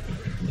joint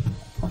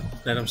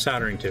that I'm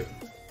soldering to.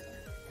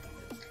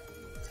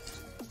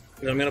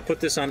 And I'm going to put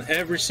this on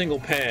every single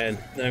pad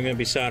that I'm going to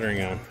be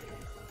soldering on.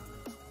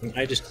 And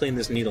I just cleaned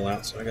this needle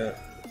out, so I got it.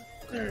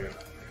 There we go.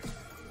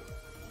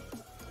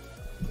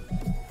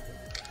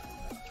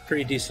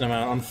 Pretty decent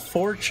amount.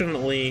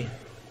 Unfortunately,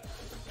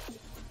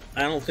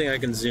 I don't think I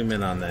can zoom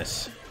in on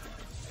this.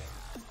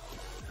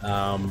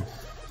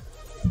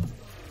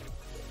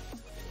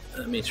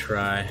 Let me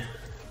try.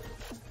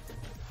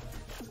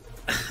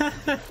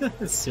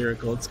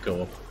 Circle, let's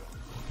go.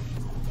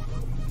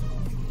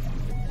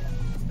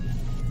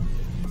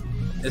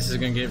 This is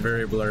gonna get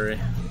very blurry.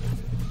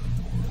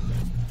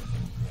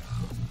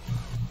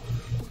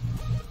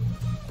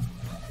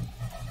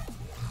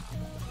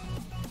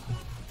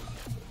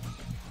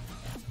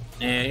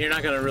 And you're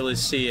not gonna really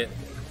see it.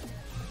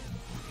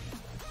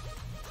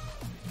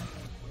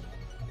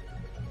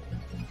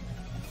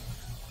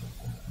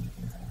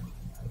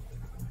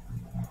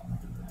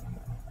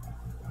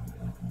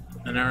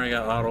 And I already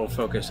got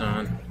autofocus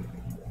on.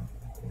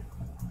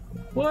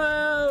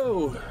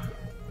 Whoa!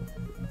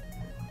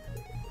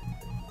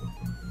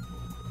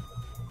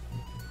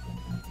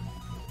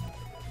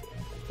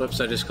 Whoops,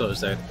 I just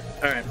closed that.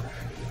 Alright.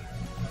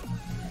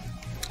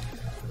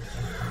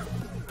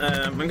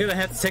 I'm gonna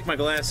have to take my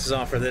glasses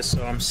off for this,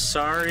 so I'm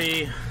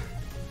sorry.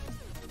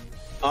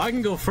 Oh, I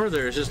can go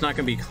further, it's just not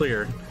gonna be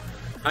clear.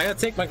 I gotta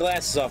take my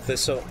glasses off this,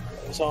 so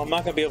I'm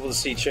not gonna be able to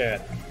see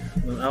chat.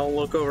 I'll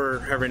look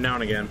over every now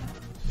and again.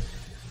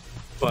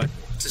 But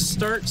to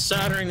start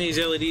soldering these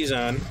LEDs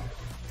on,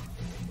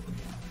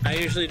 I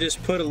usually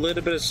just put a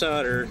little bit of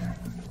solder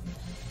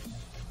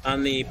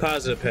on the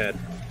positive pad.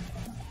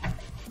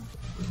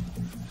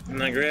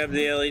 And I grab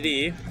the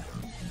LED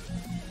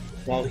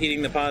while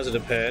heating the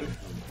positive pad,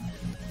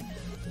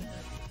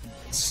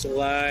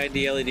 slide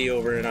the LED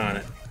over and on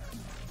it.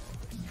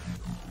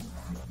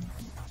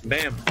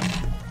 Bam!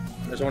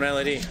 There's one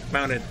LED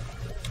mounted.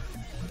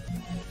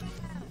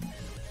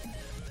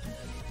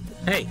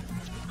 Hey,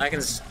 I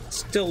can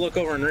still look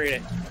over and read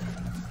it.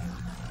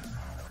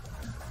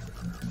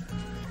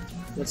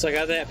 Once I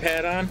got that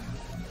pad on,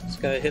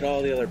 just gotta hit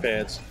all the other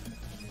pads.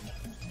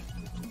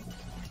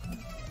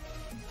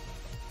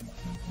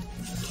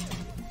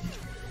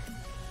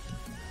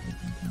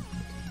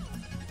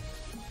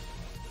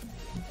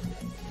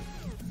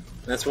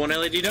 That's one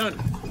LED done.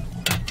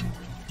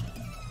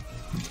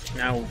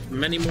 Now,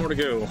 many more to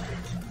go.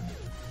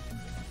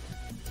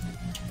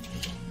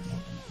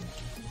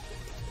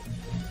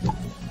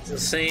 It's the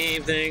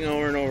same thing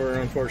over and over,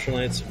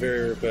 unfortunately. It's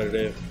very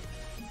repetitive.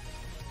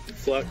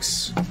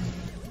 Flux,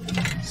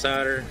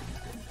 solder,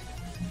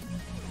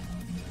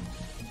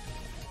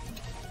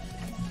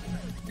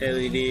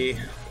 LED,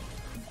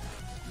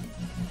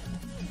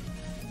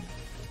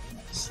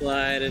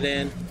 slide it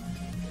in,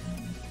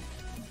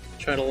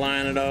 try to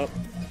line it up.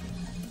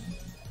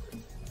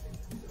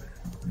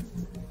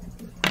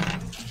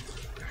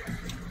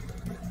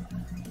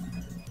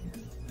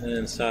 And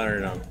then solder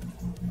it on.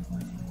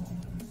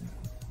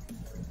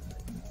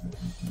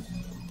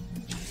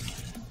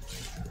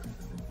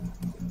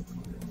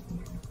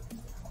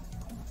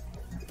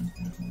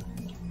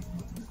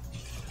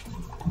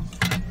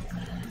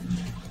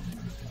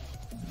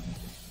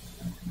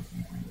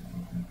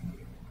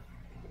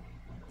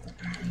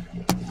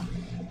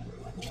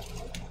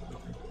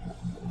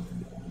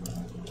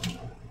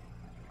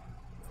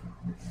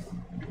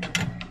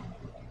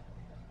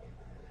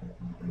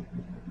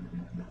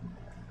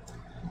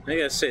 I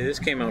gotta say, this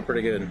came out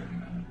pretty good.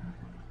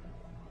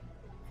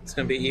 It's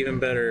gonna be even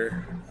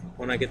better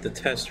when I get the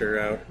tester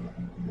out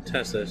and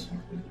test this.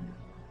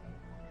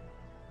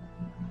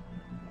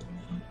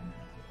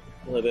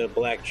 A little bit of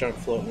black chunk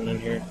floating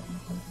in here.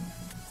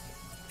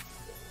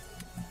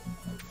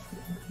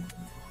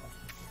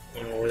 I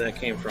don't know where that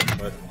came from,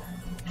 but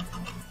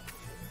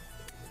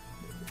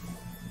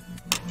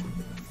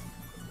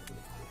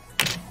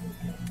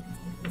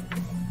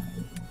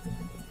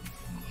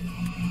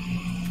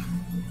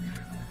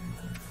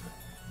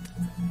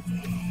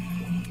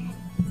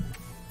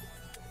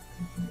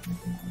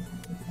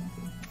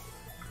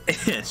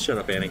shut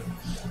up, Annie.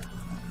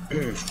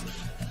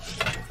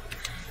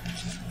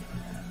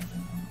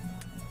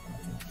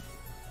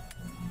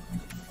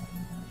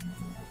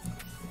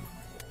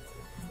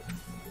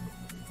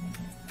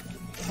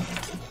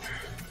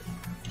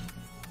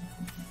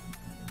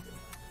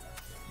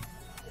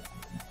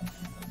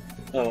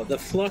 Oh, the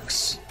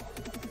flux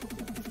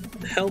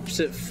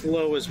helps it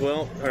flow as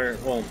well, or,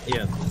 well,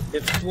 yeah,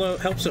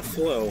 helps it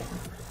flow,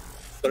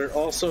 but it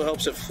also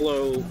helps it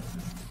flow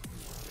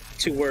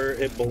to where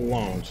it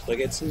belongs. Like,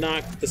 it's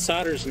not, the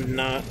solder's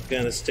not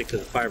gonna stick to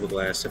the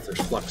fiberglass if there's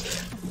flux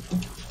there.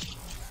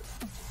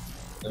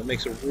 That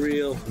makes a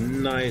real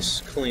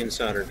nice, clean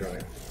solder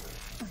joint.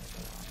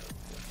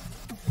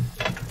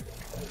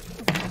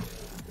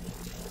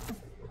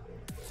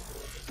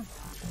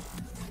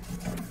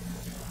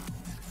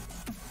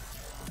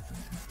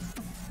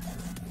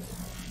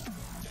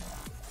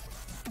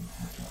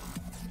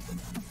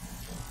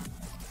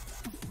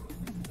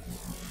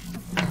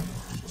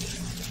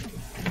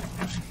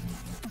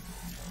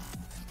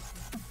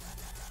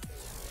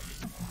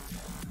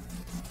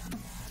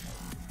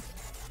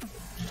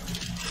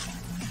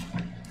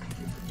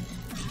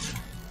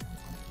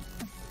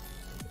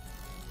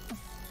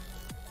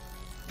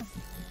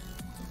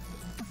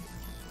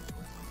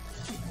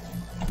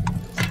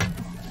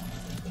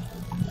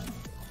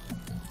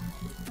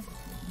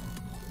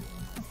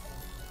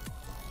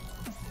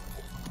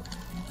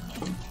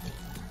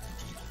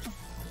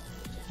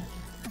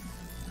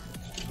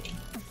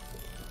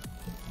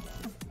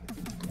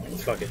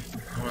 Fuck it.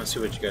 I want to see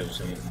what you guys are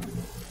saying.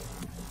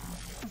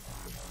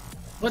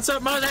 What's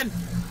up, Martin?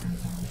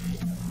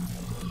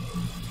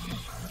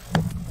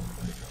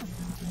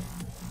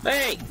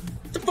 Hey!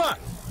 What the fuck?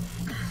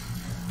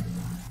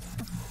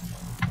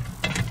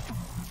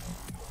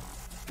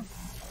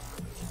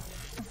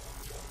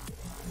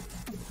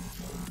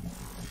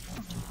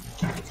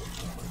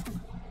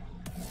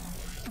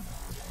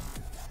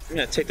 I'm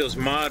gonna take those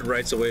mod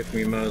rights away from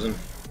you, Mosin.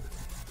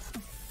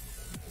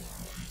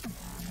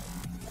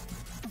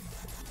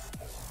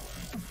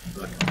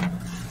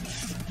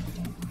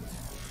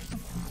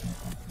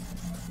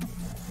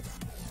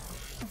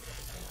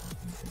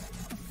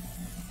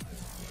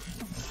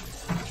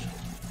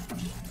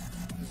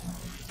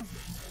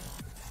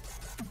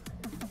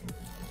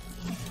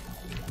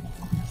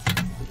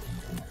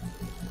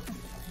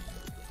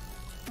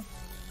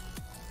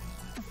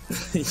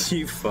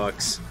 You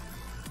fucks.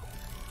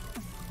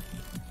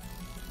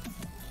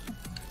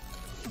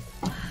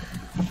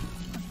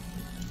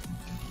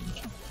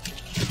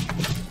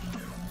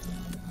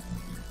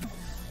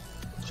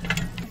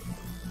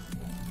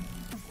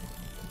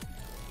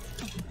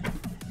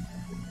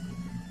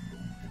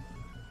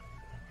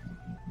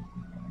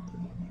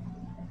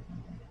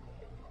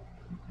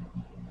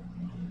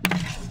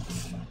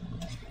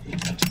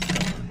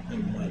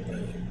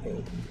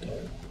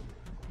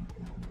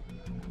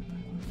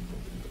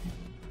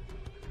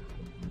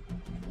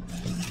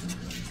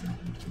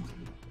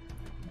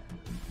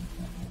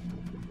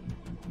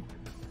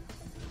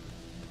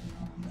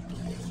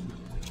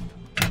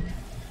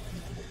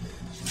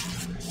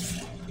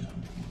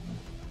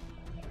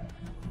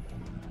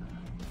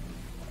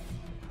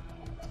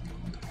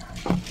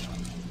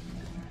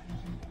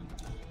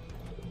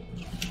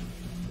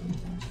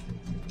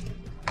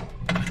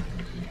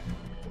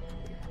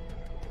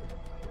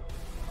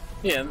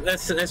 Yeah,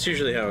 that's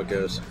usually how it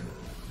goes.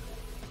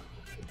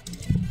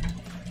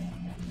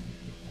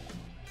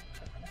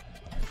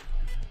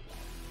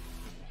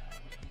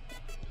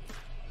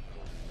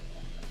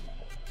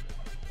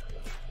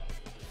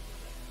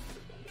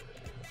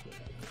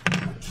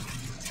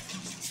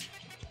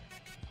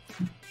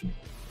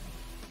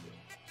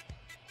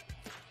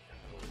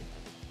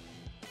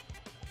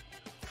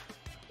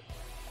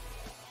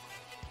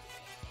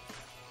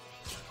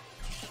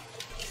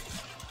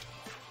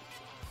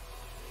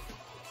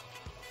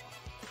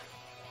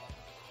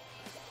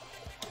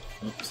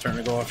 Oh,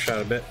 starting to go off shot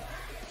a bit.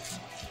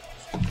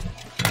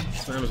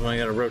 Sometimes when I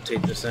gotta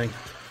rotate this thing.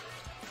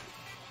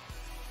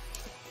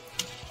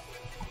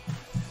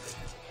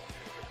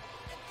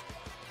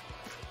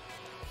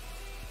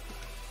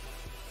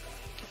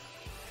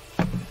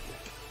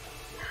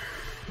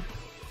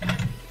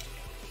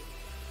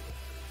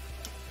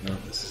 No,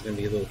 this is gonna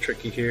be a little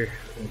tricky here,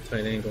 a little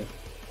tight angle.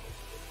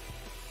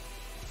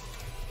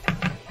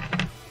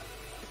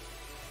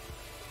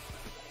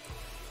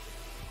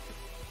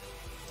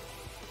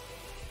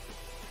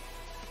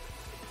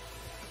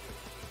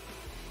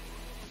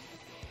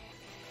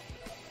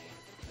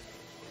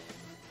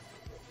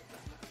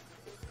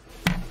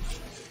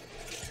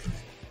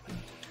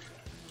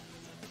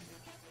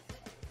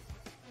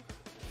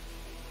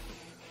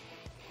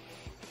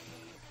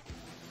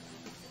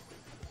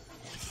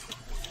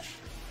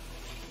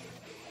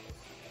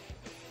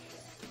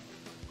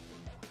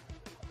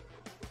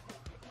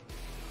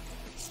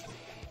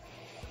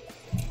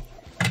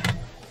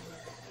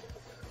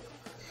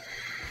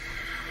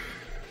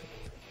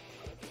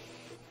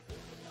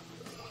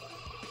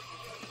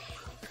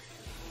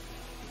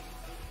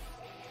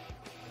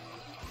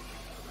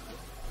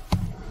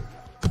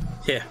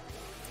 Yeah.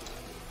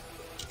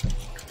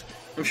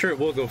 I'm sure it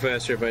will go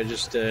faster if I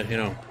just, you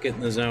know, get in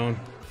the zone.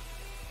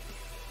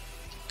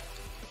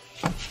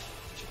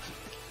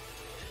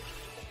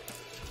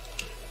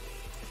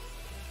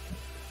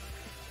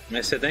 And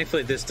I said,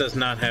 thankfully this does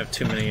not have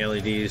too many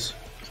LEDs.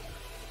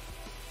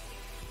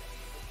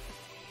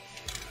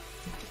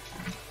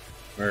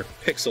 Or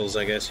pixels,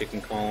 I guess you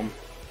can call them.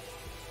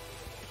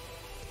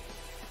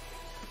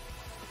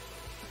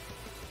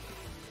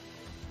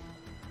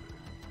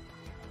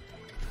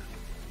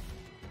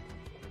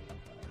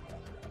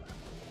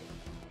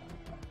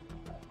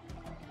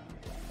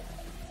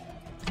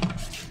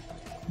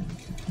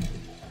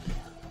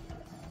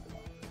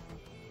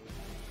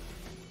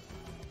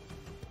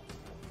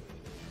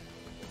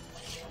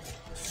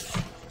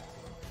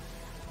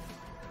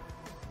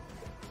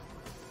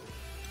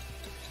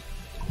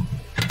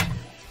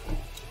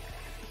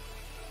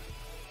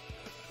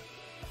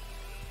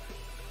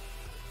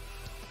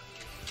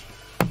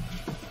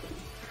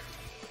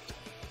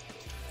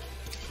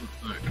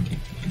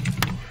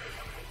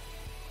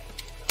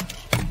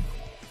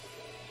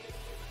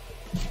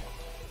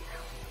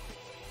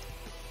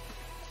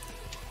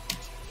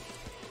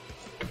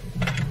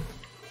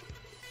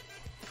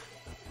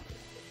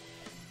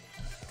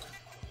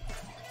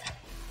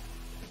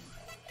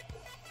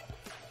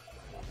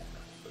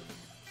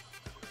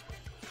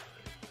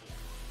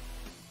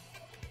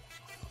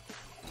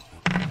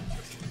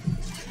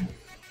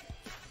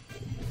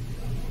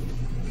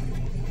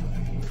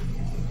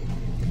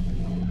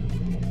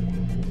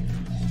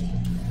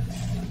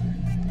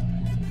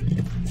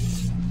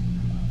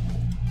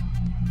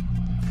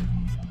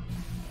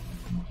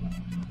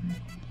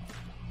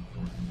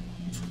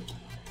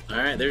 All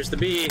right, there's the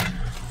bee.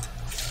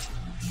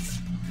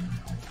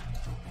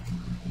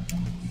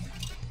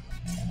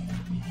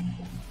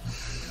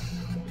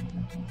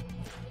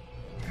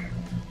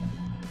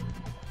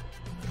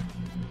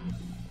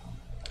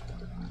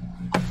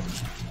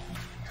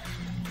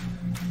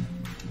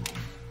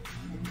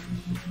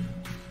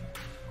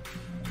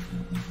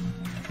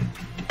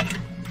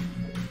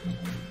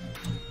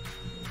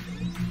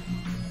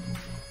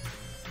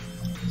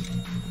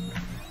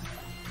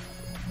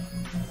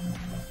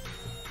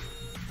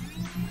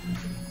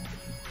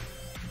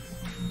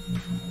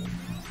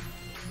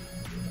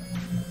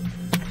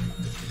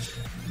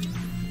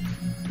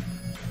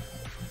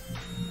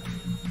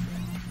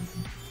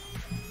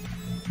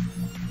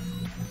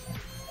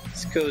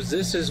 Because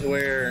this is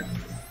where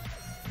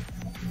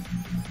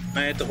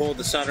I had to hold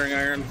the soldering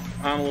iron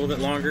on a little bit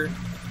longer,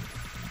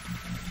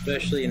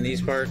 especially in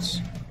these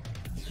parts,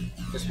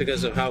 just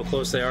because of how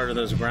close they are to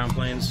those ground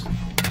planes.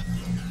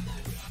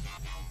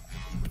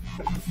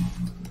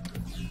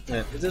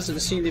 Yeah, it doesn't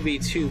seem to be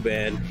too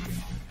bad.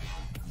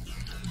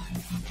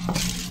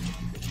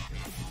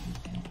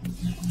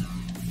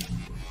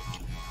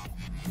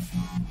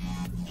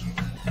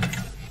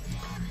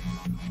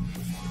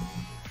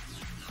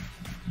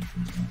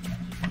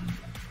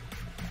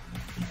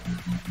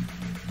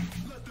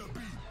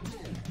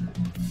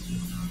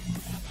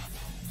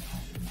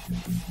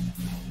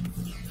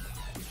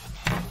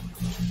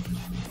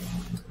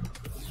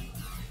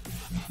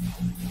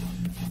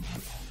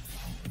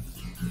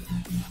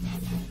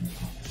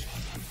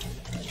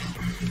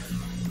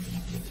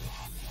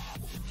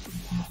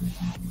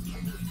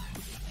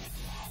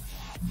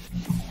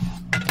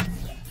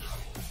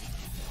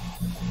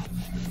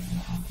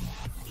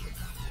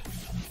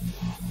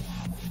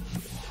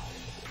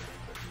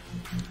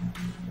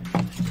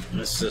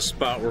 This is a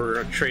spot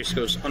where a trace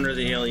goes under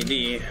the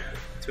LED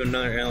to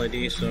another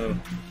LED, so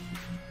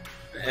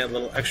I add a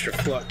little extra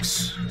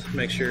flux to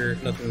make sure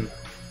nothing,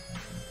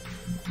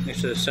 make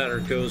sure the solder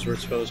goes where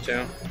it's supposed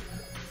to.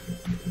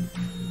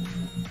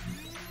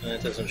 And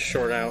it doesn't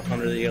short out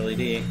under the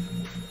LED.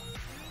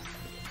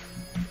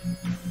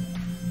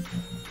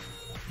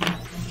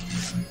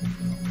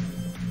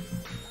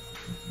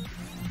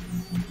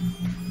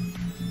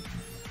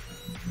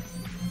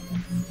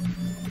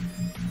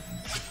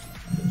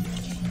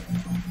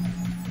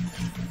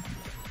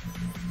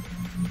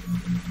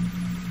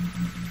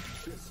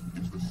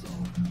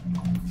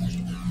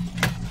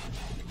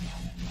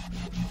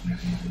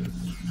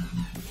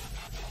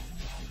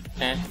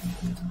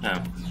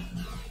 Oh.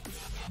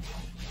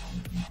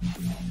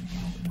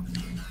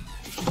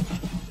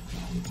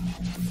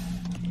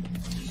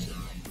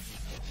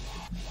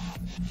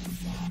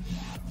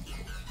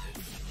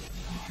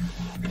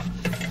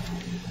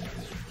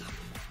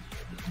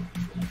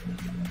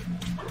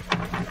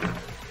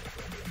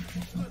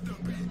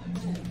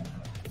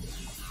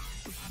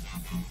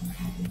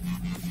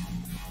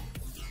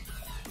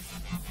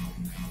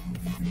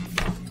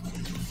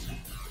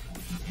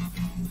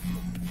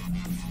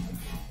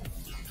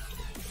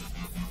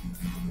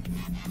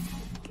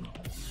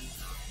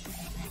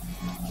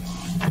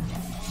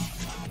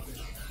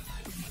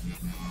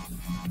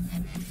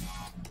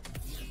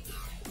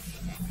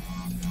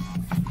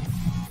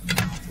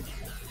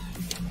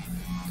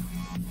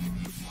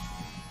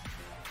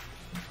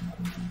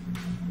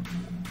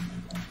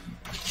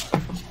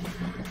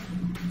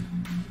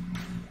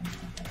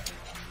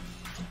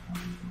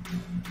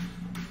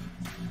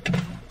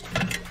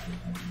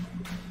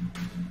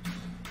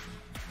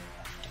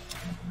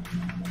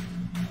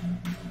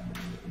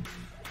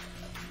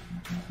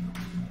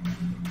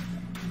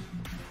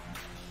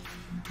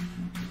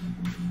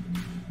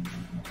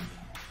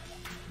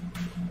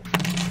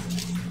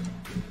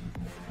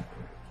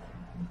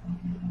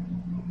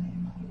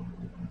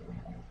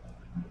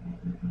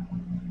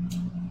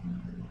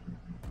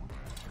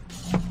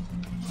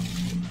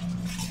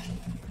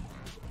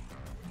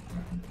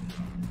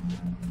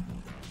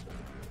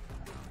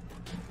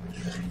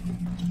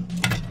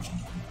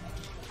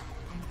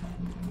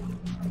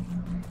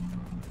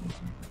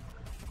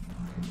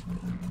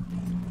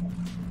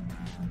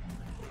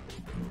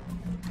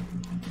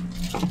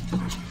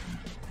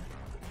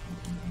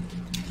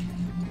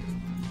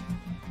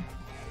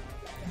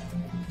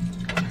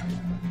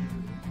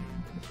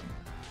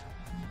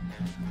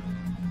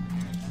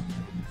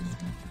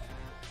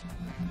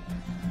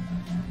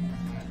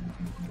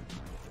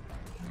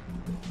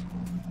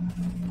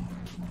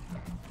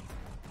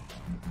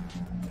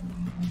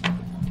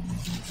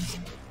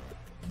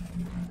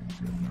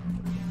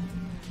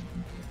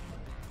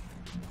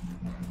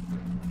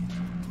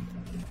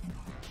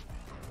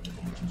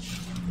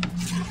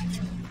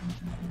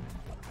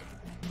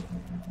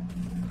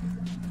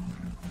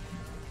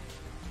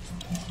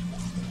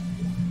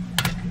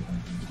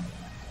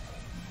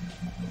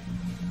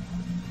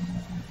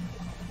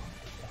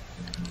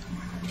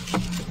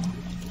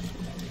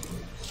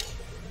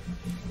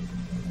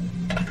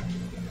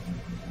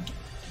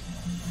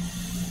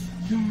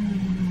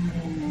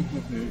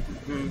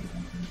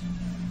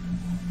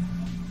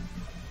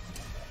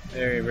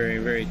 Very, very,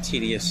 very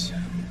tedious.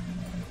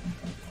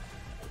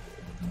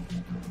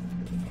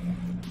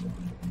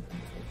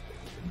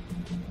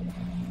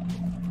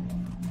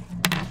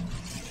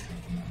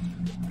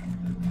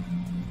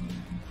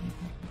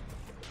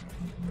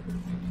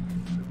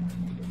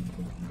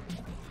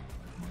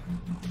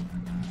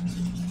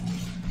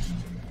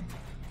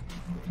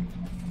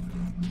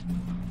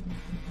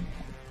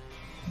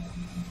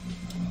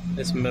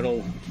 This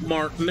middle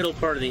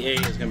part of the A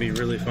is going to be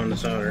really fun to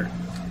solder.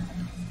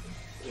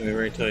 It's going to be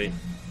very tight.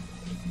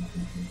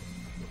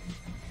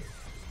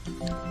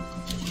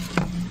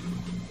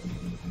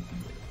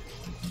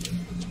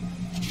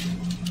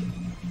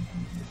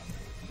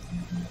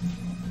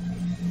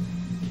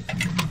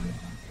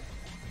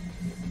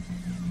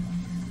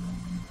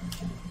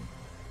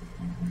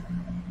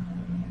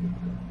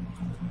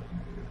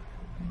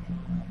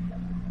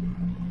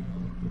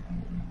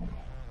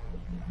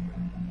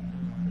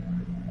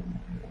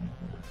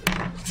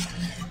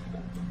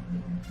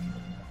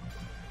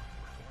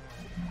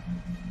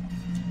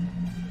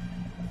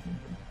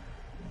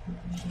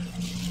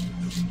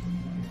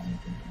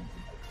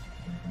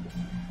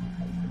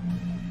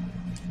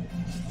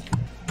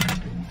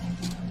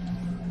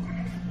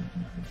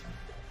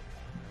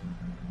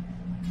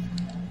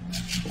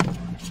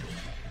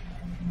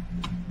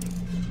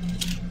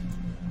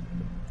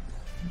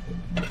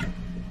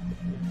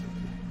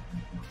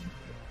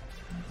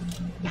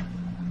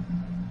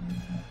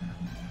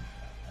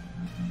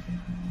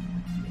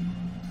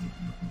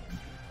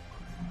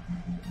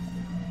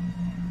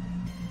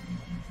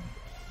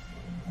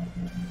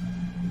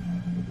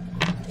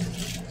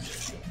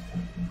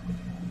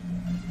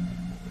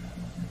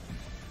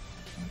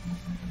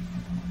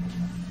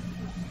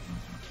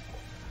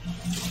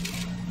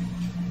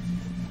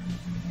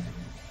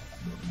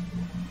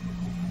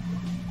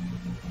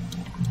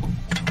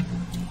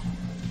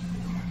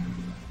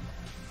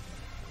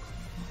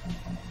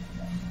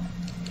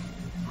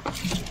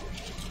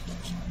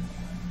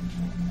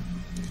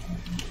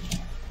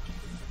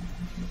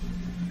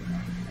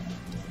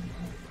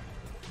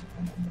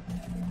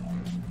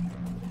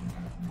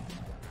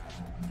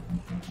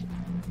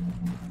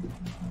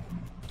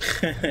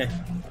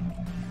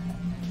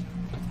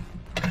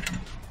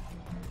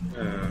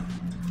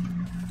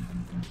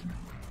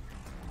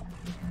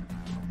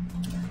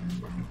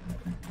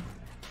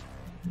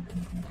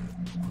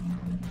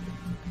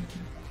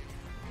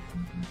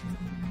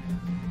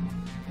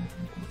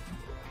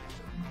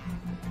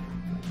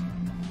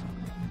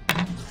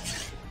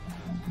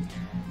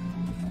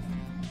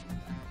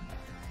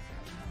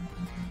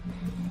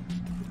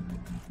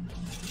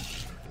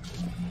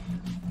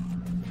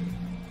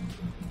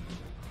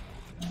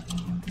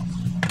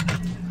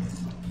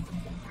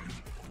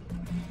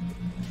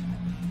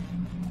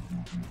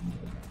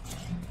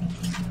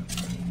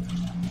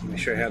 Make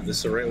sure I have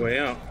this the right way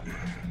out.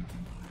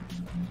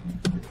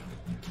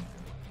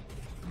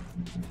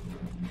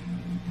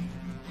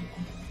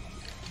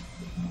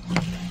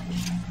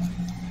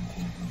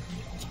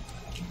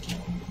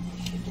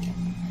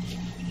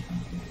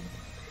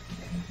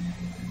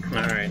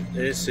 Alright,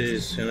 this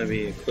is going to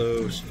be a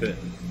closed fit.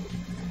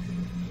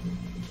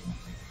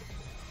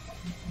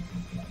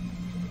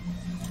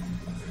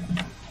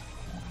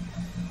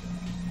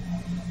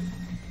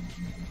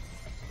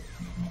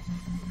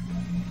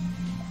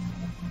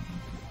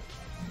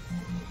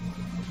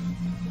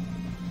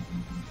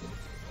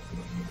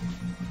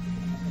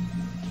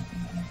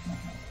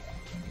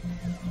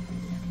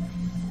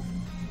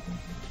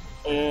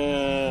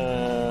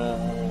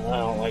 I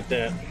don't like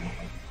that.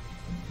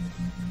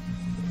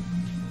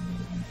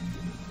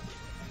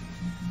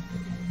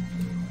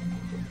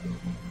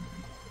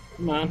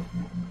 Come on.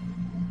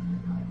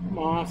 Come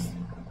off.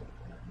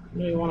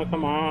 Do you want to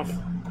come off?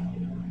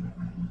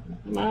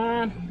 Come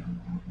on.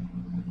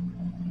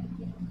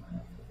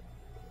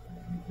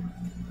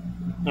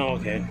 Oh,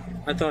 okay.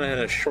 I thought I had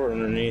a short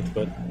underneath,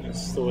 but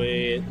that's the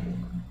way it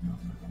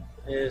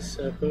is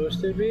supposed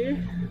to be.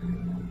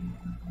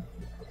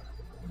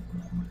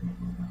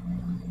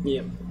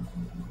 Yep.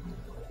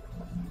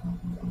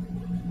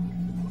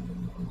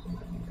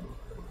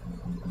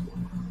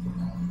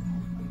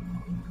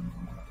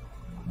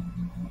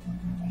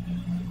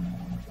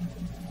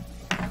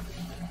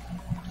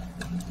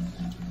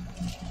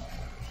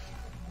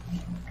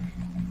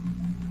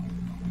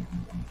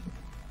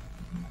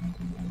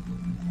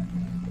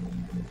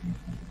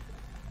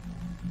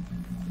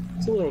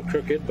 It's a little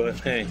crooked, but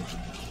hey,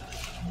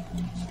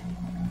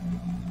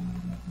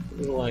 a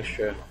little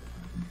extra.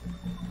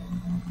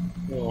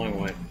 A long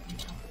way.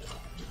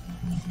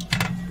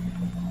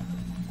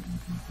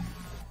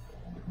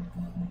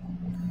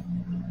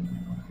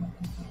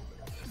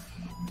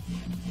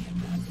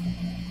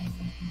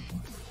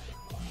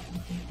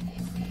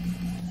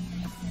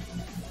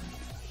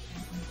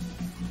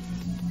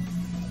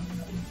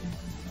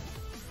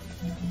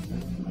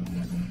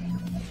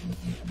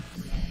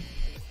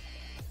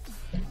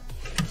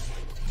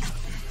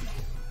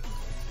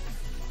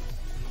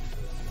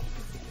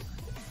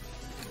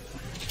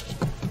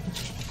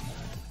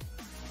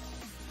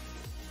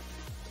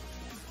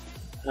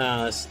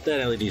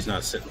 That LED's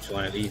not sitting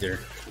flat either.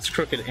 It's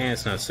crooked and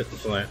it's not sitting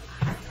flat.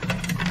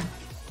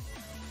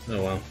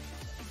 Oh well.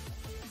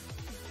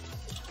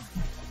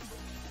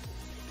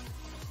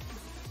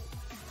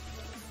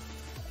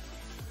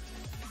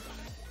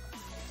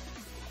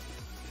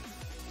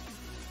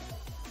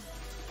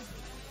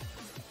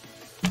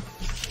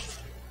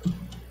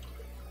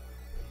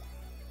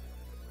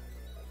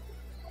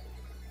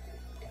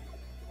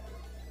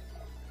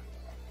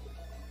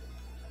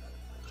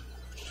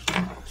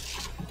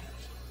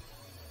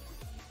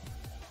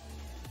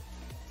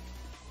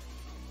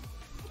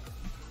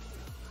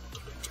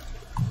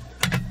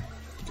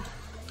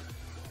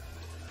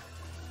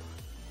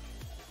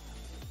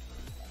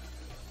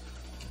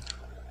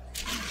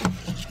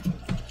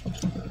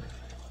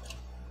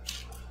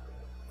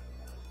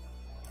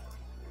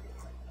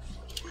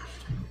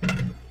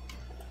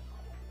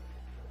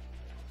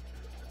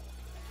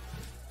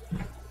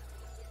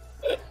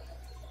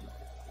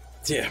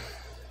 Yeah.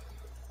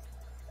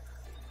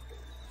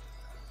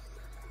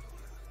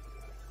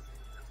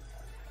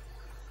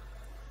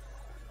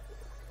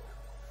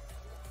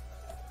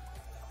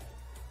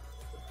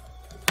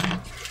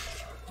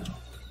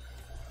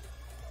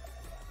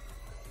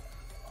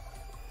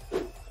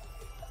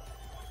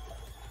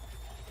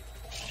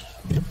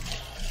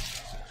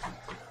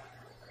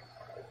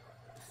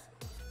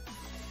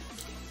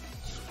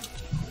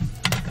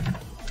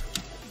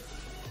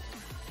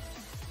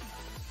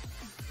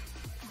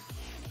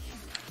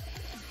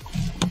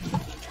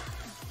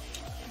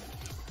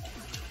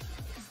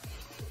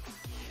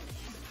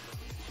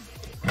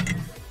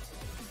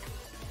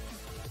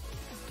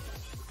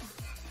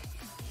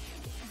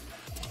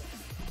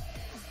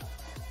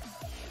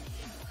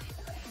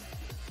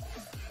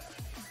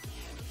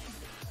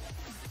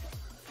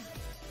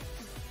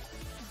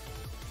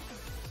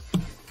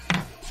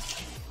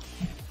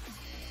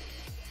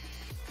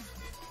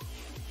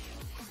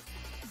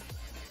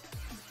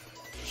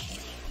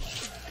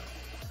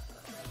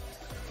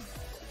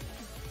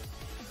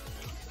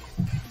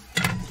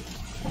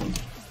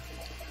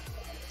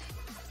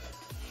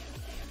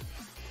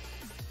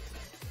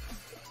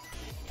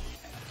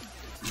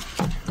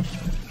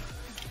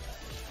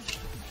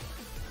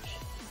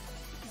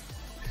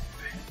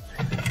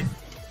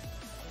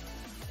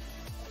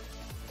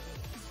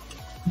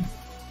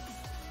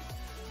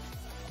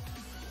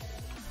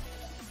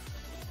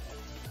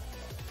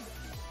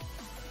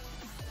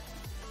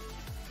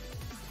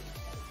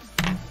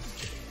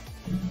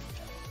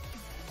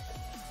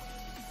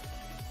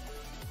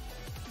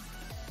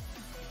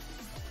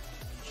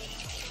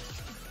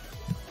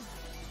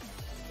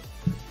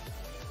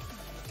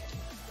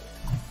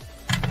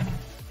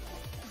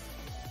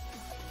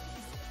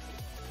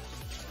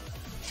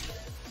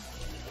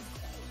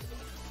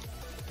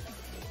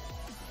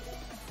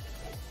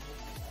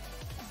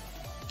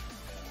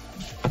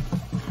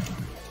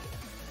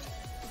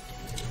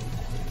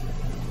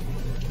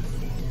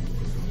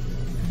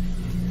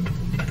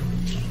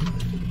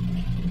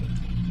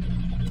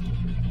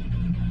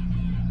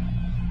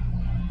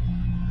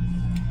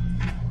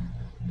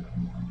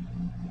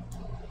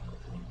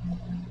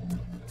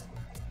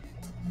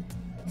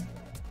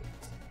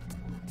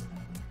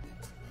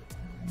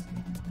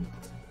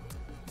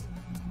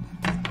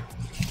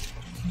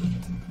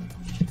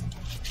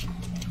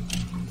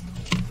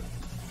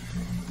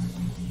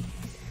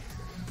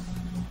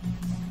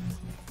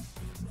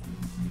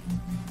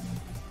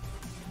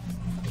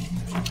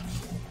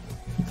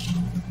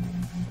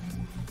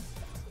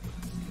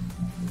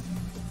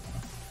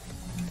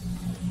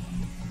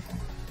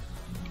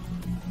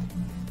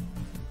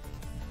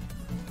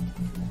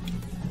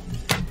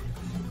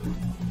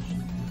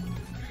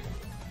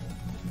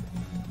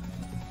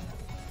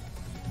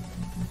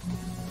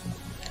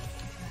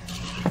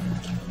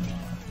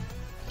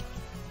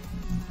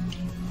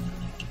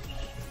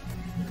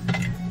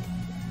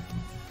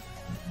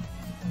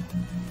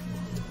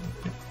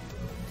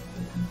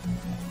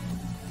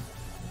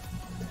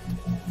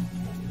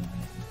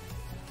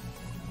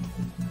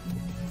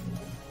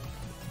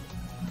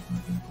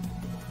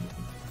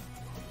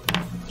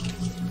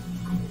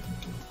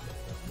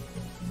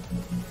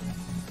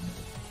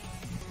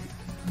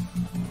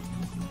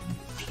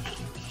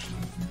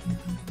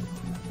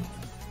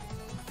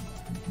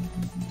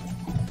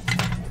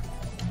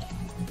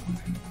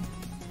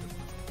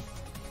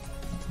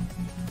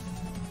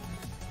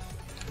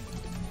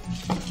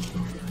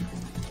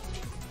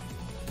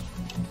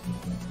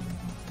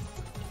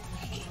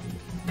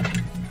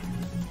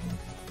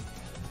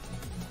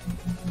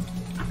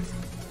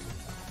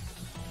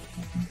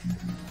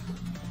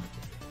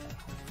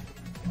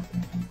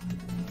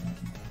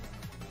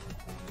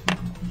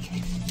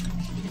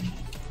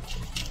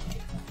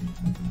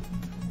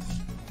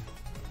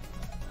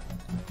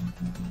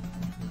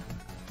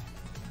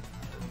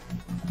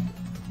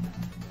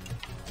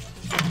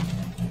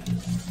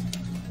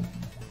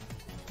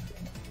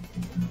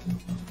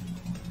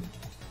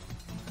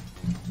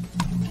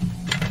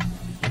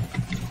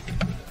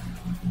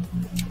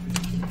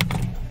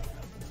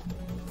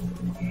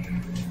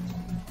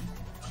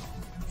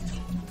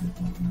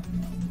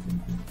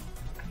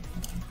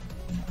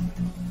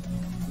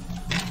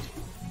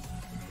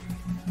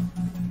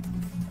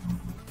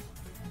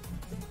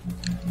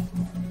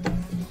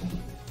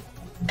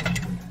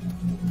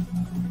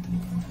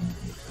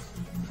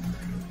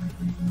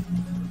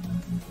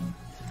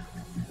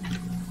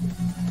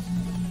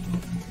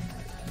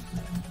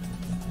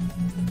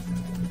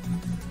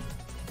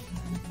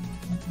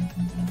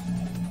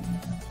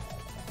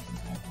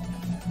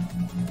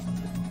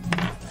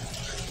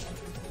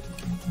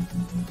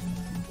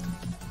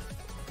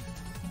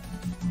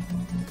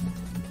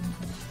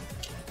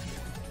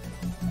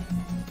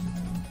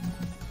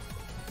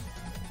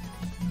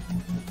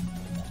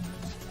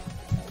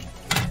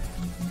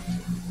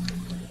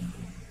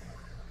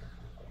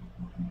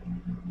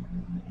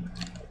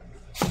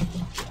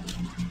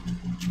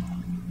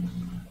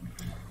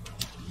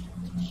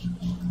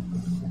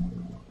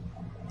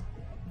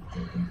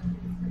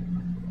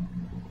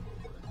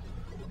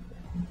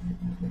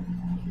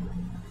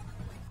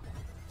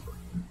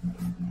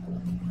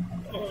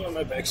 Oh,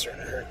 my back's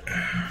starting to hurt.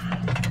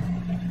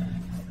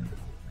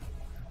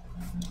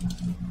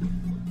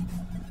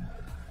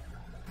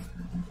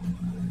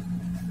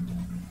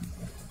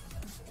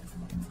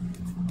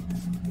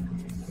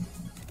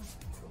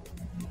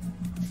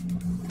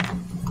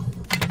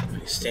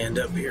 Let me stand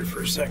up here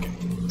for a second.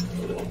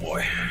 Oh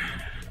boy.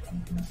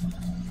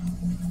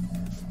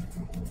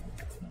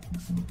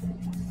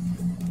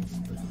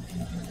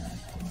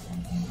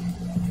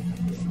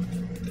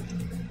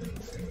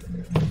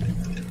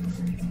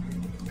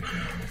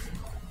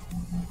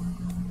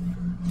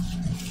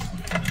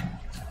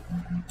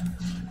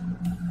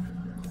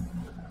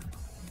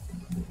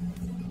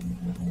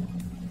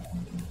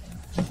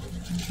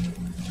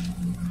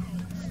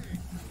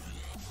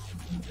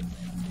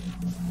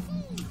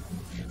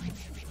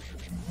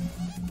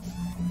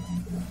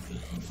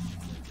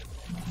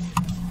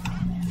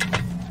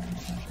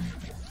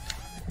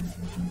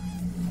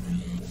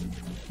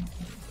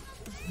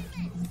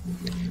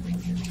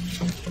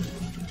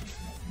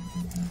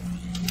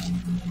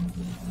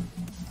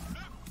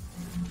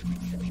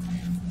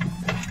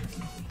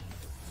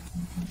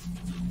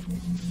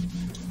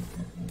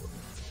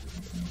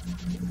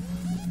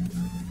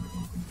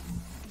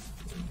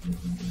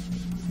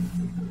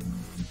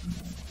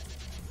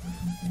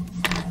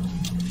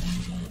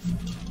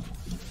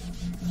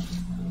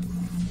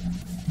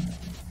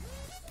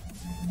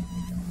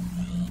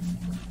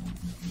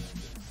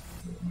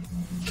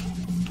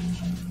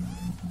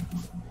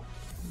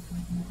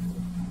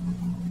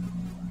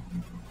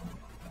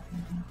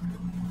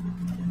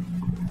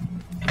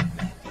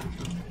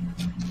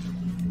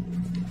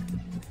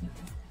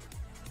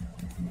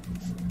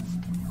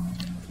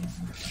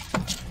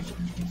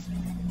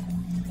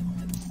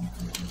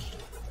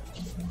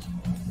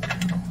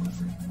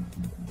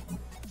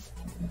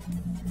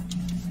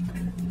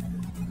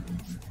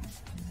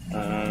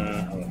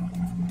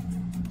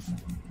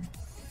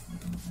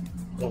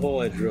 The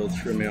hole I drilled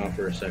threw me off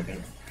for a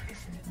second.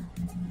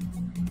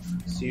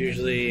 It's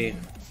usually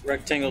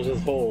rectangles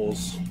with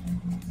holes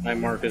I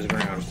mark as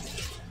ground.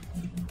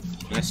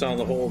 I saw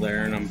the hole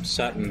there and I'm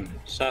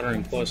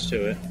soldering plus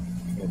to it,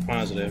 or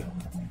positive.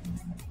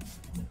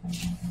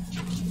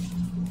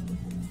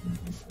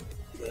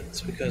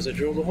 That's because I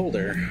drilled a hole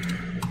there.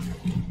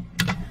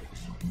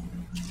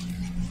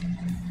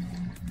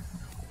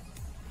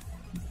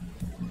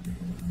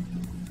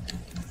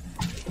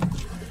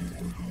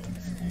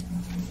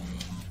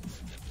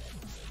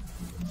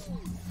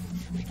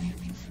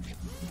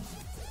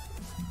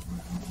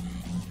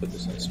 Put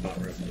this in a spot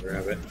where I can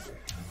grab it.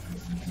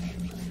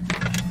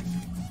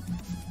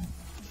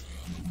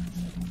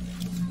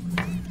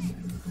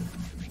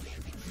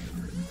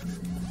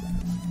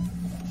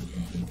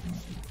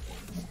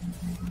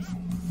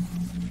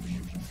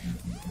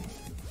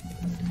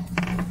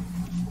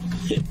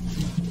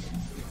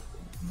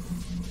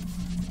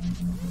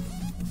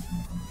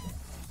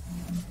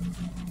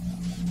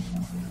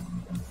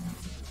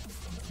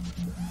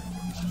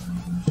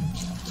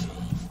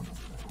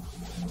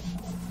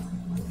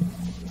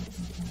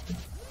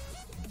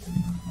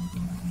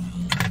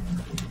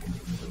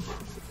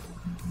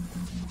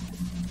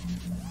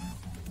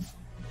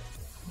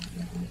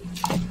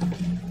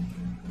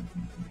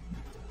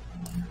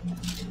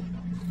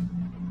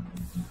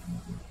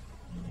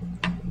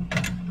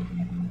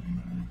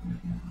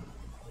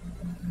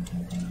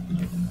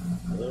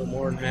 A little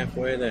more than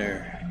halfway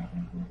there.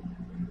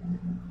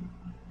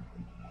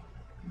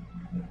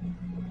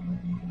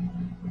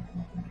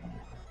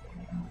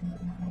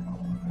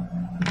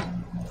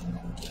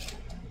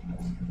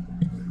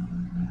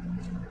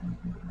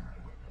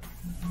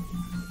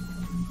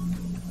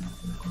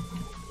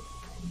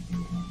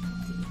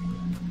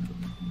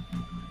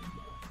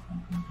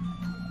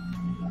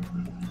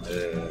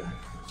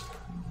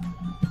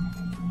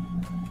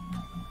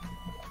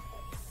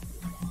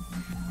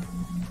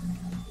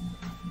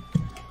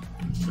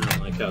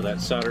 Got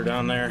that solder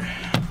down there.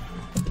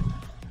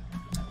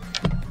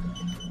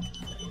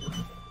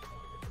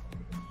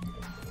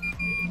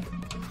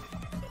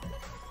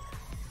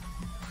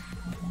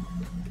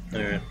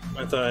 Alright,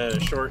 I thought I had a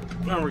short.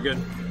 No, we're good.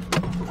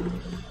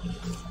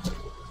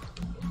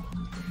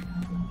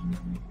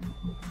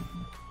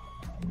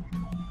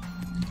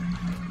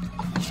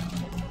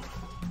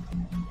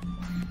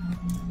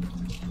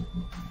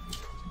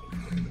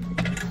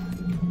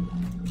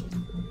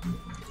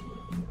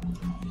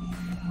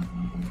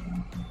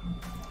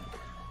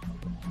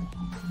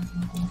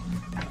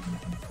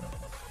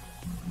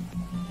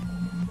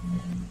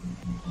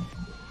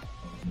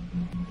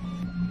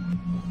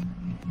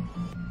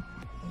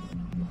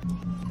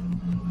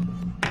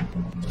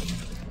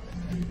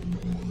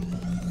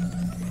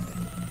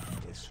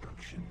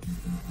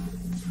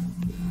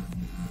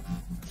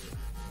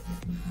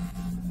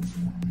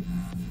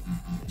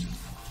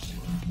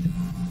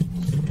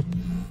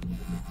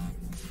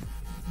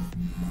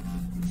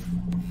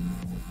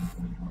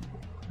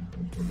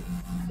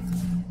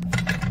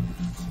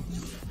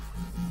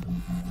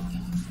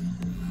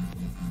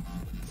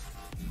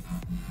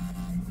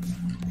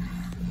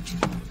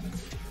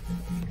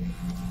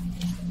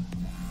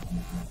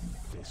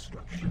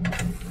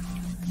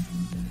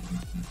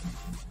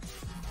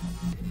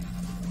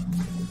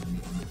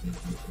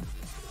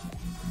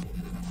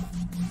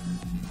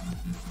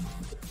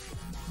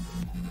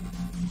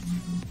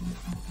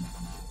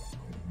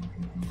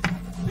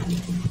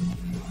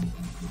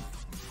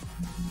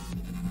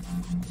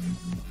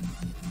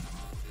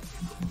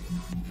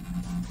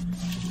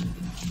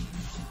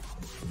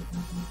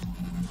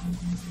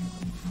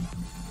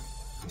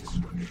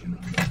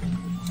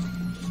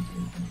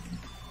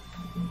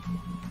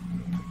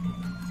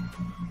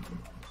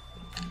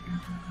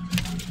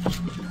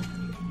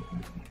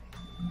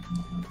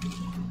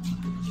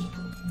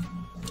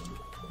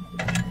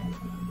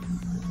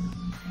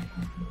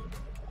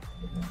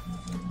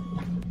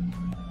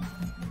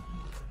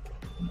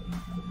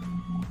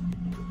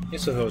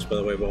 Thanks to the host, by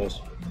the way,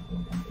 Balls.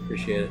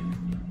 Appreciate it.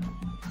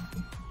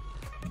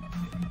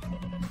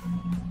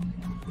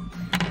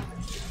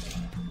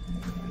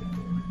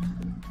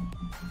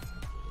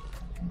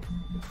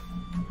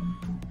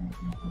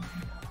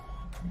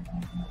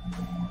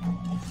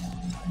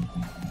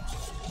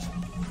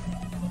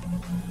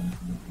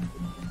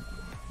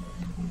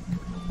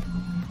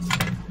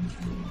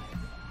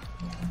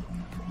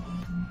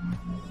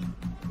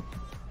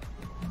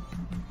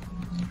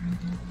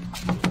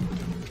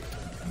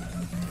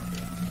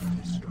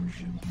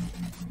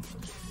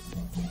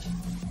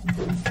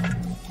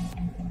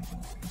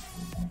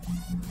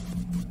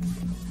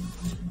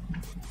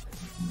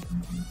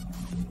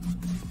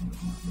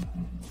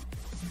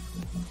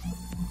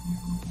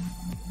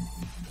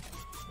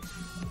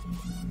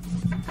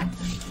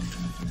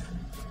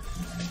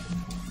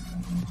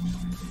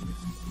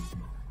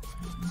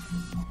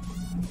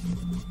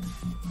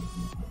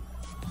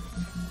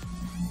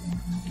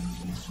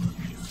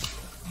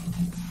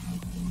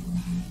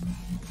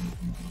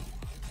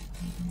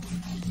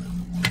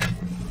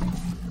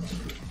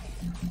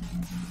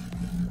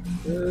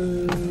 I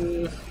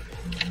don't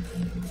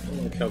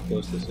like how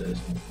close this is.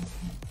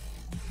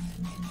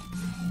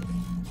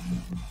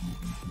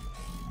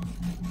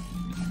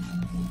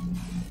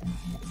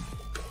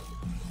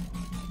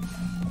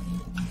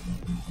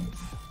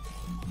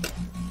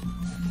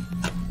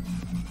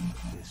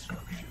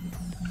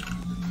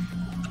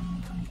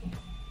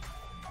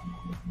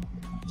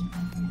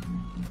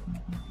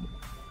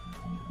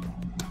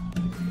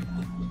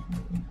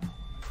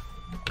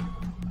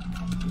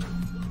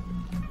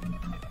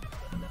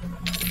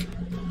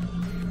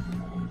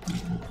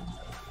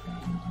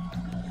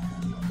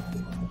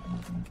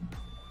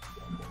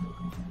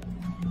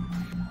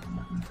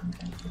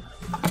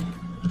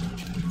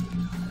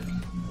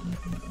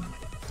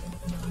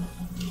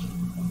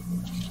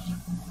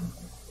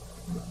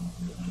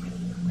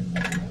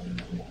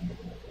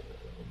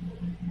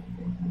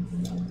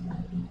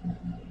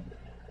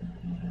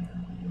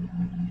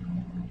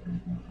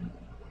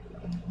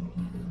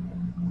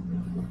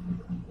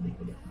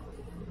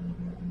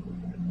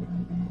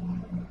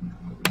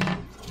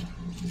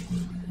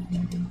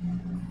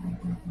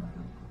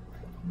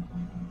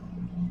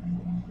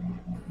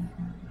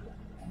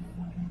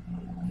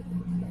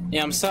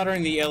 Yeah, I'm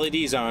soldering the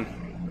LEDs on,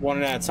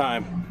 one at a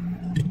time.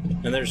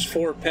 And there's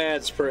 4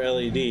 pads per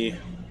LED.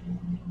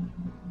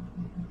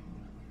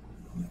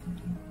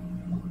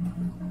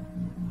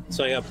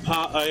 So I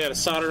got to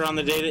solder on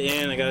the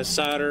data in, I got to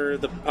solder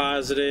the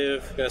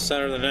positive, got to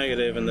solder the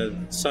negative, and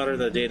then solder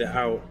the data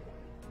out.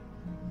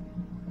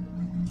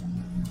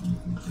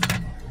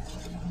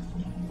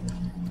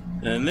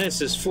 And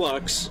this is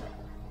flux,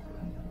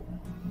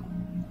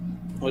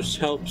 which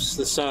helps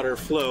the solder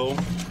flow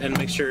and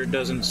make sure it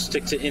doesn't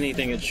stick to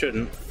anything it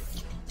shouldn't.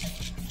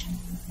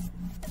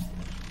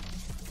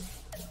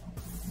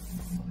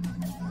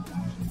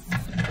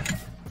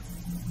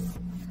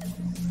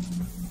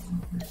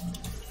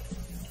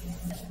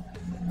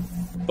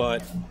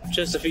 But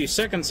just a few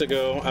seconds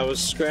ago, I was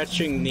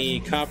scratching the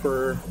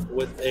copper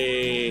with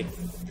a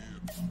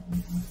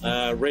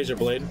razor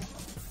blade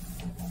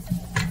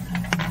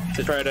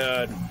to try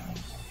to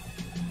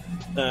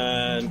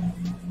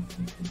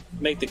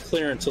make the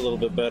clearance a little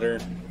bit better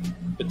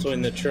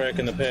between the track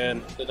and the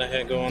pad that I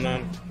had going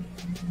on.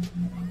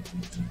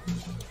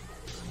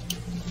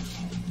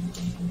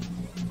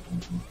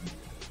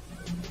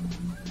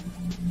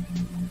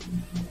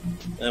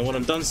 And when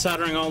I'm done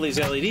soldering all these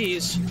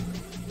LEDs,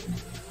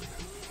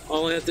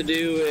 all I have to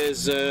do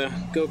is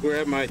go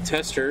grab my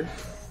tester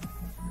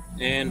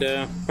and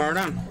power it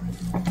on.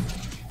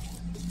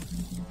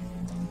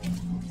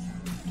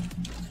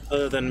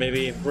 Other than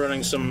maybe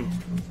running some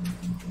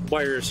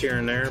wires here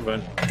and there,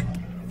 but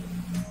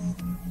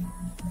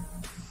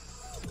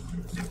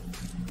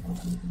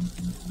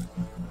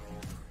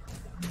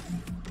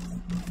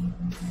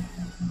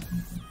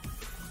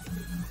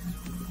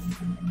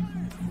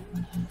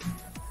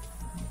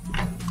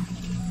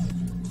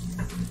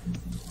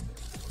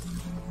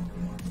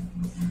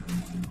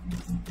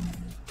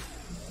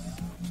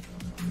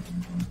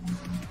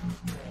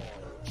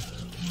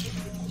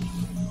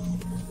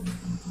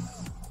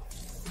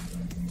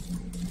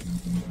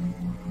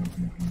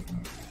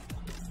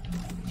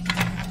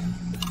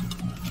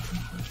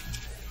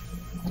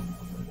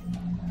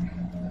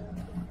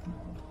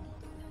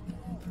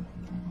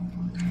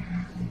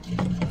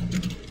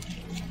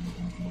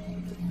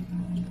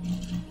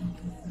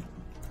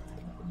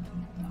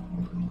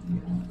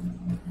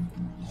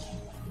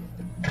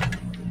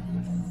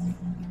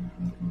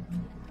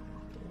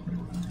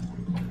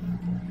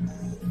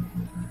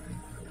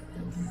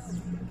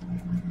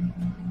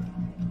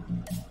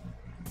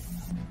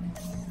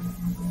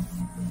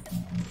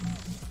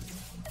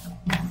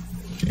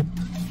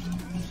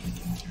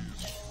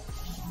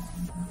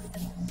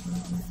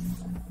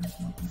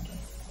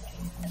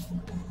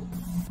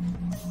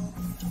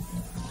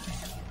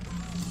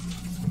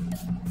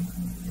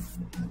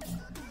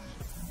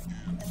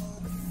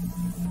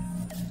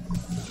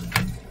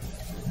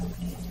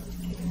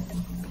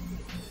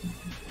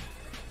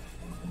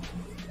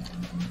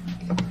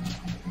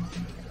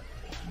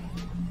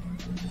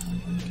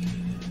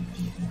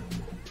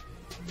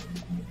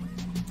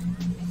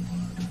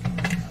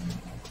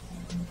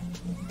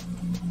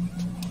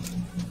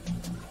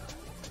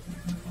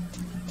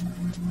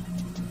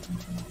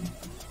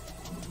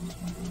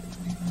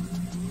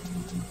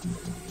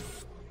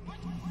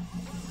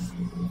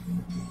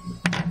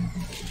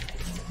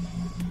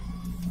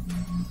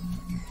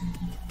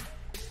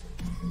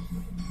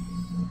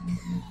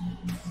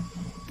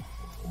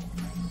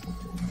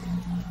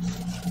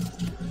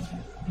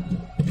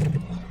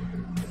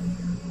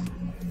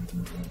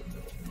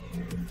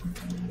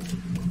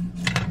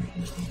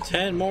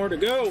ten more to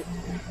go.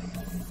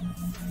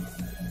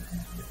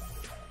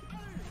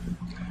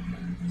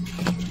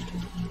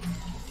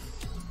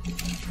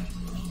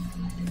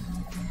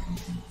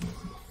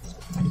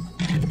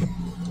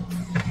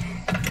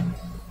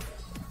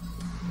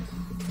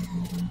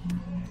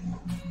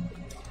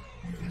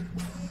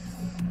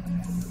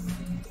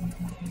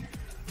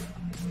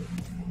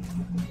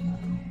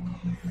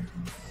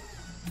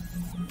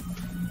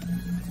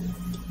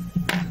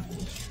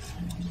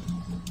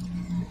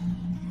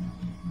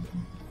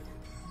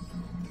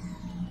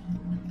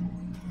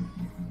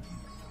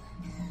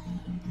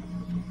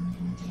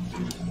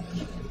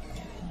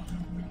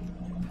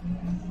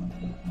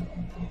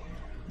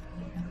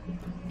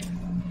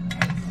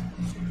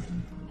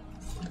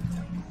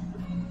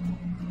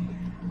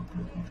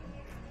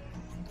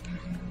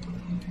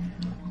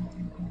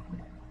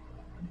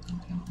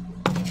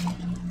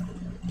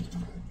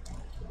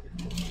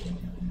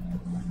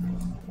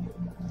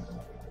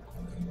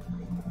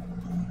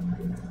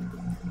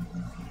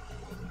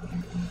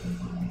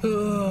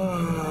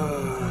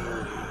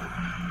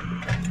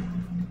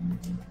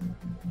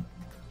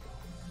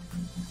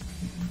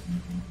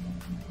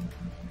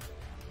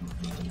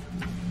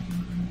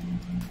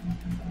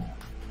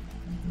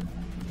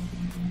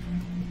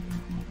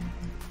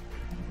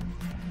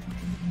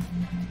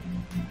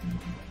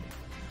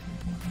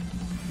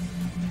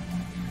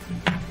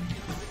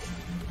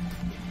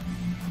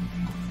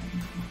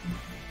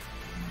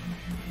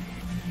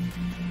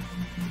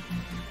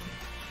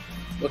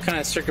 What kind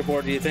of circuit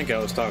board do you think I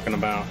was talking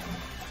about?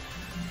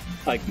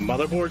 Like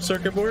motherboard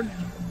circuit board?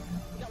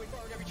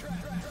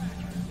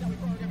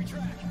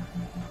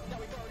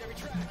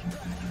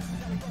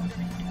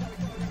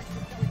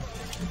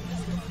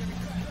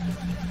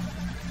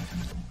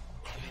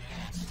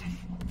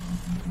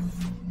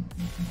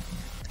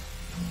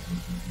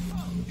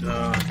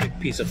 Big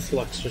piece of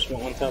flux just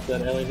went on top of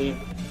that LED. Yeah,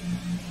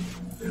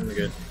 we're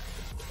good.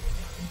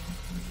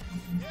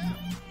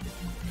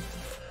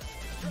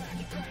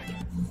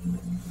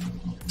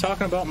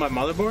 Talking about my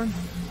motherboard?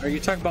 Are you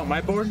talking about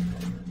my board?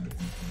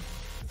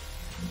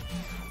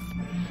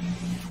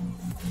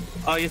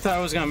 Oh, you thought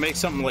I was gonna make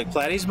something like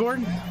Platty's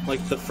board? Like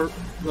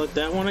like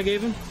that one I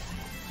gave him?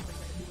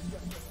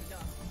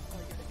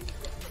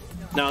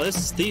 No,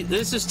 this is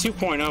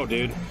 2.0,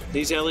 dude.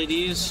 These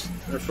LEDs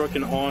are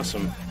fucking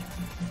awesome.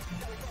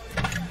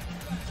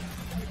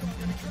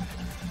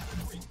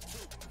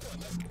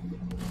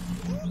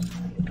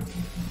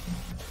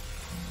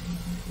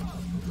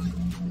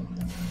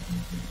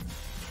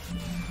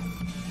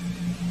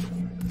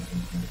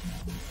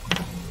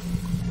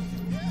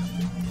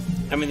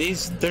 I mean,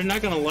 they're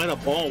not gonna light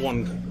up all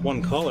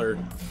one color.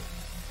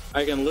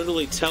 I can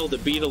literally tell the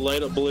B to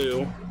light up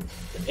blue,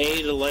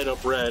 A to light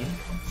up red.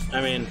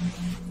 I mean,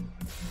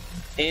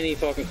 any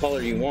fucking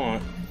color you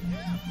want.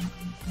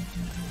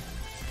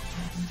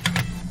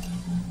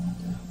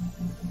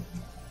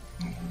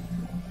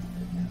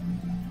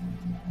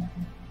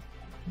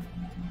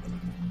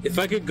 If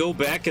I could go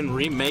back and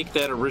remake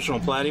that original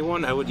Platy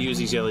one, I would use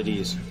these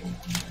LEDs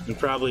and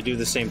probably do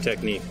the same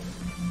technique.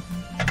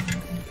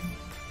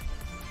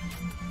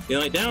 The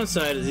only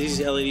downside is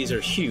these LEDs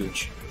are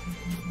huge.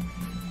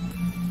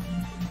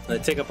 They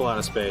take up a lot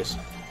of space.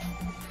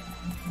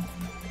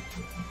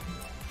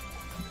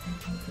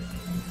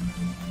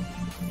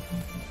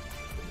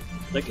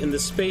 Like in the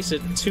space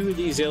of 2 of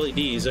these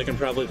LEDs, I can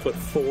probably put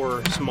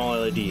 4 small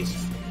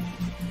LEDs.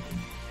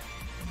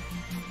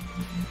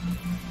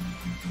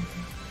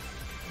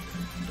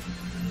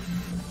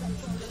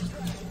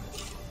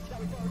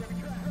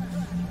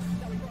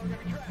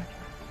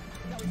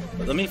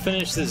 But let me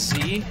finish this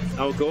Z.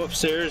 I'll go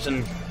upstairs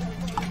and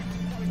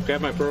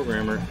grab my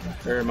programmer,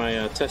 or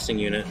my testing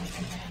unit,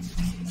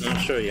 and I'll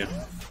show you.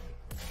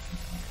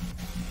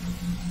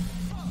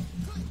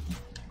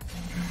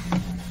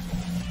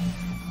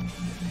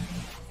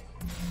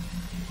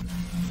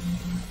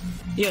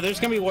 Yeah,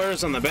 there's gonna be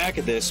wires on the back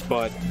of this,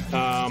 but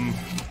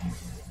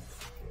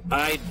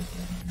I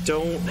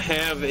don't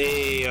have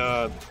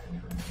a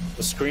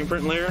screen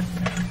print layer.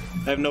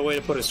 I have no way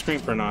to put a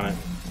screen print on it,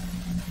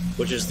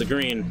 which is the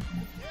green.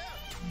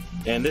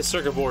 And this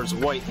circuit board's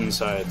white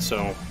inside,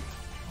 so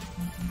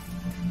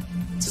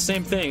it's the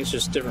same thing, it's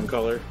just different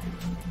color.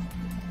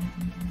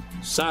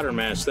 Solder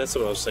mask, that's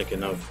what I was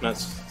thinking of, not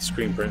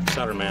screen print,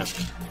 solder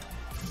mask.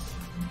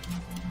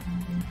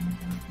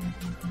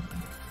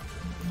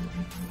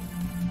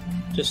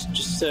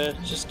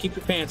 Just keep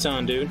your pants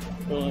on, dude.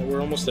 Well,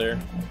 we're almost there.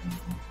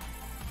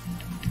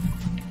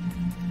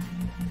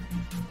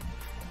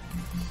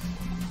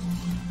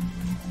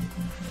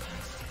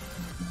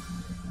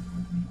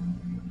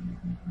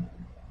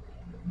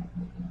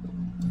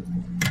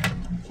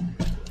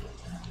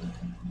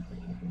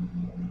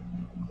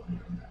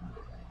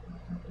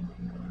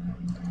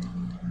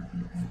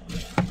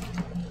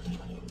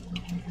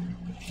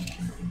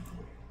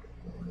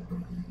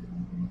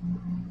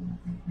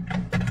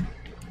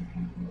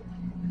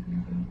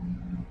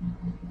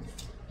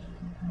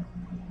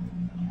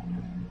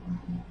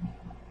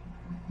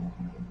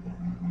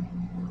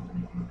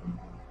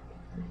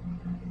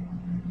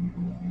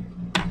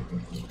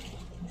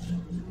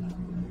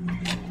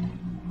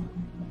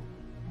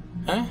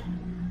 Huh?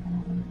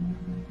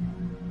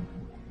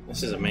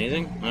 This is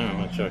amazing? I don't know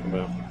what you're talking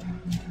about.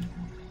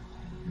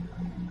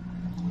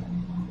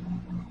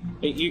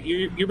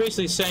 You're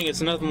basically saying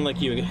it's nothing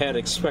like you had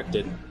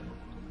expected.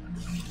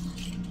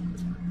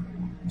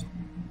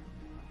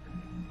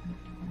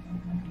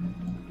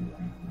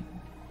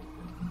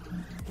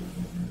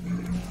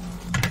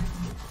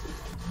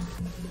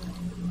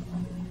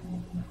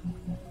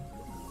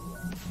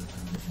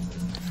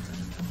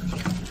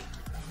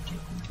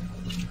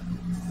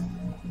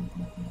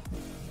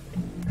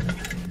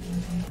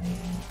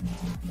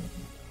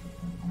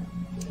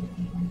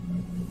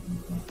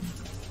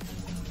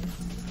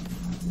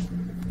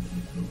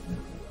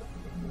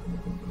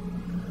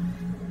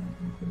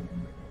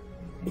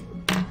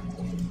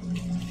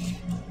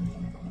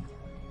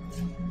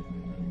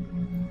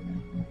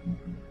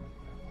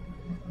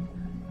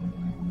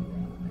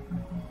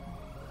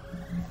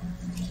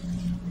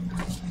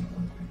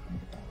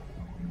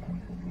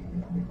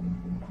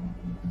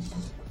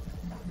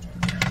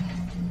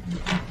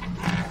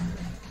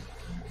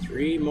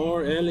 Three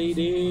more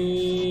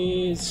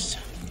LEDs.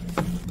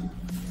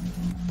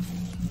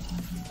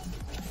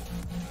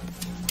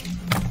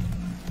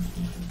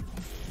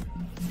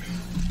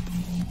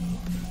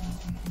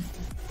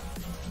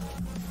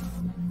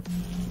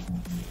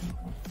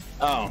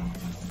 Oh.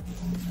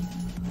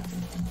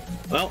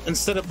 Well,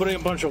 instead of putting a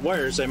bunch of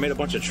wires, I made a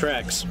bunch of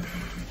tracks.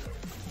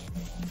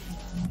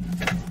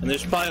 And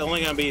there's probably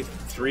only gonna be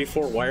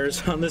 3-4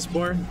 wires on this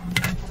board.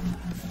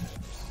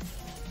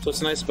 So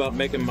what's nice about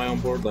making my own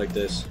board like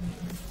this.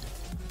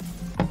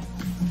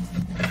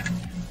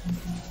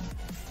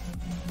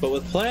 But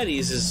with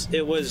Platy's,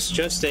 it was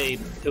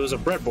a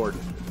breadboard.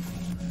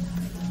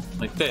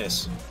 Like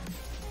this.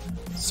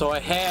 So I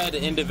had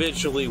to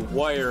individually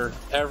wire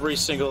every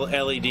single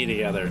LED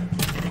together.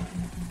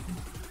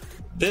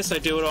 This I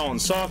do it all in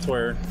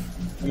software,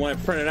 and when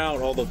I print it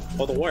out, all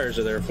the wires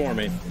are there for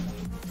me.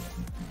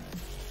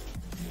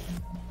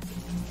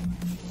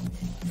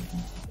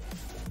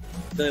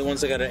 The only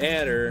ones I gotta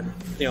add are,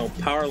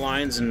 power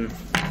lines and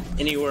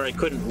anywhere I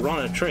couldn't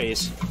run a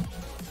trace.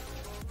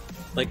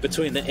 like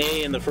between the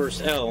A and the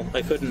first L,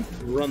 I couldn't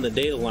run the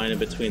data line in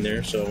between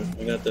there, so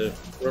I got to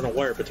run a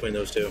wire between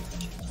those two.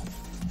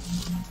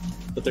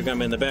 But they're gonna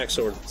be in the back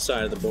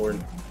side of the board.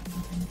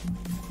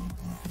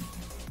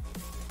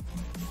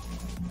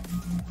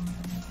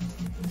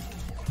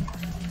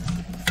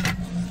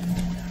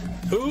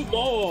 Two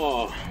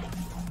more!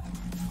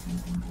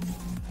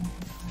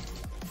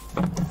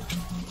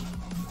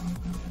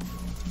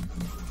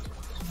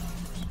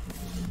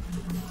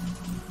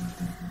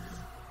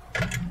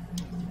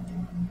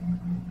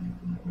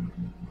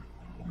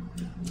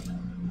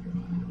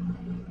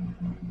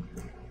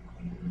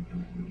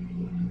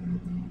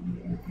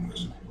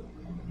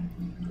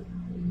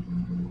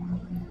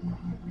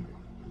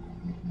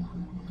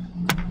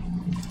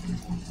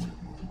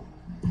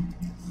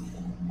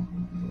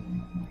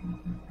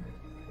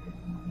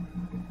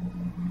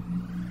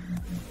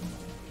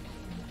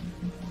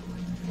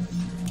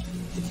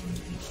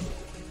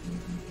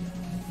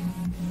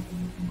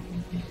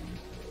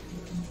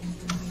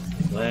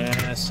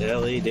 Last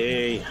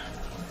LED.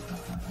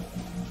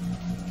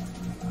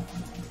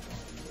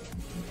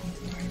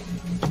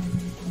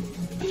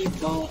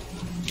 People.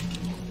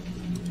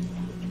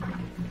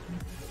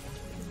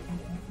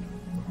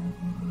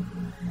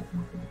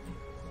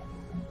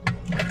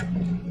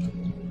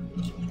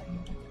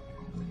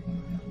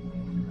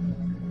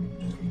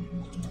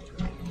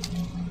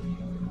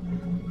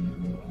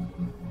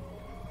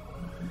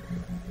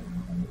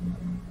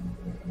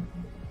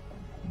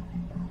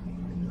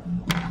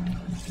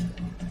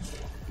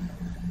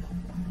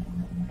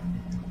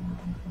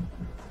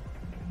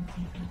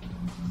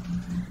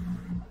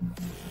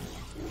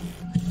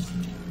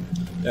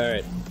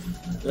 Alright,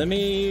 let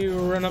me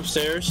run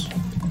upstairs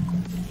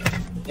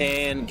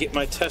and get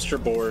my tester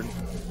board,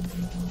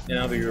 and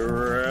I'll be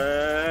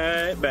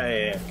right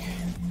back.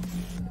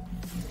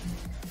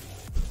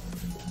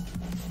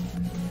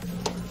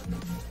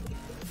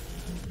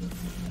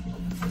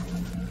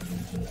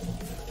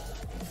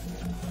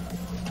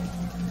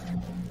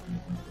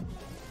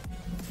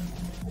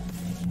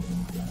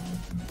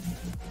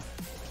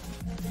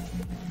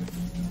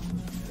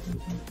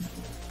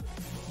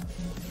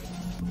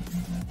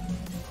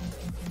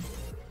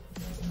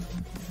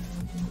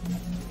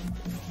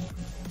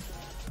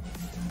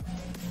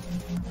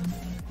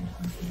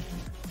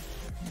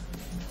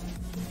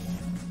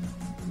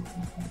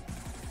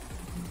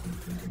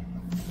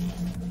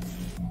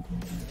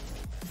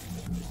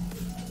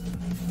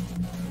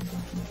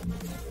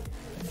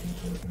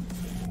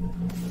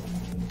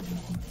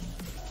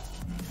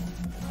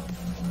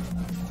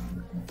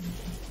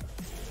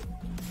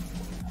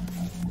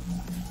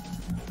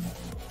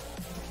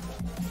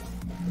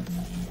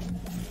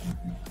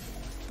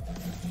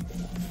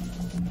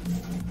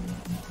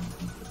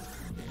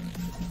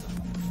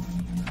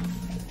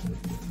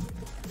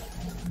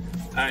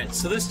 Alright,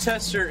 so this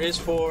tester is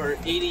for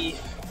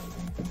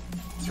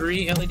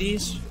 83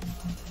 LEDs,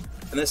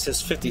 and this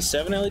has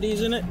 57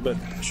 LEDs in it, but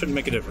it shouldn't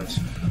make a difference.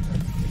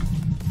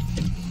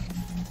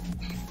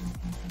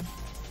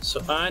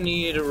 So I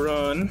need to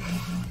run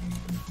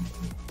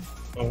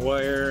a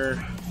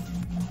wire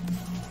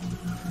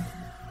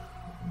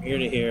here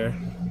to here.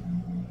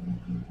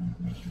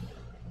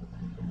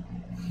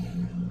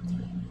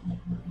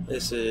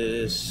 This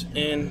is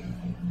in,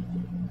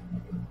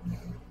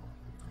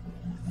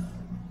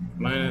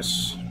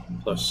 minus,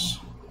 plus.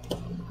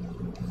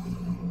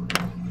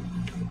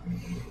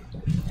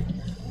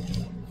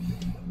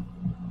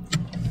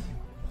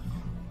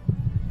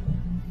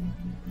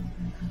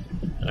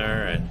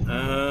 Alright,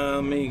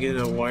 let me get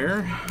a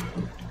wire.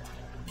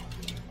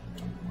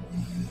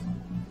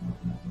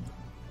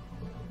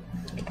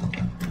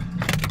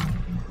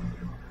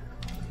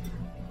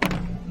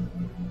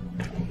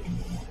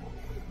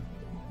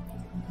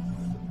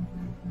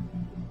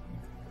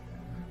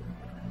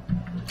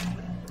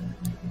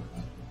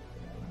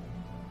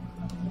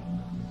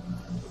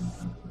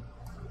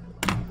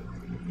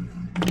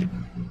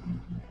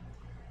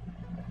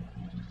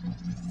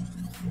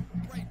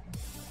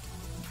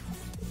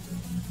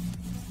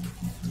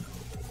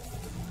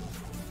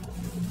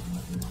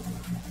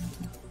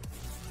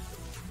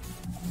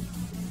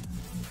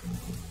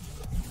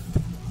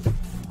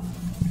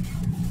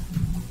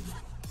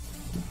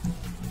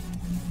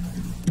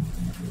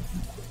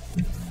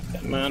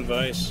 Come on,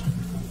 Vice.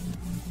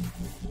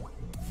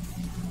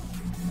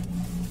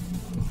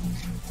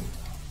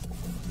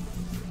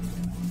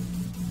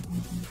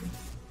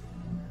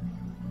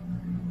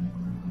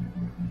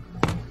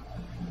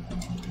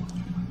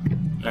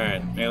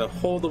 Alright, I gotta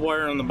hold the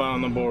wire on the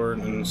bottom of the board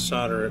and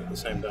solder it at the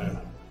same time.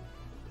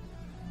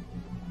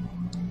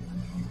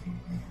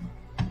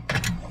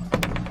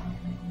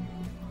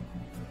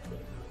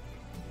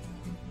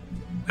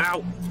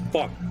 Ow!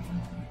 Fuck!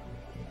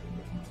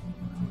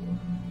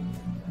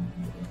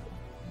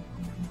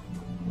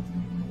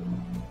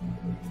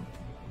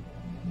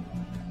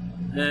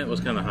 It was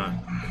kind of hot.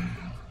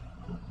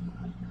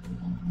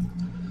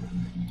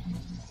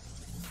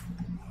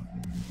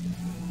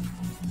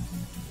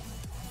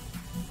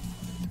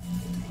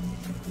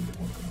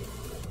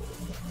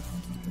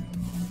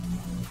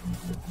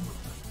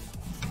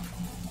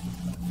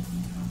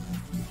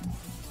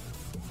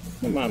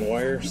 Come on,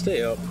 wire,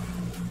 stay up.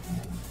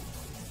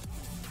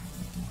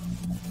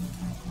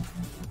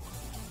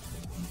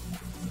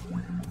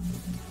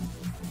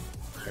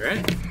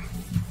 Alright.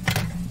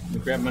 Let me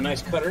grab my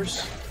nice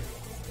cutters.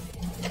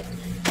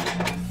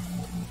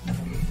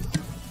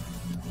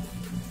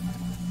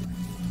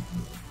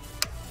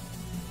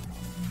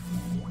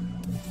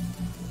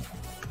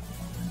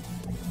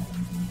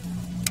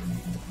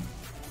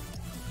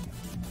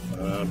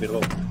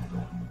 Beautiful.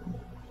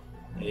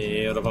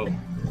 Beautiful.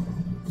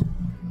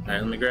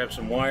 Alright, let me grab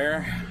some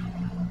wire.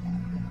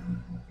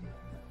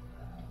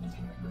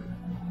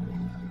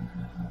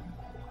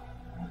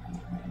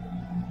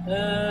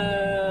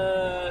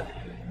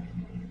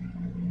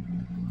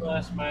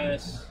 Plus,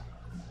 minus,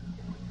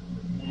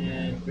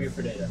 and 3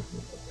 for data.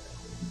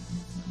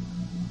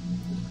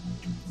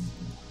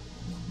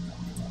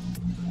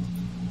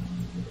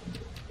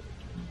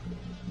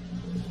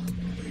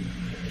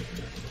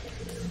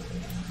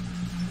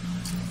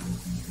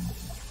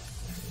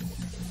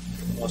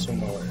 Lost one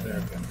more. There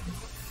we go.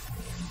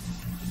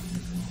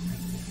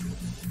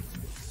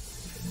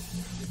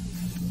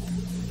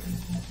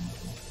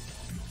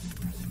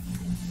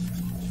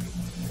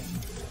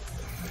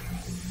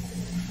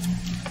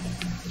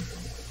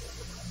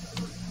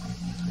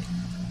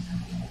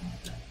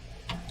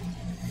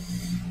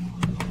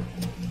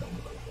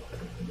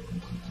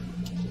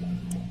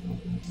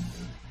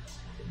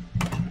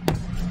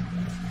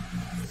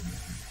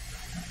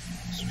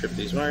 Strip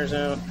these wires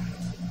out.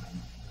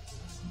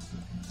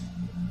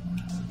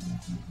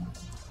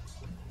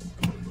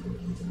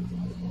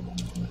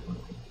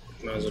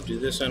 Might as well do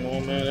this end while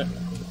I'm at it.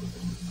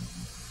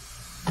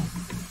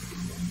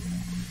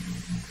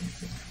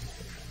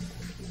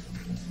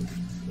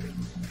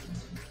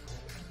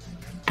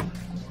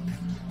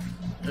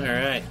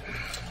 Alright.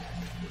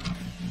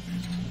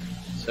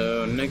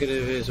 So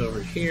negative is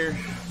over here.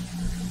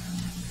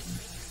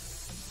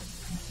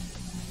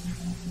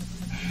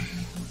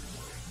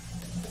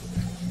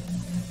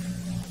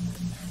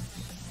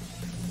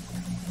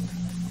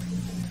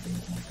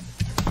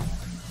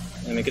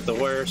 I'm gonna get the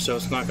wire so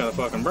it's not gonna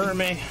fucking burn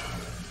me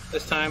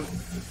this time.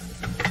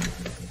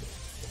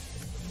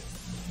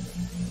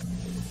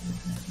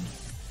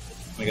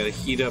 I gotta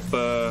heat up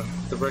the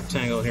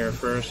rectangle here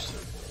first.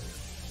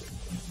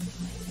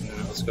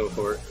 Now let's go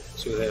for it.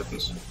 See what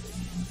happens.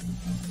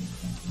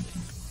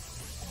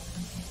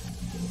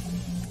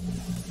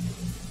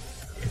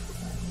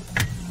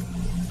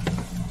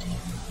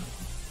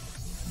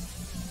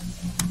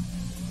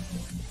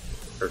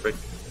 Perfect.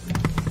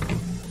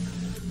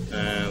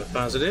 And the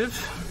positive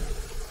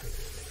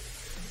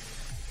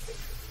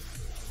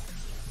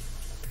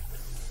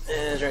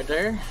is right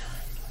there.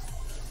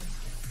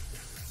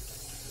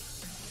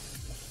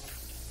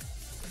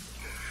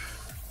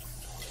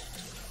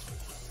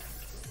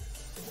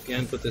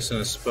 Again, put this in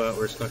a spot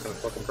where it's not going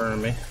to fucking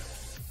burn me.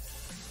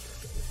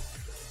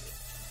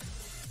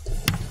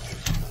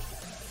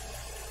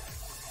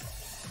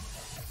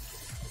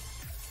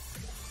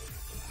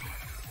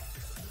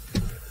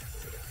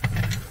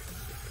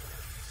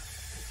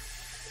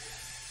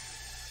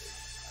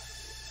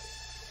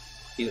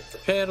 Heat up the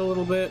pad a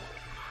little bit.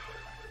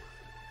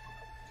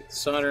 Get the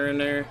solder in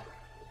there.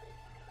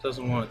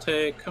 Doesn't want to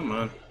take. Come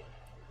on.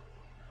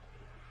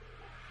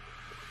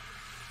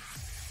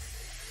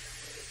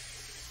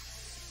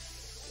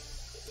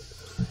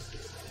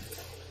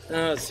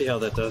 Let's see how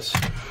that does.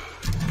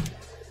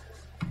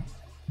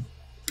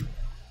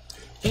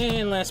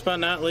 And last but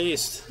not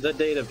least, the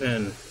data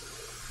pin.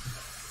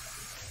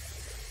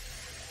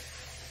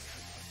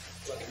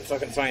 If I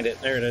can find it.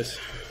 There it is.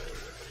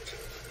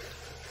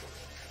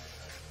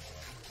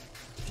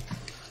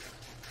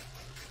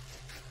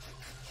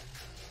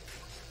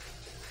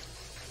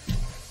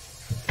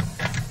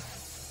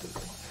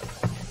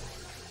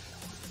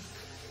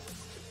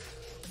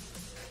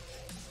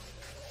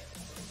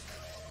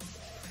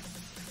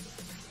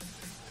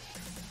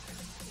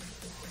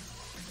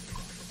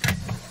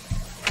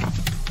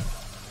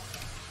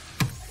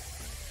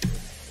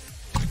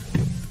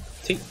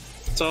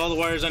 That's all the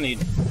wires I need.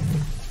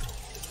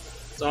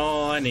 That's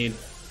all I need.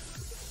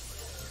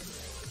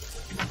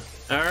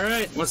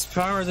 Alright, let's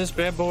power this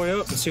bad boy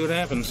up and see what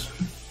happens.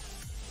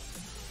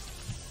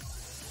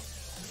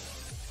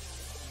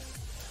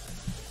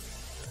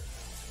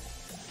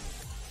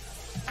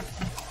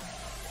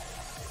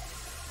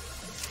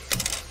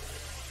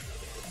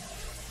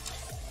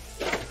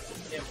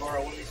 Can't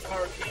borrow one of these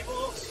power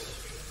cables.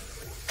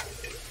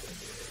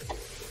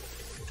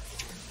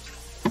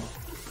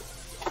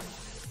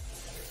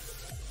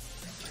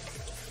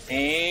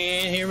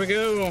 And here we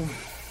go.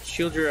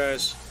 Shield your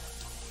eyes.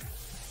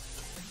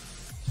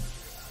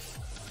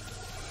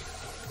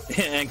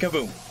 And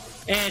kaboom.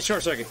 And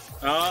short circuit.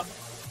 Oh.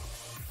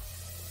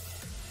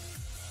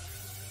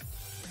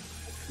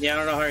 Yeah, I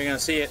don't know how you're going to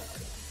see it.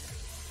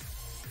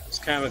 It's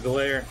kind of a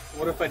glare.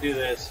 What if I do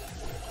this?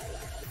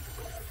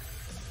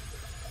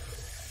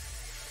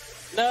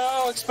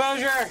 No,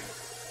 exposure!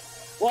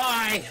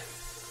 Why?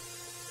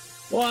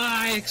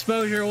 Why,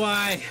 exposure,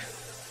 why?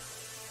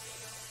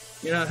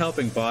 You're not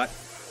helping, bot.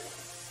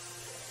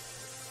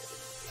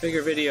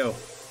 Bigger video.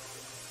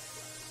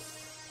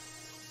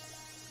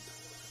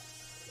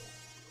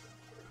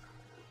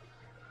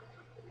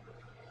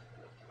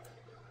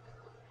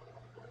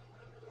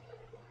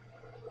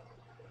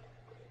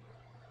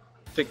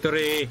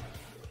 Victory!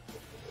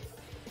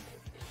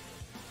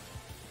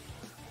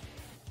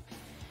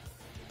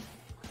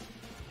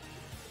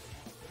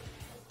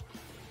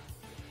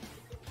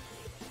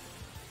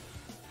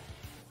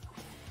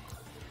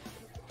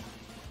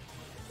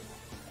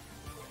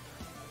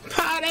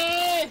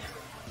 Party!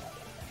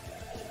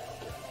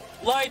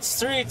 Lights,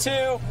 3, 2,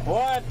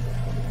 1.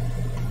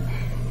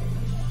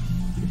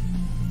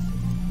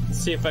 Let's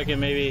see if I can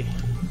maybe...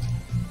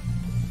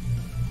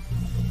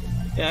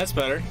 Yeah, that's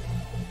better.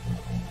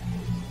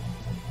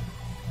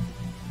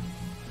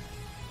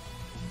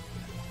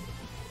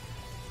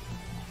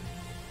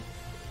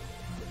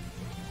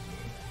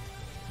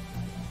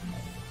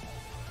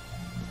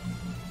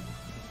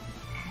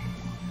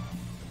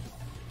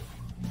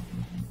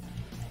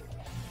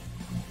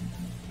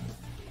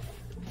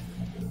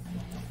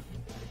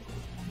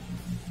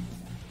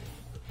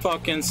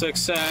 Fucking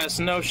success,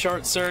 no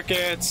short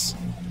circuits.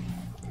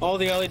 All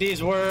the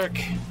LEDs work.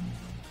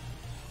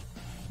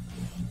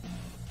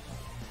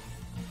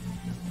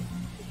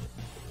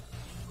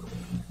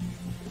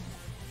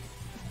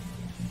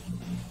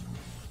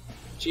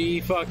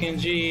 G fucking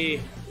G.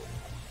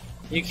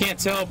 You can't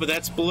tell, but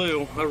that's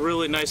blue. A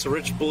really nice,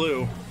 rich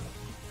blue.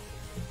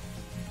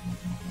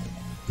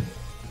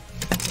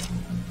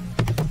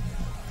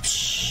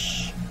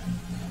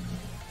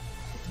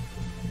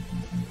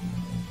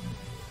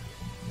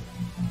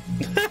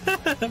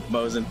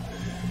 Mosin.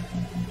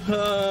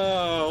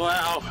 Oh,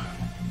 wow.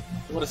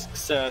 What a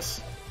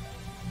success.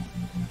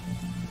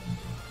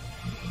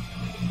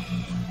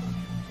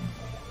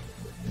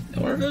 I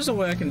wonder if there's a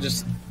way I can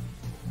just...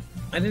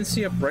 I didn't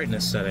see a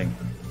brightness setting.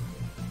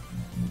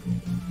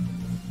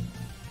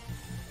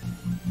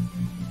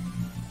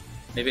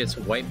 Maybe it's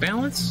white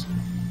balance?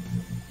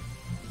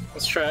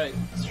 Let's try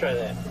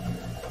that.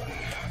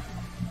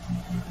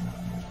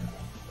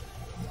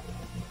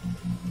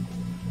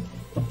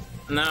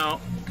 No.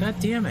 God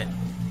damn it.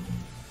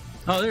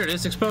 Oh, there it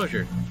is,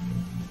 exposure.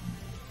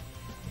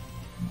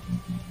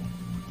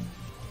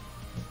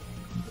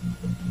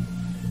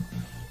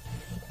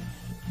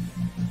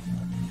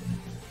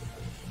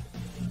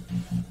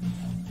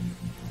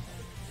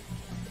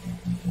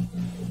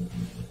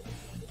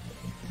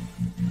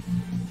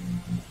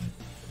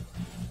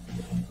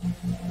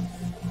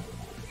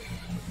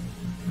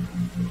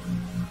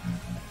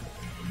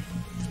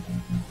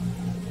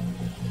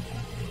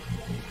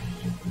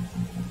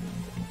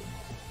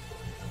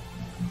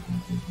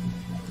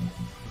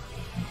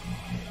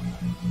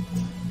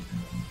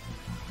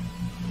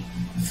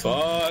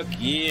 Fuck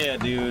yeah,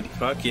 dude.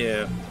 Fuck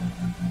yeah.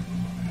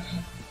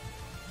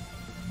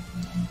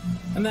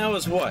 And that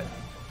was what?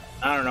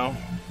 I don't know.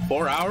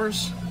 4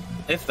 hours?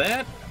 If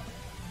that?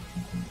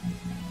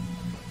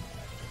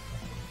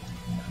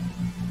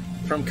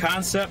 From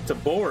concept to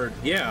board.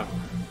 Yeah.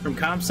 From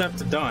concept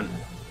to done.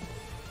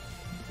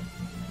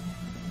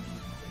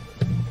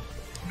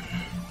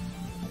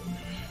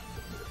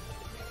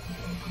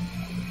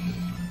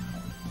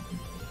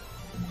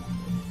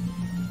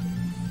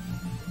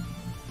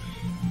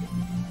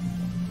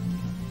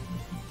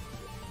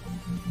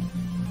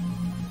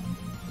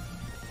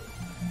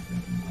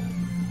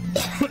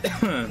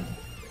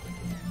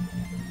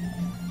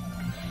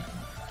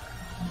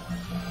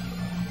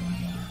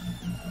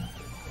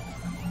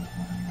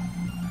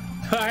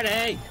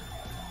 Party!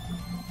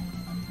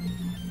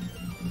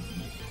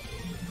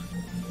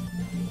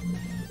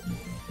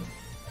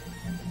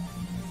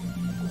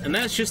 And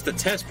that's just the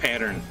test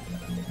pattern.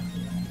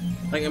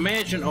 Like,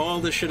 imagine all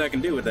the shit I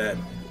can do with that.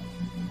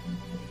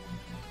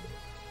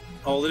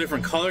 All the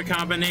different color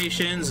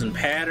combinations and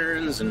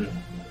patterns and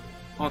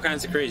all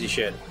kinds of crazy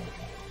shit.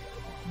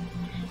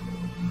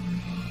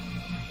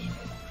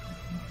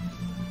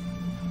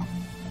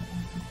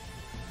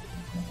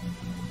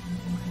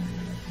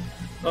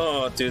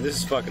 Oh, dude, this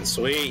is fucking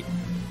sweet.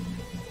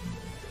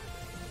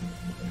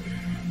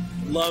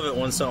 Love it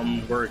when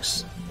something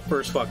works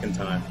first fucking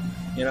time.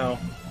 You know?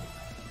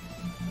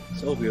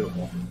 So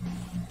beautiful.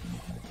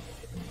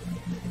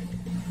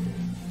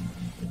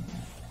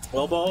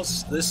 Well,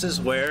 balls, this is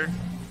where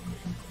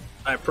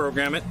I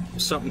program it,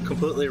 something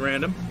completely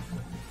random,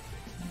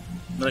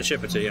 then I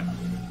ship it to you.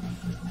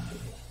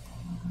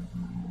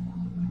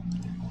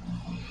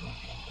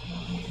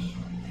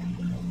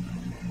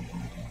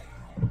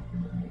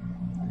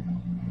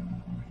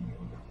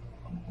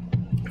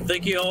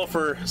 Thank you all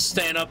for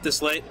staying up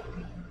this late,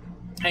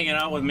 hanging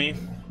out with me.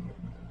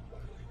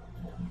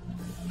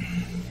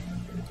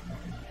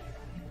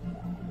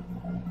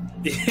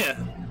 Yeah.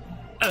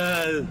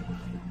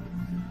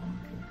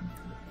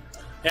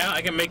 Yeah,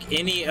 I can make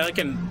any, I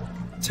can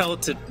tell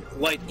it to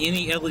light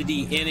any LED,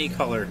 any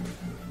color.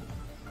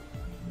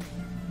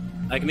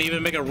 I can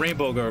even make a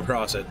rainbow go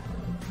across it.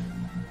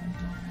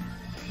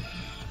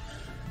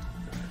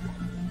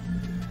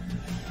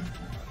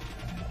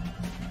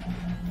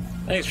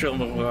 Thanks, Trill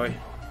boy.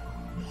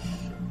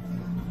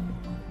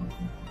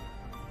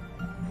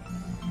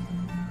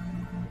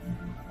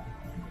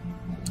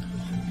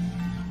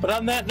 But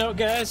on that note,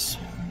 guys,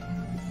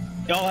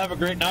 y'all have a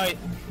great night.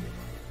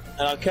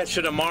 And I'll catch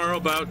you tomorrow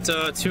about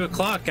 2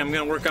 o'clock. I'm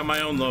going to work on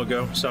my own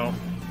logo, so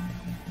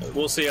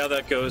we'll see how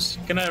that goes.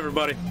 Good night,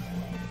 everybody.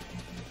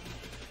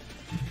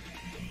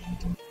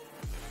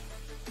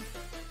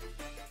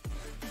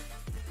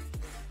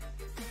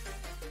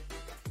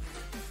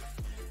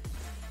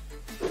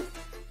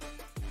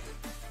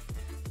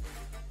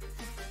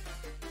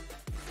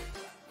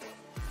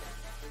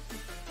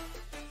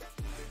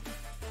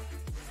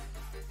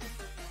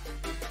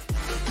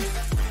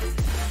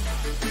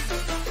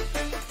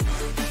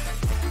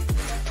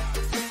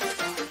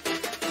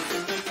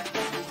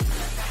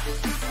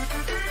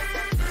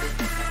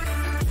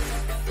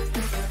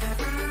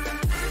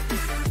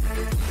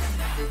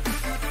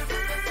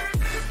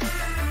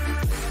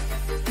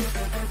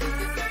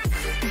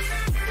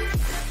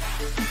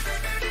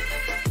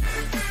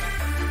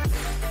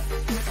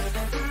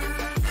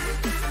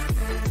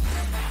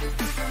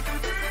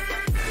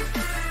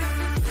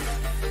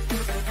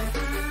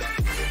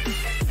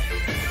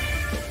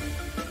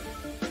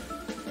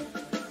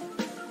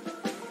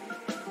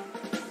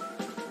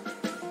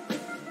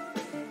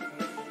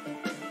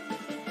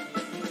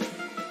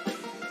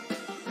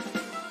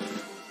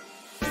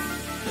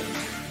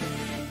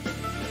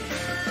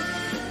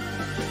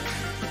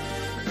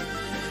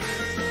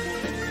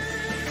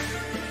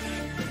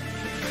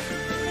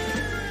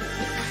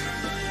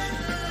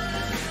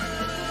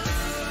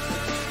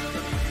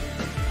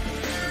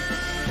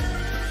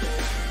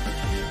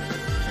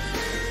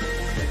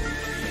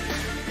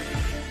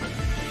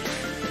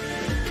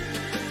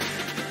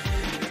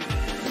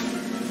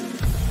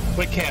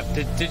 Wait, Cap,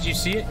 did you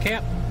see it,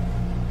 Cap?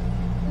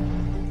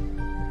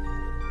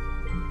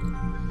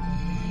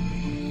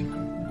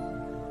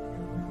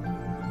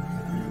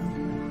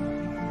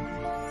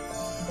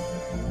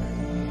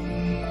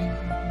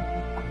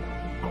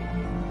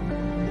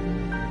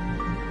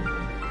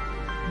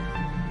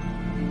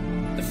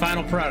 The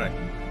final product.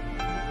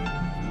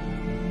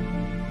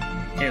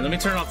 Okay, let me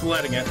turn off the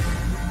light again.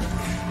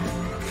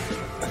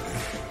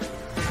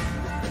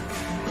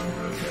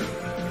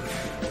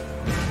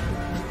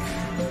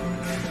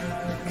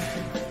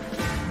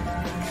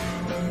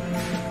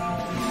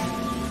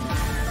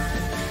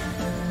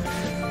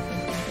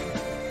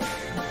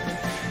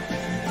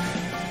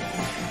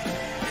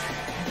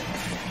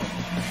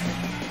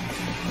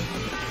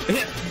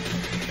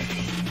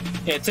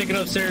 Yeah, take it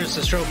upstairs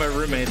to show my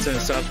roommates and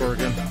it stops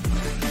working.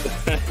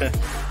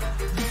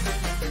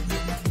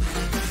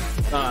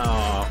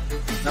 Oh, I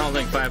don't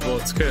think 5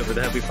 volts could, but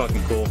that'd be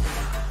fucking cool.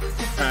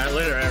 Alright,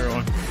 later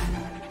everyone.